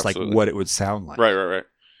figure out just absolutely. Like what it would sound like. Right.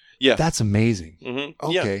 Yeah. That's amazing. Mm-hmm.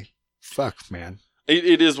 Okay. Yeah. Fuck, man.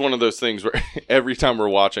 It is one of those things where every time we're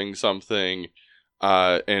watching something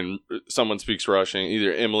and someone speaks Russian,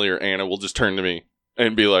 either Emily or Anna will just turn to me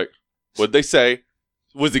and be like, what'd they say?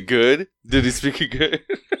 Was it good? Did he speak it good?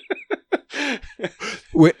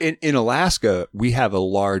 In Alaska, we have a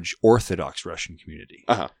large Orthodox Russian community.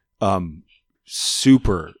 Uh-huh.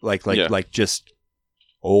 Super, like just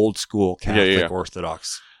old school Catholic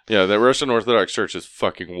Orthodox. Yeah, the Russian Orthodox Church is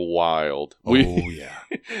fucking wild. Yeah.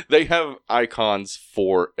 They have icons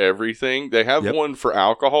for everything. They have one for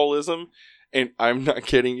alcoholism, and I'm not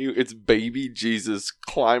kidding you, it's baby Jesus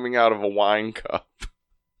climbing out of a wine cup.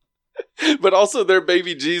 But also their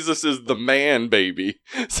baby Jesus is the man baby.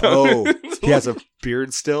 So he has a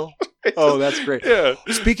beard still? Oh, that's great. Yeah.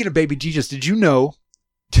 Speaking of baby Jesus, did you know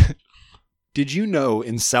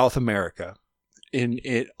in South America,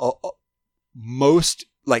 most...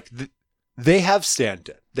 Like, they have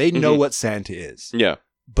Santa. They know what Santa is. Yeah.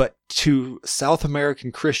 But to South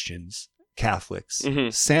American Christians, Catholics,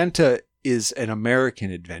 Santa is an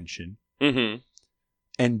American invention. Mm-hmm.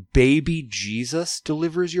 And baby Jesus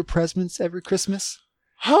delivers your presents every Christmas.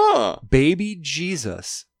 Huh. Baby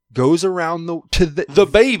Jesus goes around the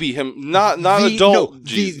baby, not adult. No,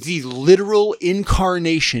 the literal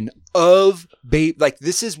incarnation of baby. Like,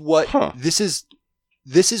 this is what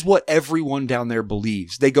This is what everyone down there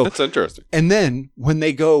believes. They go, that's interesting. And then when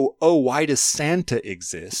they go, oh, why does Santa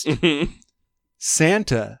exist?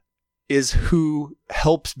 Santa is who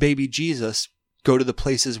helps baby Jesus go to the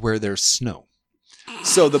places where there's snow.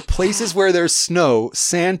 So the places where there's snow,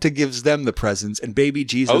 Santa gives them the presents, and baby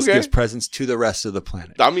Jesus gives presents to the rest of the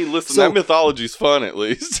planet. I mean, listen, that mythology's fun, at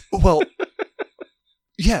least. Well,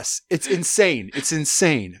 yes, it's insane. It's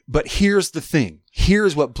insane. But here's the thing.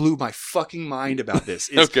 Here's what blew my fucking mind about this.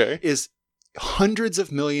 Is hundreds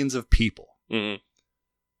of millions of people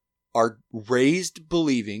are raised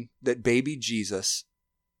believing that baby Jesus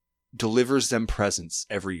delivers them presents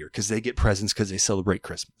every year because they get presents because they celebrate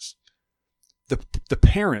Christmas. The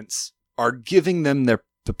parents are giving them the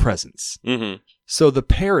presents. Mm-hmm. So the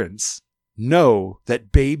parents know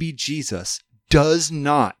that baby Jesus does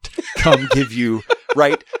not come give you,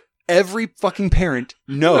 right? Every fucking parent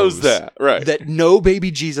knows that, right? That no baby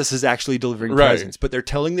Jesus is actually delivering presents, but they're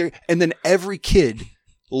telling and then every kid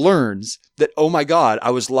learns that, oh my God,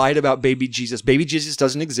 I was lied about baby Jesus. Baby Jesus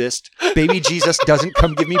doesn't exist. Baby Jesus doesn't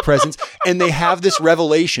come give me presents. And they have this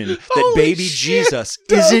revelation that baby Jesus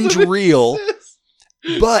isn't real,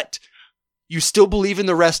 but you still believe in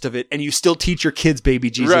the rest of it and you still teach your kids baby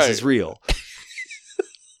Jesus is real.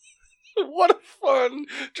 What a fun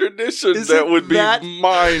tradition. That would be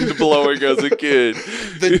mind-blowing as a kid.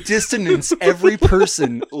 The dissonance every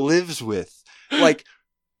person lives with. Like,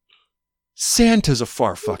 Santa's a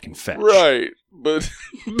far fucking fetch. Right. But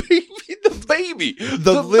the baby.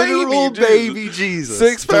 The literal baby Jesus.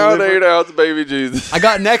 6 pound, 8 ounce baby Jesus. I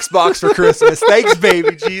got an Xbox for Christmas. Thanks,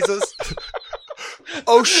 baby Jesus.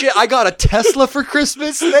 Oh shit, I got a Tesla for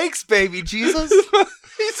Christmas. Thanks, baby Jesus.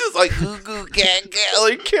 He's just like, goo goo gaga,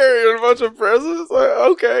 like carrying a bunch of presents. Like,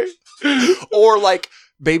 okay. Or like,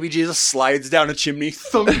 baby Jesus slides down a chimney,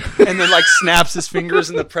 thump, and then like snaps his fingers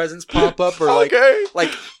and the presents pop up. Or like,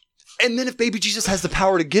 and then if baby Jesus has the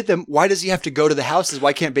power to get them, why does he have to go to the houses?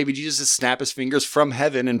 Why can't baby Jesus just snap his fingers from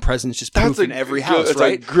heaven and presents just poof in every house, that's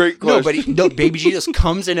right? A great question. No, baby Jesus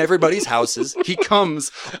comes in everybody's houses. He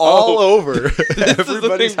comes all over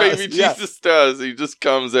everybody's house. Baby Jesus does. He just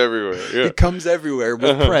comes everywhere. Yeah. He comes everywhere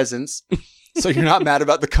with presents. So you're not mad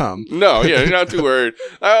about the cum. No, yeah, you're not too worried.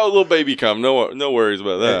 Oh, little baby cum. No worries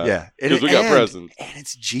about that. Yeah. Because we got presents. And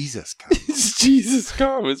it's Jesus cum. It's Jesus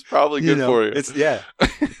cum. It's probably good for you. It's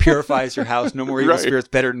purifies your house. No more evil spirits.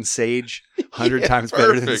 Better than sage. 100 times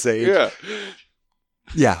better than sage. Yeah.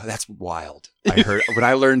 Yeah, that's wild. I heard when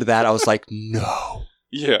I learned that, I was like, no.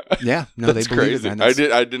 Yeah. Yeah. No, that's they believe crazy. it,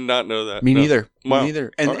 man. I did not know that. Me neither. Wow. Me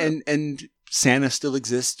neither. And Santa still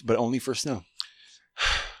exists, but only for snow.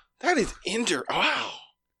 That is wow.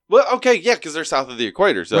 Well, okay, yeah, because they're south of the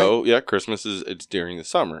equator, so yeah, Christmas it's during the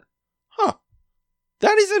summer. Huh.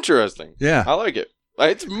 That is interesting. Yeah, I like it.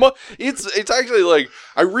 It's actually like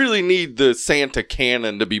I really need the Santa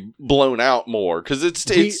canon to be blown out more because it's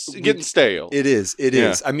getting stale. It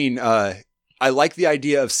is. I mean, I like the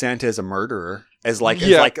idea of Santa as a murderer, as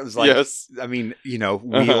yes. I mean,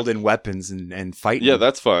 wielding weapons and fighting. Yeah,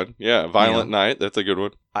 that's fun. Yeah, Violent Night. That's a good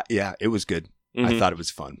one. Yeah, it was good. Mm-hmm. I thought it was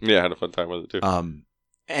fun. Yeah, I had a fun time with it too.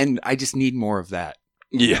 And I just need more of that.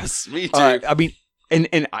 Yes, me too. I mean, and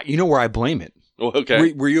you know where I blame it? Well,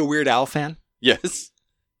 okay. Were you a Weird Al fan? Yes.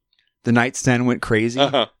 The Nightstand Went Crazy.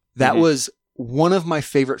 That was one of my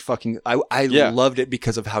favorite fucking. I loved it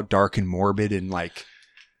because of how dark and morbid and like.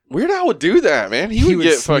 Weird Al would do that, man. He would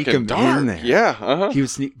get fucking dark. In there. Yeah, He would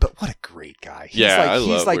sneak, but what a great guy. He's I love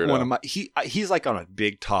he's like Weird one Al. of my. He's like on a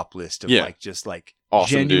big top list of like just like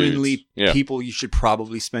awesome genuinely dudes. people you should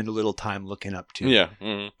probably spend a little time looking up to. Yeah,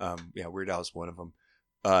 mm-hmm. Weird Al is one of them.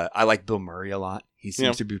 I like Bill Murray a lot. He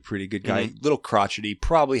seems to be a pretty good guy. Little crotchety,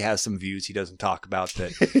 probably has some views he doesn't talk about.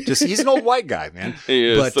 That just he's an old white guy, man. He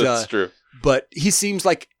is. That's true. But he seems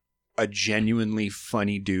like a genuinely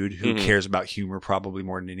funny dude who cares about humor probably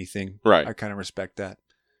more than anything. Right. I kind of respect that.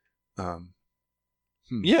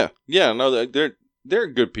 Yeah. No, they're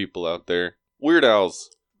good people out there. Weird Al's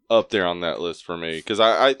up there on that list for me because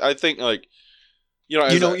I think like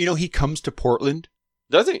he comes to Portland.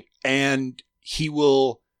 Does he? And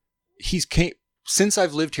since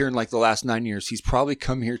I've lived here in like the last 9 years, he's probably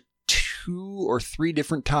come here 2 or 3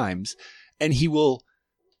 different times, and he will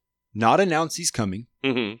not announce he's coming.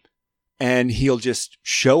 Mm-hmm. And he'll just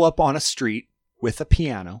show up on a street with a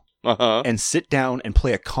piano and sit down and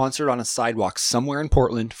play a concert on a sidewalk somewhere in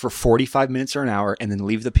Portland for 45 minutes or an hour and then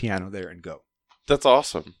leave the piano there and go. That's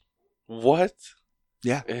awesome. What?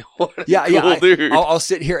 Yeah. What a cool dude. I'll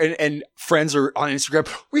sit here and friends are on Instagram.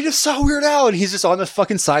 We just saw Weird Al and he's just on the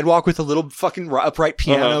fucking sidewalk with a little fucking upright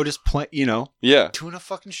piano just playing, doing a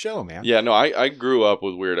fucking show, man. Yeah, no, I grew up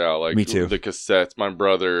with Weird Al. Like, me too. The cassettes. My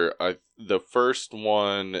brother, the first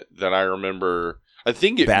one that I remember,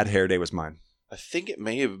 Bad Hair Day was mine. I think it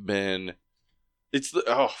may have been, it's the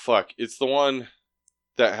one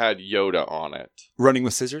that had Yoda on it. Running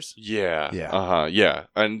with Scissors? Yeah. Yeah. Yeah.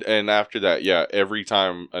 And after that, every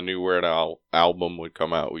time a new Weird Al album would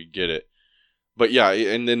come out, we'd get it. But yeah,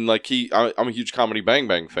 and then like I'm a huge Comedy Bang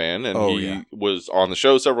Bang fan, and he was on the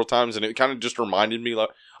show several times, and it kind of just reminded me like,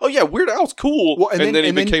 oh yeah, Weird Al's cool. Well, and then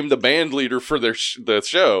he became the band leader for the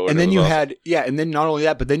show. And then you had, and then not only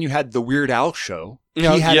that, but then you had the Weird Al show. He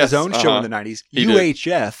had his own show in the 90s.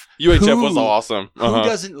 UHF. UHF was awesome. Who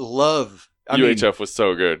doesn't love... UHF was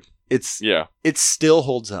so good. It still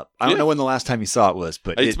holds up. I don't know when the last time you saw it was,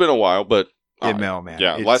 but it's been a while. But man,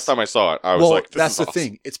 yeah, last time I saw it, I was like, "That's the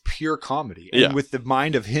thing. It's pure comedy." And with the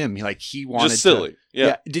mind of him, he wanted just silly.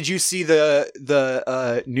 Yeah. Did you see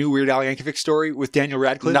the new Weird Al Yankovic story with Daniel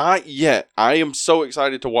Radcliffe? Not yet. I am so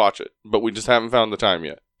excited to watch it, but we just haven't found the time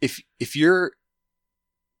yet. If you're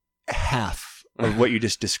half of what you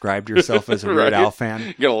just described yourself as a Weird Al fan,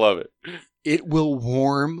 you're gonna love it. It will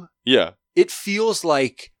warm. Yeah. It feels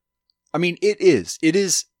like, I mean, it is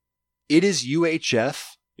UHF.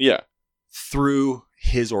 Yeah. Through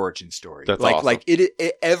his origin story. That's awesome. Like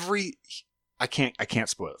I can't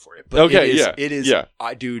spoil it for you. But okay, it is.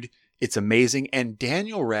 Dude, it's amazing. And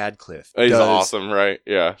Daniel Radcliffe, he's awesome, right?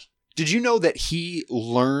 Yeah. Did you know that he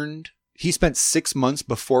he spent 6 months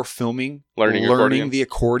before filming learning the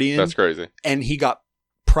accordion. That's crazy. And he got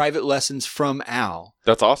private lessons from Al.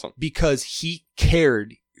 That's awesome. Because he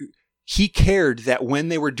cared. He cared that when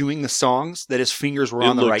they were doing the songs, that his fingers were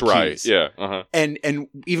on the right keys. Yeah. Uh-huh. And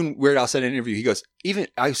even Weird Al said in an interview, he goes,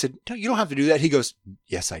 I said, no, you don't have to do that. He goes,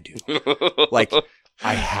 yes, I do. Like,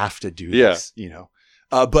 I have to do this, you know.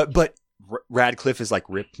 But Radcliffe is like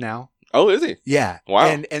ripped now. Oh, is he? Yeah. Wow.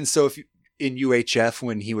 And so if you, in UHF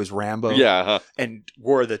when he was Rambo, and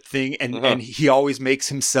wore the thing, and he always makes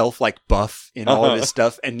himself like buff in all of his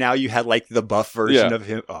stuff, and now you had like the buff version of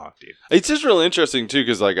him. Oh, dude, it's just real interesting too,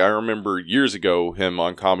 because like I remember years ago him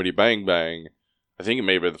on Comedy Bang Bang. I think it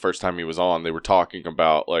may have been the first time he was on. They were talking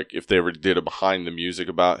about like if they ever did a behind the music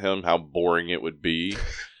about him, how boring it would be,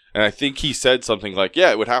 and I think he said something like, "Yeah,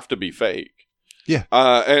 it would have to be fake." Yeah,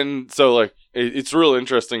 and so like it's real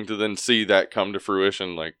interesting to then see that come to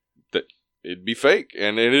fruition, like that. It'd be fake,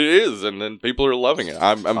 and it is, and then people are loving it.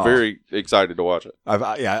 I'm very excited to watch it.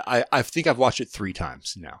 I think I've watched it 3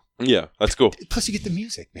 times now. Yeah, that's cool. Plus, you get the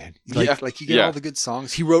music, man. Like you get all the good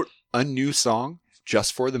songs. He wrote a new song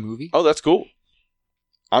just for the movie. Oh, that's cool.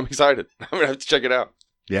 I'm excited. I'm gonna have to check it out.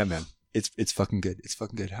 Yeah, man. It's fucking good. It's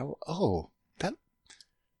fucking good. That.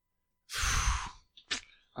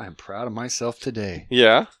 I am proud of myself today.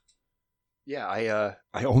 Yeah. Yeah,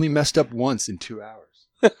 I only messed up once in 2 hours.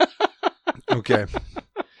 Okay.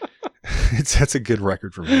 That's a good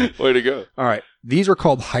record for me. Way to go. All right. These are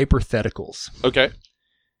called hypotheticals. Okay.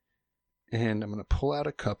 And I'm going to pull out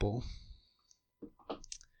a couple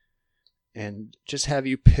and just have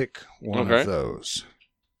you pick one of those.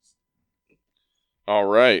 All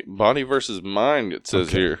right. Body versus mind, it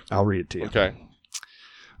says here. I'll read it to you. Okay.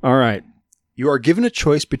 All right. You are given a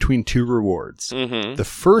choice between 2 rewards. Mm-hmm. The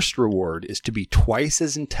first reward is to be twice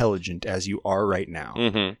as intelligent as you are right now.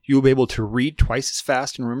 Mm-hmm. You will be able to read twice as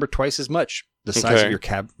fast and remember twice as much. The size of your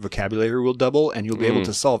vocabulary will double, and you'll be able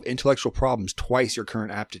to solve intellectual problems twice your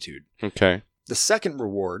current aptitude. Okay. The second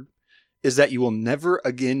reward is that you will never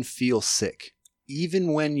again feel sick,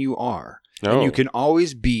 even when you are. No. And you can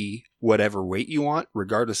always be whatever weight you want,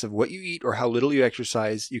 regardless of what you eat or how little you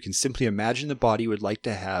exercise. You can simply imagine the body you would like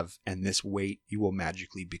to have, and this weight you will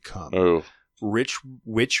magically become. Oh.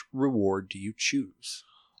 Which reward do you choose?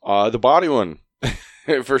 The body one.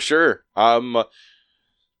 For sure.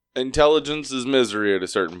 Intelligence is misery at a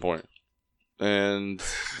certain point. And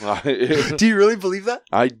do you really believe that?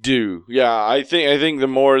 I do. Yeah, I think the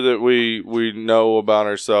more that we know about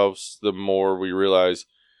ourselves, the more we realize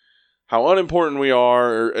how unimportant we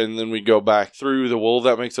are, and then we go back through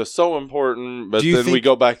that makes us so important, but then we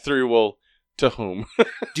go back through, well, to whom?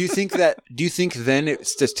 Do you think then it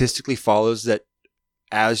statistically follows that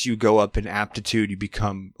as you go up in aptitude, you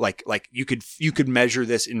become like you could measure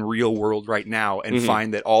this in real world right now and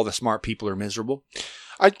find that all the smart people are miserable?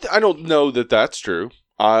 I don't know that that's true.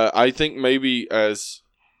 I think maybe as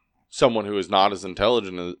someone who is not as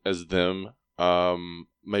intelligent as them,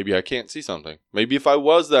 maybe I can't see something. Maybe if I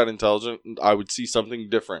was that intelligent, I would see something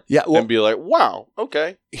different. Yeah, well, and be like, "Wow,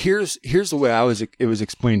 okay." Here's the way it was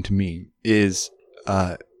explained to me is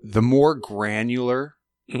the more granular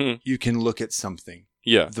you can look at something,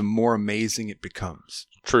 the more amazing it becomes.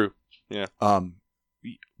 True. Yeah.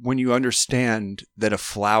 When you understand that a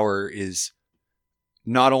flower is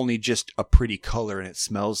not only just a pretty color and it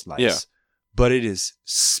smells nice, but it is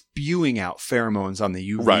spewing out pheromones on the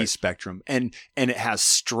UV spectrum, and it has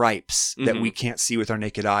stripes that we can't see with our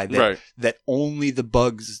naked eye that only the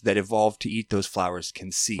bugs that evolved to eat those flowers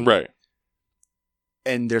can see. Right.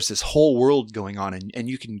 And there's this whole world going on, and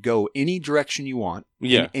you can go any direction you want.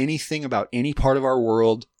 Yeah. Anything about any part of our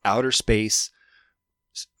world, outer space,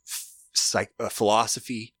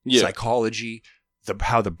 philosophy, psychology,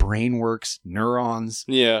 how the brain works, neurons,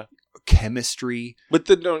 chemistry. But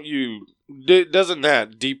then doesn't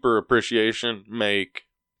that deeper appreciation make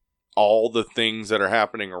all the things that are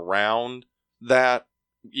happening around that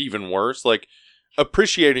even worse? Like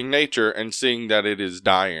appreciating nature and seeing that it is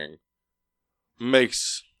dying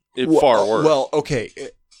makes it far worse. Well, okay.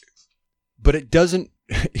 But it doesn't.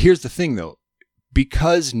 Here's the thing though,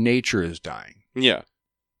 because nature is dying. Yeah.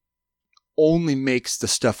 Only makes the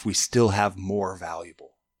stuff we still have more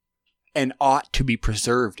valuable and ought to be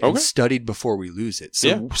preserved and studied before we lose it.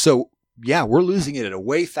 So we're losing it at a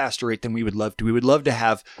way faster rate than we would love to. We would love to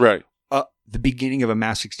have the beginning of a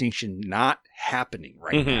mass extinction not happening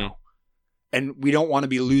right now. And we don't want to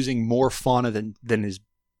be losing more fauna than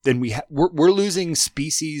we we're losing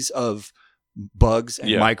species of bugs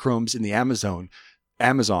and microbes in the Amazon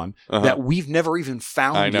that we've never even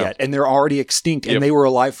found yet, and they're already extinct, and they were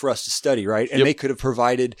alive for us to study, right? And they could have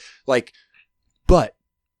provided but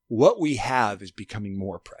what we have is becoming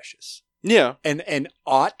more precious. Yeah. And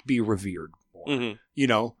ought be revered more. Mm-hmm. You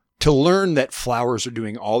know, to learn that flowers are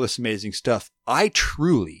doing all this amazing stuff, I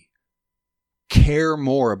truly care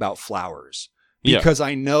more about flowers because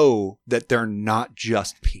I know that they're not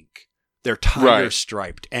just pink. They're tiger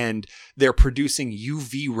striped and they're producing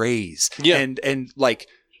UV rays. Yeah. And like,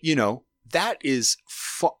 you know, that is,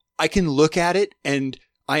 I can look at it and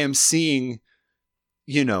I am seeing,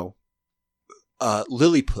 you know,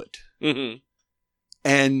 Lilliput. Mm-hmm.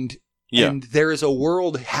 And there is a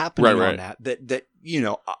world happening on that, you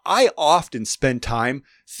know, I often spend time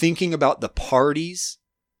thinking about the parties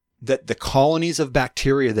that the colonies of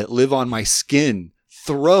bacteria that live on my skin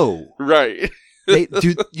throw. Right. They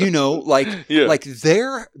do, you know, like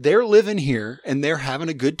they're living here and they're having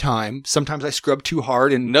a good time. Sometimes I scrub too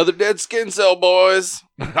hard and another dead skin cell, boys.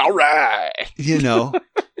 All right. You know,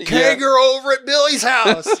 Kager over at Billy's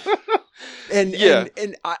house. And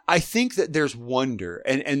I think that there's wonder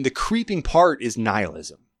and the creeping part is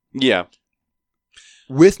nihilism. Yeah.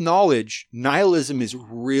 With knowledge, nihilism is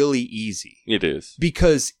really easy. It is.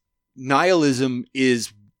 Because nihilism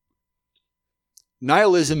is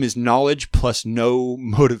knowledge plus no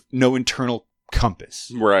motive, no internal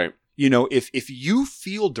compass. Right. You know, if you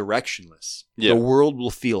feel directionless, the world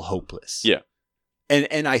will feel hopeless. Yeah.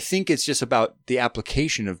 And I think it's just about the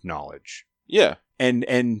application of knowledge. Yeah.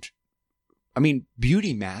 And I mean,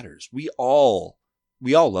 beauty matters. We all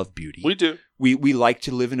love beauty. We do. We like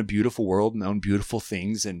to live in a beautiful world and own beautiful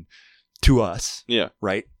things and to us. Yeah.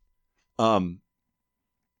 Right. And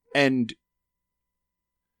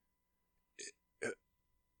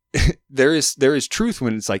there is truth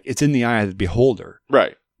when it's like it's in the eye of the beholder.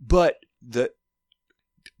 Right. But the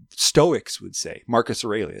Stoics would say, Marcus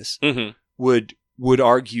Aurelius would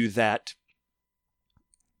argue that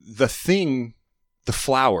the thing, the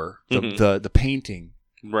flower, the painting,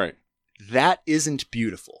 right, that isn't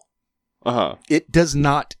beautiful. Uh-huh. It does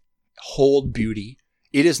not hold beauty.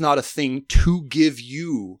 It is not a thing to give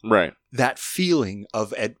you that feeling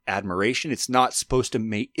of admiration. It's not supposed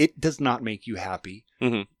to it does not make you happy.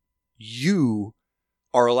 Mm-hmm. You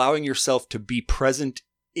are allowing yourself to be present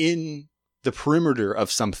in the perimeter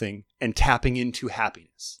of something and tapping into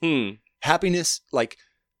happiness. Happiness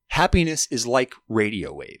is like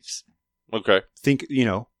radio waves. Okay. Think, you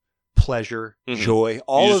know, pleasure, joy,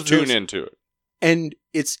 all you of just those. tune into it. And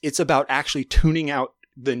it's about actually tuning out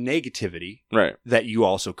the negativity that you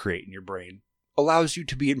also create in your brain. Allows you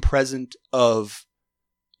to be in present of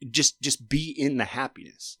just be in the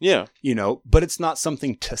happiness. Yeah. You know, but it's not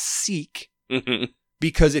something to seek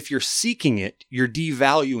because if you're seeking it, you're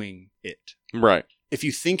devaluing it. Right. If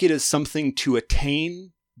you think it is something to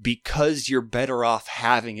attain because you're better off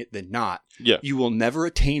having it than not, you will never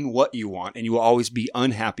attain what you want and you will always be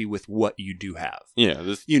unhappy with what you do have.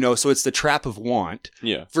 Yeah. You know, so it's the trap of want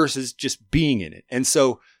versus just being in it. And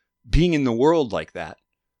so being in the world like that,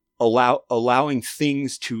 allowing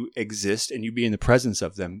things to exist and you be in the presence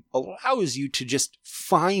of them allows you to just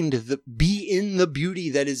be in the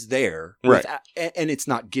beauty that is there. Right. And it's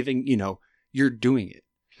not giving, you know, you're doing it.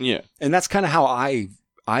 Yeah. And that's kind of how I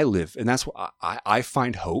live. And that's what I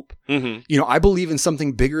find hope. Mm-hmm. You know, I believe in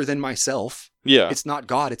something bigger than myself. Yeah. It's not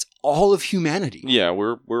God. It's all of humanity. Yeah.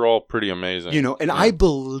 We're all pretty amazing. You know, and I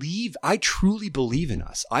truly believe in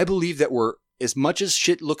us. I believe that we're, as much as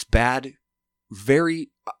shit looks bad,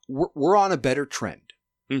 we're on a better trend.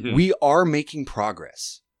 Mm-hmm. We are making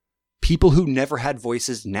progress. People who never had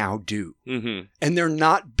voices now do. Mm-hmm. And they're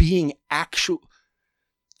not being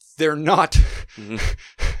they're not, well,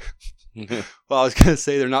 I was going to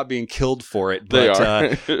say they're not being killed for it,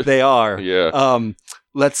 but they are. Yeah.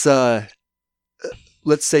 Let's say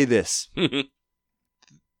this.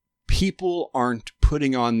 People aren't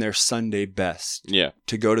putting on their Sunday best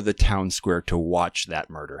to go to the town square to watch that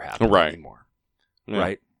murder happen anymore.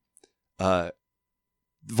 Yeah. Right?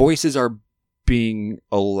 Voices are being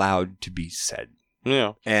allowed to be said.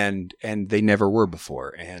 Yeah. And they never were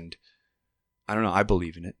before. And I don't know. I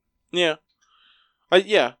believe in it. Yeah.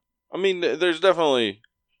 I mean, there's definitely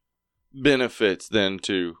benefits then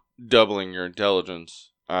to doubling your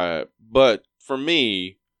intelligence. But for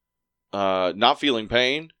me, not feeling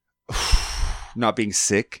pain, not being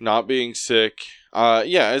sick.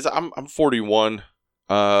 I'm 41.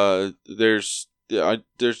 There's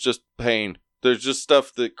just pain. There's just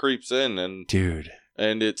stuff that creeps in and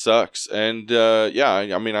it sucks. And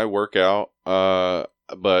I mean, I work out,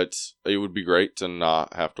 but it would be great to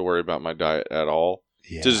not have to worry about my diet at all.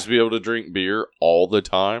 Yeah. To just be able to drink beer all the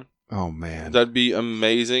time. Oh man, that'd be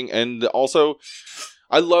amazing. And also,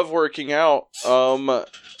 I love working out.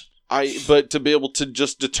 But to be able to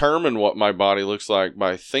just determine what my body looks like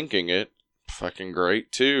by thinking it, fucking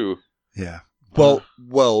great too. Yeah. Well,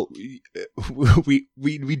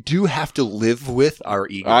 we do have to live with our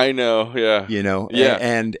ego. I know, yeah. You know, yeah.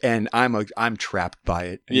 And I'm trapped by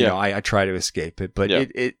it. You know, I try to escape it, but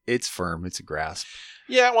it's firm. It's a grasp.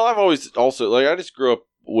 Yeah, well, I've always also, like, I just grew up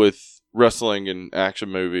with wrestling and action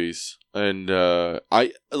movies, and I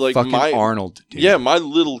like fucking my Arnold. Dude. Yeah, my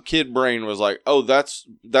little kid brain was like, oh, that's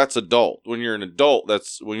adult. When you're an adult,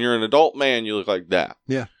 when you're an adult man, you look like that.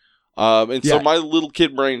 Yeah. So my little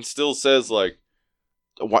kid brain still says, like,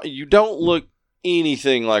 you don't look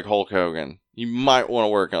anything like Hulk Hogan. You might want to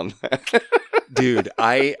work on that. Dude,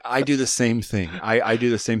 I do the same thing. I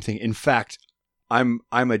do the same thing. In fact, I'm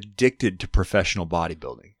addicted to professional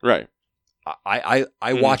bodybuilding. Right. I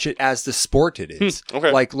watch it as the sport it is.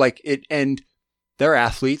 Okay. Like it, and they're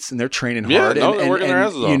athletes and they're training hard. Yeah, they're working their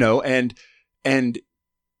asses off. You know, and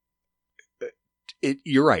it.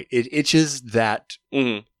 You're right. It itches that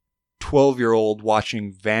 12-year-old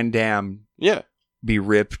watching Van Damme. Yeah. Be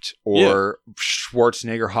ripped or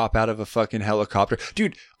Schwarzenegger hop out of a fucking helicopter.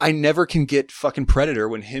 Dude, I never can get fucking Predator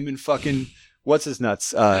when him and fucking what's his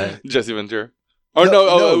nuts? Jesse Ventura. Oh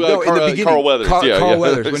no, in the beginning, Carl Weathers. Carl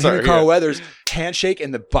Weathers. When him and Carl Weathers handshake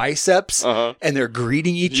and the biceps and they're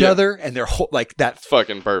greeting each other and they're like that.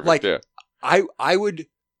 Fucking perfect. Like yeah.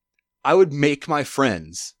 I would make my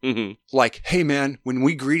friends like, hey man, when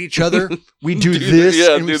we greet each other, we do this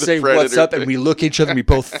and we say what's up and we look at each other and we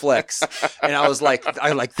both flex. And I was like,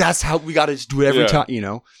 that's how we got to do it every time. You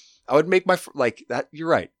know, I would make my like that. You're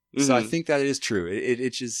right. So I think that is true.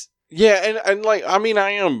 It's just and like I mean I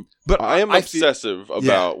am obsessive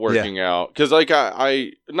about working out because like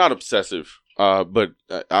I not obsessive but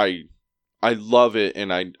I love it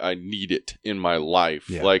and I need it in my life.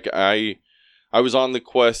 Like I was on the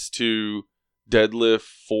quest to deadlift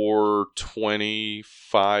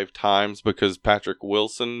 425 times because Patrick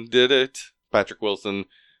Wilson did it. Patrick Wilson,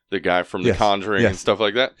 the guy from The Conjuring and stuff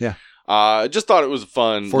like that. Yeah. I just thought it was a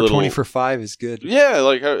fun 420 for 5 is good. Yeah,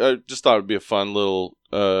 like I just thought it'd be a fun little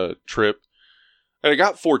trip. And I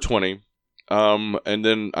got 420. And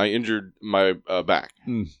then I injured my back.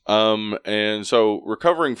 And so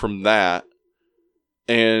recovering from that,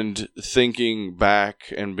 and thinking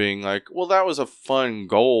back and being like, well, that was a fun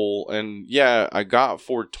goal. And yeah, I got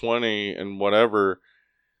 420 and whatever.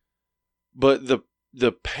 But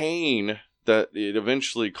the pain that it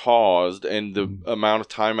eventually caused and the amount of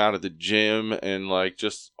time out of the gym and like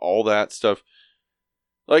just all that stuff.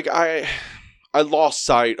 Like I lost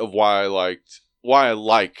sight of why I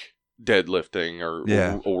like deadlifting or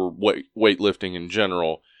weightlifting in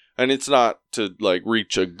general. And it's not to like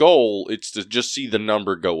reach a goal. It's to just see the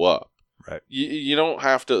number go up. Right. You don't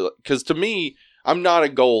have to, because to me, I'm not a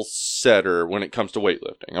goal setter when it comes to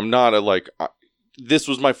weightlifting. I'm not this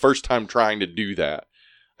was my first time trying to do that.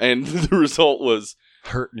 And the result was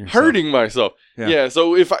hurting myself. Yeah.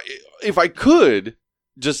 So if I could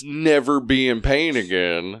just never be in pain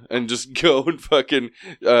again and just go and fucking,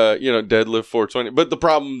 deadlift 420. But the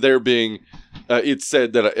problem there being, it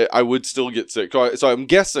said that I would still get sick. So I'm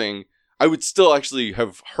guessing I would still actually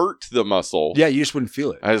have hurt the muscle. Yeah, you just wouldn't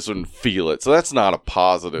feel it. I just wouldn't feel it. So that's not a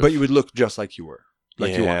positive. But you would look just like you were.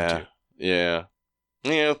 Like you wanted to. Yeah.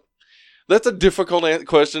 Yeah. That's a difficult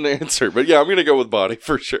question to answer. But yeah, I'm going to go with body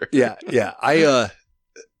for sure. Yeah.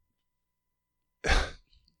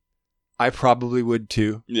 I probably would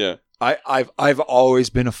too. Yeah. I've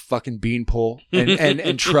always been a fucking beanpole,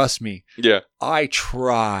 and trust me. Yeah. I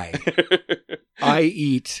try. I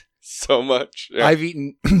eat so much. Yeah. I've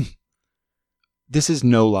eaten. This is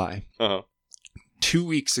no lie. 2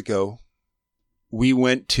 weeks ago, we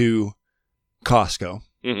went to Costco,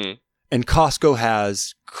 and Costco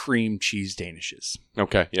has cream cheese danishes.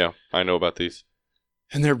 Okay, yeah, I know about these,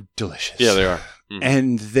 and they're delicious. Yeah, they are.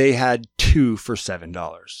 And they had 2 for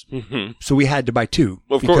 $7. So we had to buy 2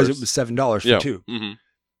 because it was $7 for 2.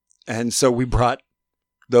 And so we brought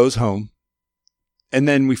those home. And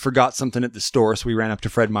then we forgot something at the store. So we ran up to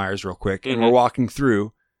Fred Meyer's real quick. And we're walking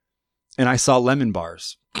through. And I saw lemon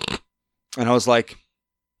bars. And I was like,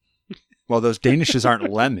 well, those danishes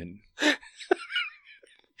aren't lemon.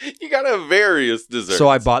 You got to have various desserts. So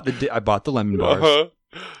I bought the lemon bars.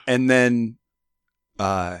 And then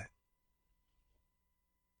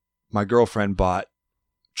my girlfriend bought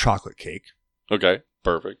chocolate cake. Okay,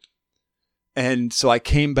 perfect. And so I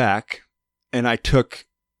came back and I took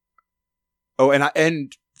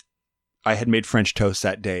I had made French toast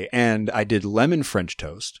that day and I did lemon French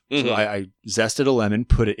toast. So I zested a lemon,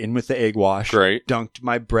 put it in with the egg wash, dunked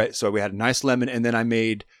my bread. So we had a nice lemon. And then I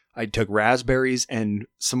took raspberries and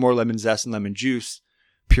some more lemon zest and lemon juice,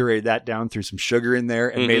 pureed that down, threw some sugar in there,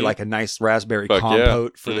 and made like a nice raspberry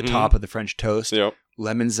compote for the top of the French toast. Yep.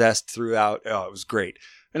 Lemon zest throughout. Oh, it was great.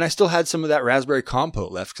 And I still had some of that raspberry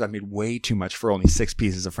compote left because I made way too much for only 6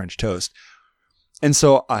 pieces of French toast. And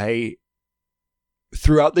so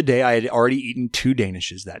throughout the day, I had already eaten 2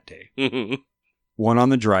 Danishes that day. Mm-hmm. One on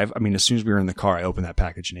the drive. I mean, as soon as we were in the car, I opened that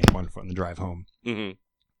package and ate one on the drive home. Mm-hmm.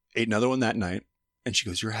 Ate another one that night. And she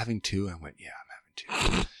goes, "You're having 2?" I went, "Yeah, I'm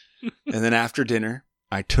having 2. And then after dinner,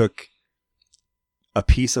 I took a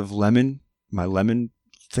piece of my lemon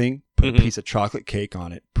thing, put a piece of chocolate cake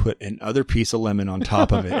on it, put another piece of lemon on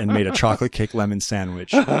top of it, and made a chocolate cake lemon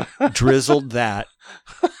sandwich. Drizzled that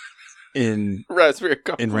in raspberry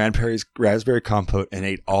compote and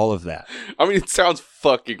ate all of that. I mean, it sounds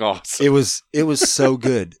fucking awesome. It was so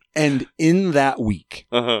good. And in that week,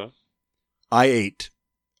 I ate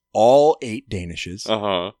all 8 Danishes,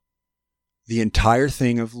 the entire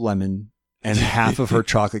thing of lemon, and half of her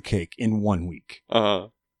chocolate cake in 1 week.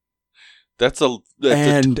 That's a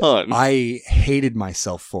ton. I hated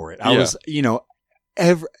myself for it. I was,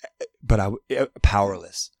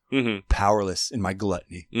 powerless. Mm-hmm. Powerless in my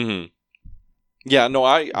gluttony. Mm-hmm. Yeah,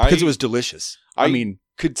 no, because it was delicious. I mean,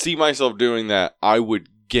 could see myself doing that. I would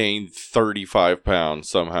gain 35 pounds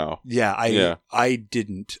somehow. Yeah, I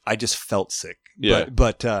didn't. I just felt sick. Yeah.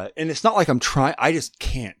 But and it's not like I'm trying. I just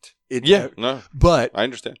can't. No. But I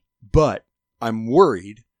understand. But I'm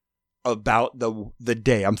worried about the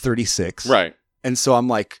day. I'm 36. Right. And so I'm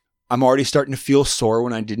like, I'm already starting to feel sore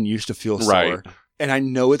when I didn't used to feel sore. Right. And I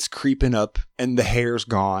know it's creeping up and the hair's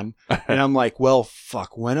gone. And I'm like, well,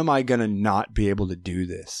 fuck, when am I going to not be able to do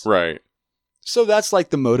this? Right. So that's like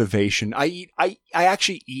the motivation. I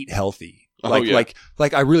actually eat healthy.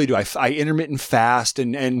 Like I really do. I intermittent fast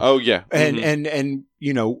and oh yeah. And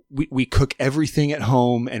we cook everything at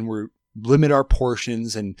home and we limit our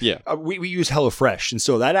portions and we use HelloFresh. And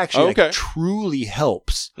so that actually truly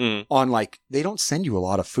helps on they don't send you a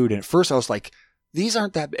lot of food. And at first I was like, these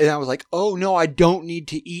aren't that, and I was like, oh no, I don't need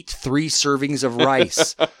to eat 3 servings of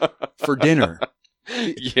rice for dinner.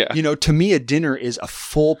 Yeah. To me, a dinner is a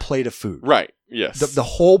full plate of food. Right. Yes. The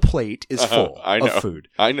whole plate is full of food.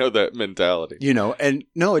 I know that mentality. And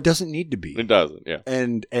no, it doesn't need to be. It doesn't. Yeah.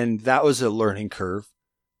 And that was a learning curve.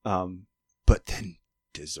 But then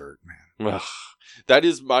dessert, man. Ugh, that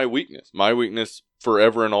is my weakness. My weakness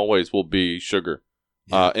forever and always will be sugar,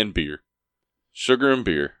 and beer. Sugar and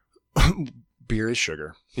beer. Beer is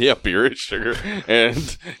sugar. Yeah, beer is sugar,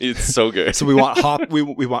 and it's so good. So we want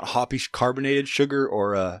we want hoppy carbonated sugar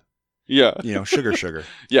or sugar.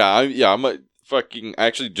 I'm a fucking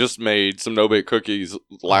actually just made some no-bake cookies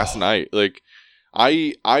last night. Like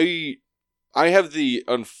I have the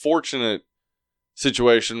unfortunate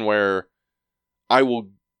situation where I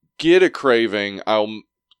will get a craving, I'll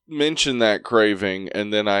mention that craving,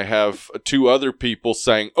 and then I have 2 other people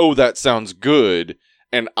saying, "Oh, that sounds good,"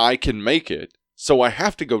 and I can make it. So I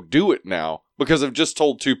have to go do it now because I've just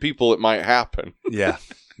told 2 people it might happen. Yeah.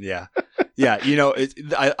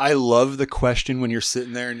 I love the question when you're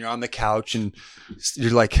sitting there and you're on the couch and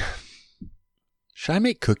you're like, should I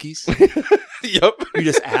make cookies? Yep. You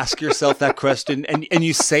just ask yourself that question and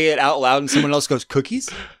you say it out loud and someone else goes, cookies?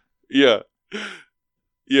 Yeah.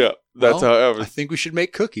 Yeah. That's how it happens. I think we should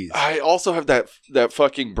make cookies. I also have that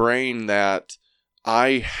fucking brain that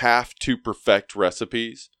I have to perfect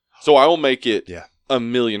recipes. So I will make it a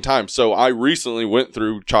million times. So I recently went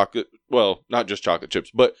through not just chocolate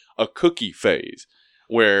chips, but a cookie phase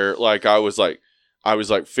where I was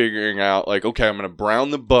figuring out okay, I'm going to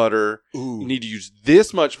brown the butter. Ooh. You need to use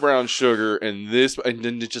this much brown sugar and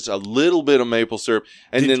then just a little bit of maple syrup.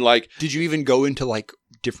 And did you even go into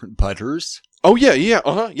different butters? Oh yeah. Yeah.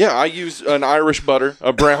 Yeah. I use an Irish butter,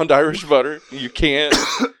 a browned Irish butter. You can't.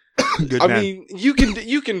 Good I man. mean, you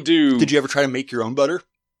can do. Did you ever try to make your own butter?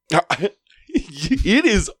 It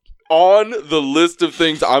is on the list of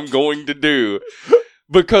things I'm going to do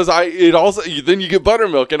because then you get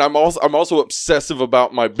buttermilk, and I'm also obsessive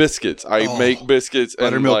about my biscuits. I make biscuits and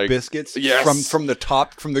buttermilk biscuits. Yes, from the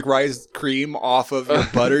top, from the rice cream off of your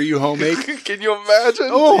butter you homemake. Can you imagine?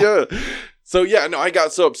 Oh yeah. So I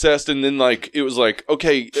got so obsessed, and then it was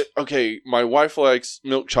okay. My wife likes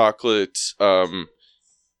milk chocolate.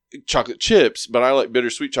 Chocolate chips, but I like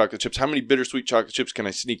bittersweet chocolate chips. How many bittersweet chocolate chips can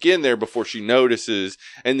I sneak in there before she notices?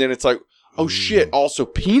 And then it's shit, also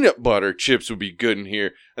peanut butter chips would be good in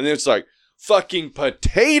here. And then it's fucking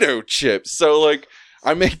potato chips. So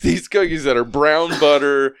I make these cookies that are brown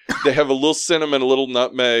butter. They have a little cinnamon, a little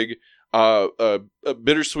nutmeg, a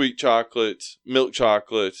bittersweet chocolate, milk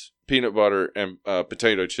chocolate, peanut butter, and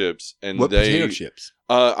potato chips. And potato chips?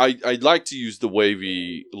 I like to use the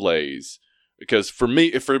wavy Lay's. because for me,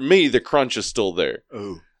 the crunch is still there.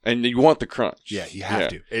 Oh. And you want the crunch. Yeah, you have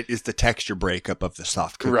to. It is the texture breakup of the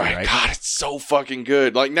soft cookie, right? God, it's so fucking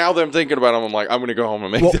good. Like, now that I'm thinking about them, I'm like, I'm going to go home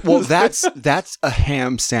and make those. Well, that's a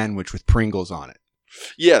ham sandwich with Pringles on it.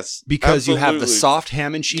 Yes. Because absolutely. you have the soft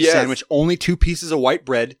ham and cheese sandwich, only 2 pieces of white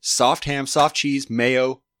bread, soft ham, soft cheese,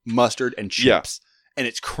 mayo, mustard, and chips. And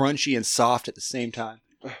it's crunchy and soft at the same time.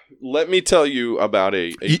 Let me tell you about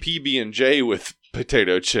a PB&J with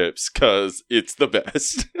potato chips, because it's the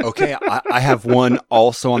best. Okay, I have one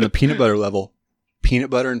also on the peanut butter level. Peanut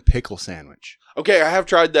butter and pickle sandwich. Okay, I have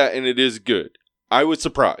tried that, and it is good. I was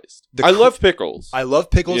surprised. I love pickles. I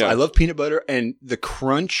love pickles. Yeah. I love peanut butter. And the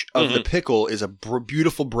crunch of the pickle is a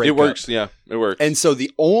beautiful breakup. It works, yeah. It works. And so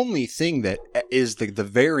the only thing that is the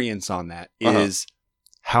variance on that is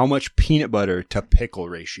how much peanut butter to pickle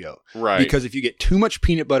ratio. Right. Because if you get too much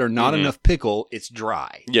peanut butter, not enough pickle, it's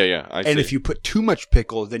dry. Yeah, I see. And if you put too much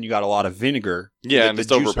pickle, then you got a lot of vinegar. Yeah, and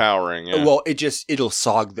it's overpowering. Yeah. Well, it'll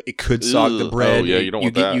sog. It could sog the bread. Oh, yeah, you don't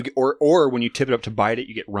want that. Or when you tip it up to bite it,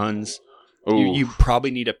 you get runs. You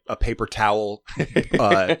probably need a paper towel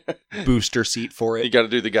booster seat for it. You got to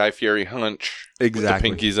do the Guy Fieri hunch.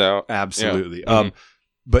 Exactly. With the pinkies out. Absolutely. Yeah.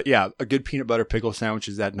 But yeah, a good peanut butter pickle sandwich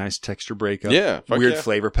is that nice texture breakup. Yeah. Weird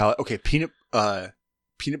flavor palette. Okay, peanut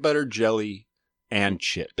butter jelly and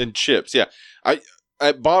chips. And chips, yeah.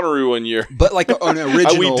 At Bonnaroo one year. But like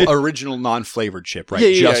an original non-flavored chip, right?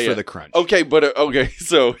 Yeah, Just for the crunch. Okay,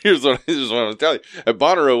 so here's what I'm going to tell you. At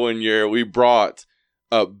Bonnaroo one year, we brought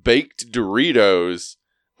baked Doritos,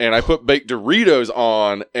 and I put baked Doritos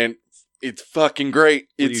on, and it's fucking great.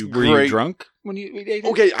 It's great. Were you drunk when you ate it?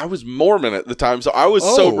 Okay, I was Mormon at the time, so I was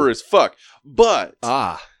sober as fuck. But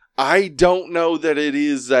I don't know that it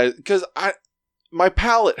is that, because my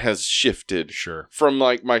palate has shifted from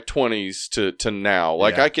like my 20s to now.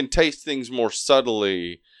 Like I can taste things more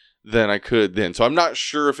subtly than I could then. So I'm not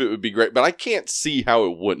sure if it would be great, but I can't see how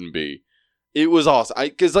it wouldn't be. It was awesome.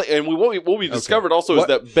 What we discovered also is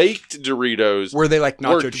that baked Doritos were they like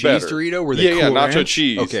nacho cheese better. Dorito? Were they cool nacho ranch?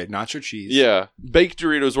 cheese. Okay, nacho cheese. Yeah, baked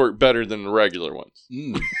Doritos work better than the regular ones.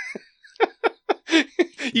 You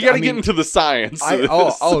got to get into the science. I'm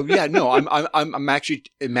actually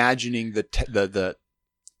imagining the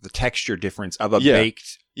texture difference of a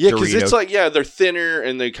baked. Yeah, because it's like, they're thinner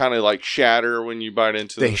and they kind of like shatter when you bite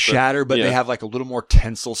into them. They shatter, but they have like a little more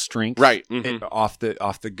tensile strength, right? Off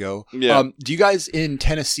the go. Yeah. Do you guys in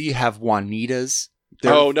Tennessee have Juanitas?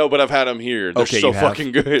 No, but I've had them here. They're so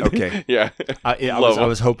fucking good. Okay, yeah. I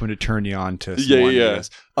was hoping to turn you on to some Juanitas.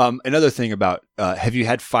 Another thing about have you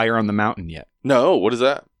had Fire on the Mountain yet? No, what is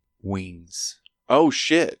that? Wings. Oh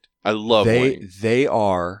shit! I love wings. They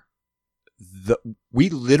are. We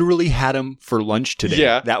literally had them for lunch today.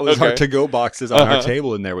 Yeah, that was our to-go boxes on our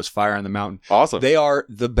table, and there was Fire on the Mountain. Awesome. They are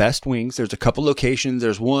the best wings. There's a couple locations.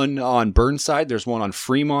 There's one on Burnside. There's one on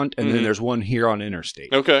Fremont, and then there's one here on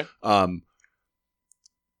Interstate. Okay.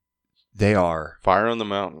 They are Fire on the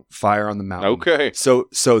Mountain. Fire on the Mountain. Okay. So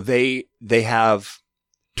they have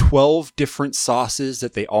 12 different sauces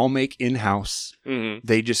that they all make in-house. Mm-hmm.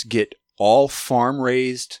 They just get all farm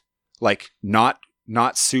raised, like not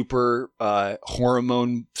super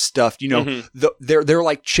hormone stuffed. They're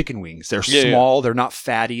like chicken wings. They're small. They're not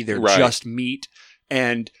fatty. They're just meat.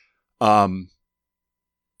 And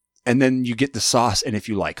then you get the sauce. And if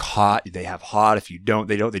you like hot, they have hot. If you don't,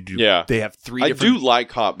 they don't. They do. Yeah. They have 3 different. I do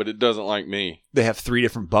like hot, but it doesn't like me. They have 3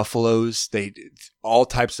 different buffaloes. All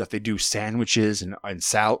types of stuff. They do sandwiches and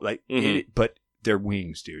salad. But they're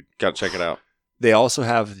wings, dude. Gotta check it out. They also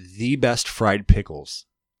have the best fried pickles.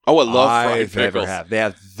 Oh, I love fried pickles. They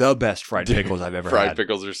have the best fried pickles I've ever had. Fried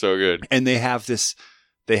pickles are so good. And they have this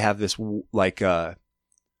like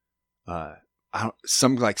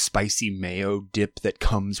some like spicy mayo dip that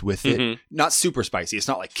comes with it. Not super spicy. It's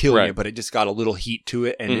not like killing you, but it just got a little heat to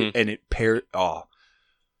it, and it paired. Oh,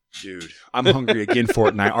 dude, I'm hungry again for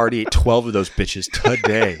it, and I already ate 12 of those bitches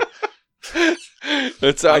today.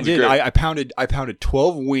 That sounds great. I pounded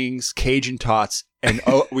 12 wings, Cajun tots, and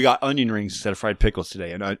we got onion rings instead of fried pickles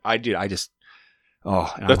today. And that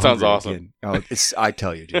sounds awesome. Again. Oh, I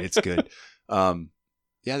tell you, dude, it's good.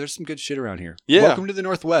 There's some good shit around here. Yeah. Welcome to the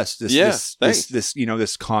Northwest. This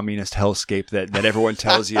communist hellscape that everyone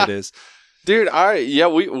tells you it is. Dude,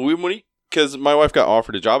 because my wife got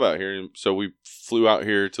offered a job out here, so we flew out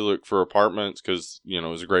here to look for apartments because it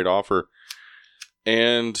was a great offer.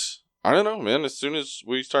 And I don't know, man. As soon as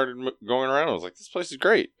we started going around, I was like, "This place is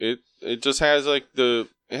great." It just has it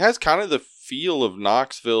has kind of the feel of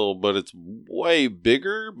Knoxville, but it's way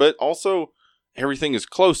bigger. But also, everything is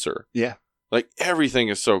closer. Yeah, like everything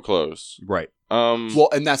is so close. Right. Well,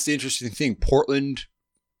 and that's the interesting thing. Portland,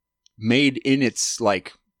 made in its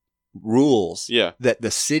like rules Yeah. that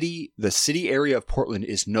the city area of Portland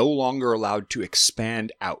is no longer allowed to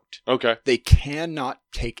expand out. Okay. They cannot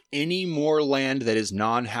take any more land that is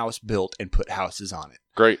non-house built and put houses on it.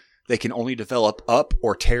 Great. They can only develop up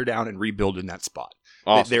or tear down and rebuild in that spot.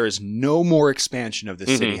 Awesome. There is no more expansion of the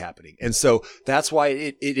city happening. And so that's why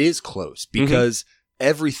it is close, because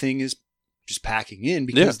everything is just packing in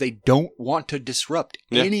because they don't want to disrupt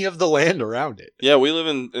any of the land around it. Yeah, we live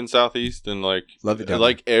in Southeast, and like, Love it down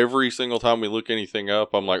like every single time we look anything up,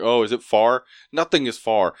 I'm like, oh, is it far? Nothing is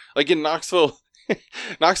far. Like in Knoxville,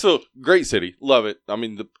 great city. Love it. I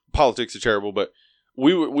mean, the politics are terrible, but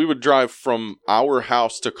we would drive from our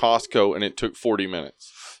house to Costco, and it took 40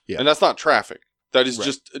 minutes. Yeah. And that's not traffic. That is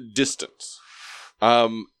just a distance.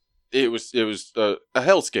 It was a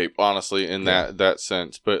hellscape, honestly, in that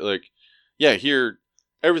sense. But like, yeah, here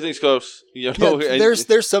everything's close. You know,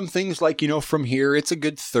 there's some things like, you know, from here it's a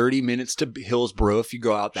good 30 minutes to Hillsboro if you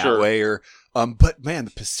go out that way, or but man,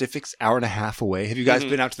 the Pacific's hour and a half away. Have you guys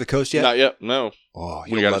been out to the coast yet? Not yet. No. Oh,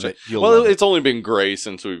 you'll love it. It's only been gray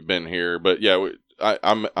since we've been here, but yeah.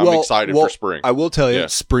 I'm excited for spring. I will tell you,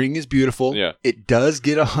 spring is beautiful. Yeah. It does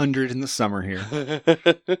get 100 in the summer here.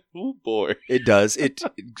 Oh boy. It does.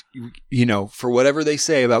 You know, for whatever they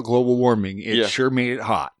say about global warming, it sure made it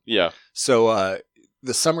hot. Yeah. So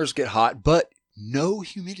the summers get hot, but no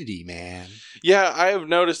humidity, man. Yeah, I have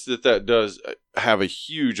noticed that does have a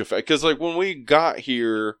huge effect, because like when we got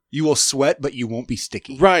here, you will sweat, but you won't be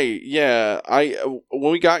sticky. Right. Yeah.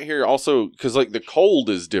 When we got here, also because like the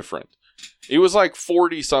cold is different. It was like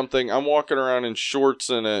 40 something. I'm walking around in shorts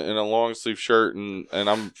and a long sleeve shirt, and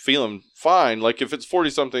I'm feeling fine. Like if it's 40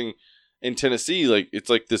 something in Tennessee, like it's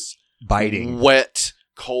like this biting, wet,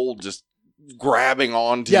 cold, just grabbing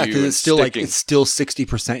onto you. Yeah, because it's still sticking. It's still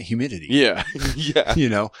 60% humidity. Yeah, yeah. You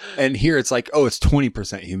know, and here it's like, oh, it's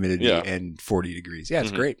 20% humidity and 40 degrees. Yeah,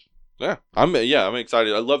 it's great. Yeah, I'm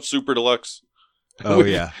excited. I love Super Deluxe. Oh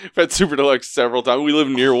yeah, I've had Super Deluxe several times. We live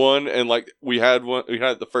near one, and like we had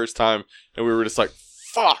it the first time, and we were just like,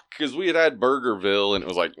 fuck, because we had Burgerville, and it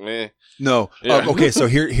was like, meh. No. Yeah. Okay, so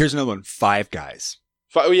here's another one. Five Guys.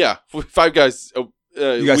 Five Guys.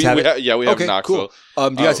 You guys have it? We have Knoxville. Cool.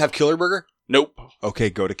 Do you guys have Killer Burger? Nope.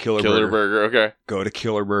 Okay, go to Killer Burger. Okay. Go to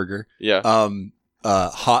Killer Burger. Yeah.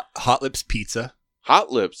 Hot Lips Pizza.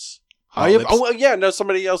 Hot Lips.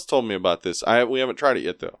 Somebody else told me about this. We haven't tried it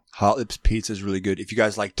yet, though. Hot Lips Pizza is really good. If you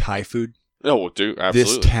guys like Thai food, dude, absolutely.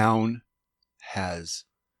 This town has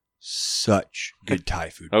such good Thai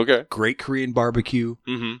food. Okay, great Korean barbecue.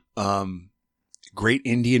 Great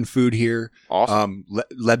Indian food here. Awesome.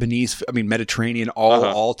 Lebanese, Mediterranean,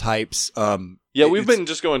 all types. We've been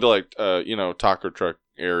just going to like taco truck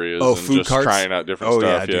areas. Oh, and food just carts, trying out different stuff.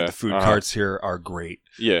 Yeah, dude, the food carts here are great.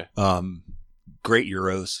 Yeah. Great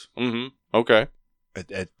gyros. Okay.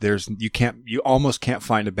 You almost can't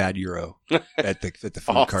find a bad gyro at the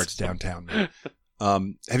food carts downtown.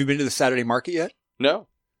 Have you been to the Saturday market yet? No.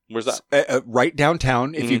 Where's that? Right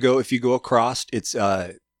downtown. If you go across, it's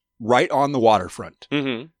right on the waterfront.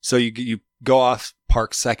 So you go off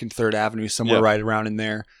Park 2nd, 3rd Avenue, somewhere right around in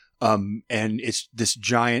there. And it's this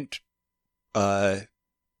giant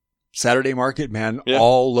Saturday market, man. Yeah.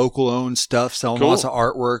 All local owned stuff, selling lots of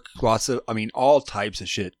artwork, all types of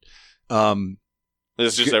shit.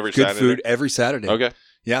 It's just every good Saturday. Food every Saturday. Okay.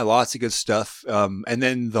 Yeah, lots of good stuff. And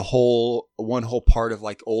then one whole part of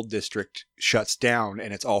like Old District shuts down,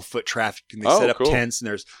 and it's all foot traffic, and they set up tents,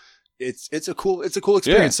 and it's a cool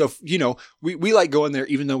experience. Yeah. So we like going there,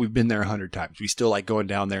 even though we've been there 100 times. We still like going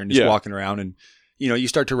down there and just walking around, and you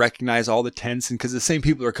start to recognize all the tents, and because the same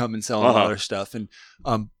people are coming selling all their stuff, and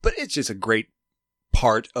but it's just a great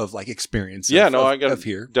part of like experience. Of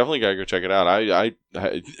here. Definitely gotta go check it out. I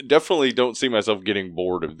definitely don't see myself getting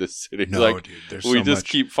bored of this city. No, dude, there's we just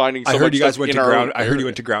keep finding. I heard you guys went to ground. I heard you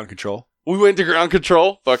went to Ground Control. We went to Ground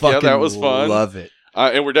Control. Fucking yeah, that was fun. Love it.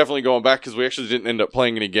 And we're definitely going back because we actually didn't end up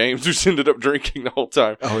playing any games. We just ended up drinking the whole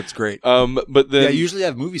time. Oh, it's great. But then they usually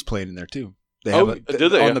have movies playing in there too. They have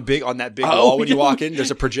on that big wall when you walk in.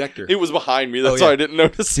 There's a projector. It was behind me. That's why I didn't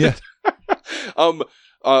notice it.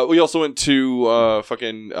 We also went to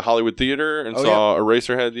fucking Hollywood Theater and saw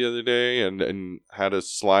Eraserhead the other day, and had a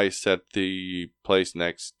slice at the place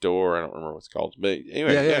next door. I don't remember what it's called, but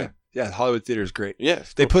anyway, yeah. Hollywood Theater is great.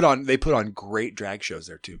 Yes, they put on great drag shows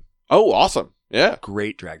there too. Oh, awesome! Yeah,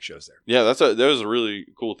 great drag shows there. Yeah, that was a really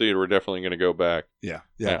cool theater. We're definitely going to go back. Yeah.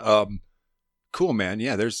 Cool, man.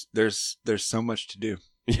 Yeah, there's so much to do.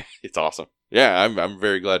 Yeah, it's awesome. Yeah, I'm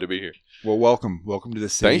very glad to be here. Well, welcome to the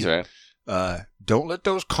city. Thanks, man. Don't let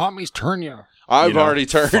those commies turn you. I've already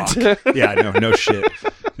turned. Yeah, no shit.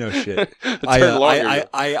 No shit. It turned longer.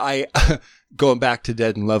 I going back to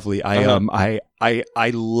Dead and Lovely.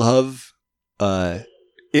 I love.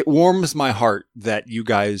 It warms my heart that you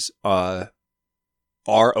guys are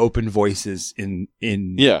open voices in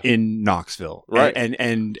Knoxville, right?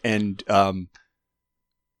 And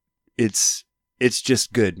it's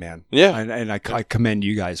just good, man. Yeah, and I commend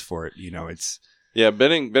you guys for it. You know, it's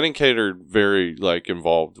Ben and Kate are very like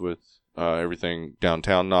involved with everything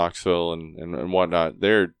downtown Knoxville and whatnot.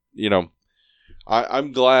 They're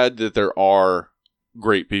I'm glad that there are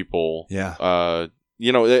great people. Yeah.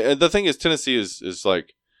 The thing is, Tennessee is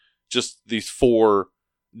like just these 4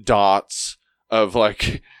 dots of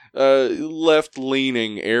like left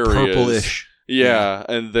leaning areas. Purplish. Yeah,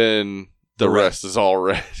 and then the rest is all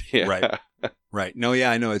red. Yeah. Right. No,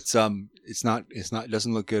 yeah, I know. It's not it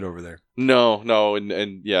doesn't look good over there. No,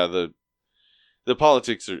 and yeah, the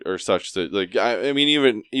politics are such that like I mean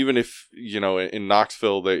even if in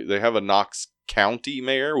Knoxville they have a Knox County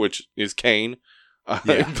mayor, which is Kane,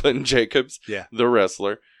 Clinton Jacobs, the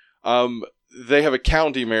wrestler. They have a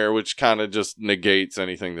county mayor, which kind of just negates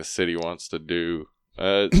anything the city wants to do.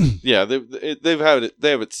 Yeah, they have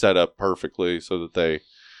it set up perfectly so that they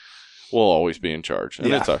will always be in charge,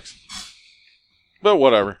 and it sucks. But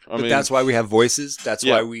whatever. I mean, that's why we have voices. That's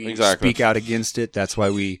why we speak out against it. That's why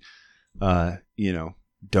we,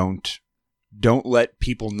 don't let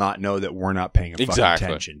people not know that we're not paying fucking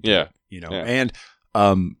attention. And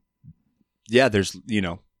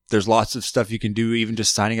there's lots of stuff you can do, even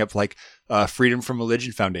just signing up for like Freedom from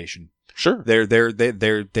Religion Foundation. Sure. They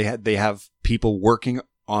have people working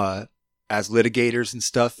as litigators and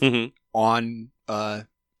stuff on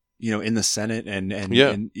in the Senate and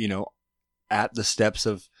at the steps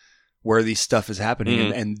of where these stuff is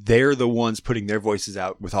happening, and they're the ones putting their voices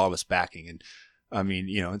out with all of us backing. And I mean,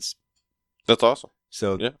 that's awesome.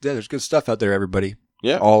 So there's good stuff out there, everybody.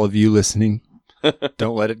 Yeah, all of you listening,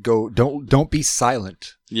 don't let it go. Don't be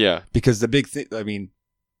silent. Yeah, because the big thing. I mean,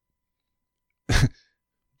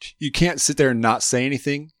 you can't sit there and not say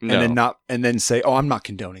anything, and then say, "Oh, I'm not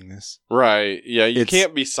condoning this." Right? Yeah, you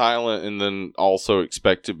can't be silent and then also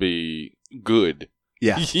expect to be good.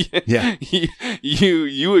 Yeah. Yeah.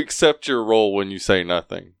 You accept your role when you say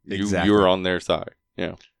nothing. Exactly. You're on their side.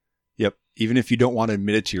 Yeah. Yep. Even if you don't want to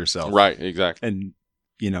admit it to yourself. Right. Exactly. And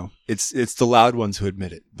it's the loud ones who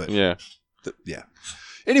admit it. But yeah.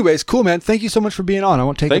 Anyways, cool, man. Thank you so much for being on. I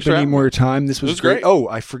won't take up any more time. This was great. Oh,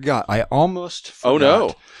 I forgot. I almost forgot. Oh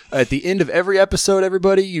no. At the end of every episode,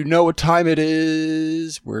 everybody, you know what time it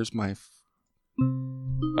is. Where's my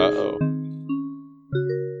Uh-oh.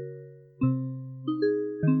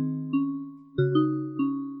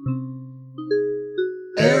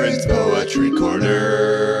 Aaron's Poetry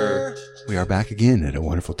Corner. We are back again at a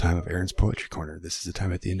wonderful time of Aaron's Poetry Corner. This is the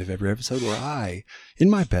time at the end of every episode where I, in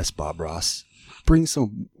my best Bob Ross, bring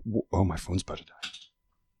some... Oh, my phone's about to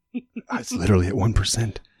die. It's literally at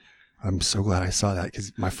 1%. I'm so glad I saw that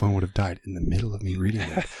because my phone would have died in the middle of me reading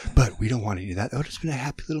that. But we don't want any of that. That would have been a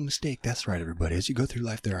happy little mistake. That's right, everybody. As you go through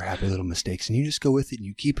life, there are happy little mistakes, and you just go with it and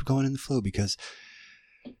you keep going in the flow because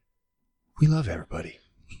we love everybody.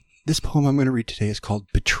 This poem I'm going to read today is called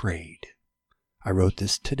Betrayed. I wrote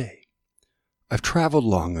this today. I've traveled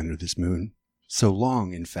long under this moon. So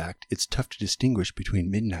long, in fact, it's tough to distinguish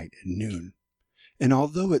between midnight and noon. And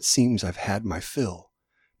although it seems I've had my fill,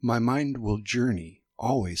 my mind will journey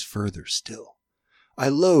always further still. I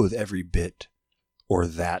loathe every bit, or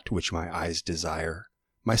that which my eyes desire,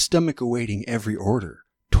 my stomach awaiting every order,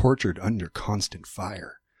 tortured under constant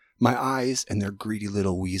fire. My eyes and their greedy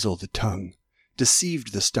little weasel, the tongue,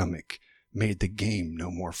 deceived the stomach, made the game no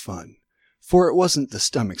more fun. For it wasn't the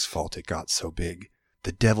stomach's fault it got so big.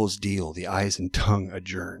 The devil's deal the eyes and tongue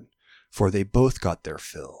adjourn, for they both got their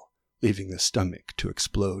fill, leaving the stomach to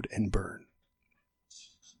explode and burn.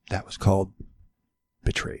 That was called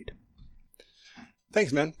Betrayed.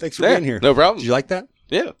 Thanks, man. Thanks for being here. No problem. Did you like that?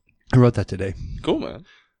 Yeah. I wrote that today. Cool, man.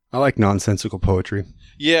 I like nonsensical poetry.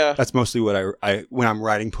 Yeah. That's mostly what I when I'm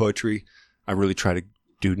writing poetry, I really try to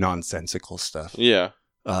do nonsensical stuff. Yeah.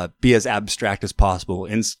 Be as abstract as possible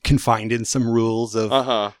and confined in some rules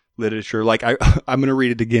of literature. Like I'm going to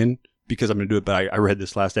read it again because I'm going to do it, but I read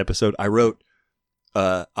this last episode. I wrote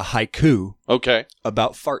a haiku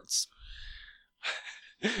about farts.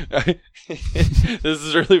 This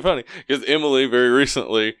is really funny because Emily very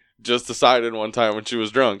recently just decided one time when she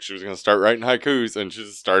was drunk she was going to start writing haikus, and she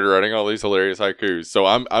just started writing all these hilarious haikus. So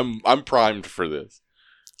I'm primed for this.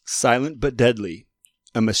 Silent but deadly,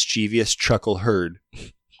 a mischievous chuckle heard.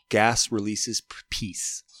 Gas releases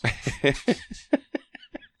peace.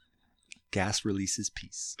 Gas releases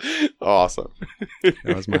peace. Awesome.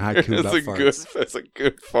 That was my haiku about farts. That's a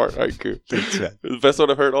good fart haiku. Thanks, man. The best one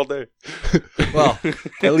I've heard all day. Well,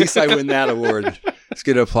 at least I win that award. Let's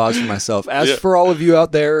get an applause for myself. As for all of you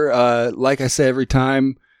out there, like I say every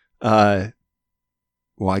time, well,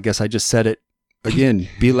 I guess I just said it again.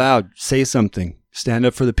 Be loud. Say something. Stand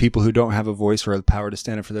up for the people who don't have a voice or the power to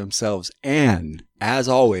stand up for themselves. And, as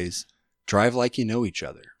always, drive like you know each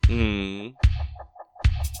other.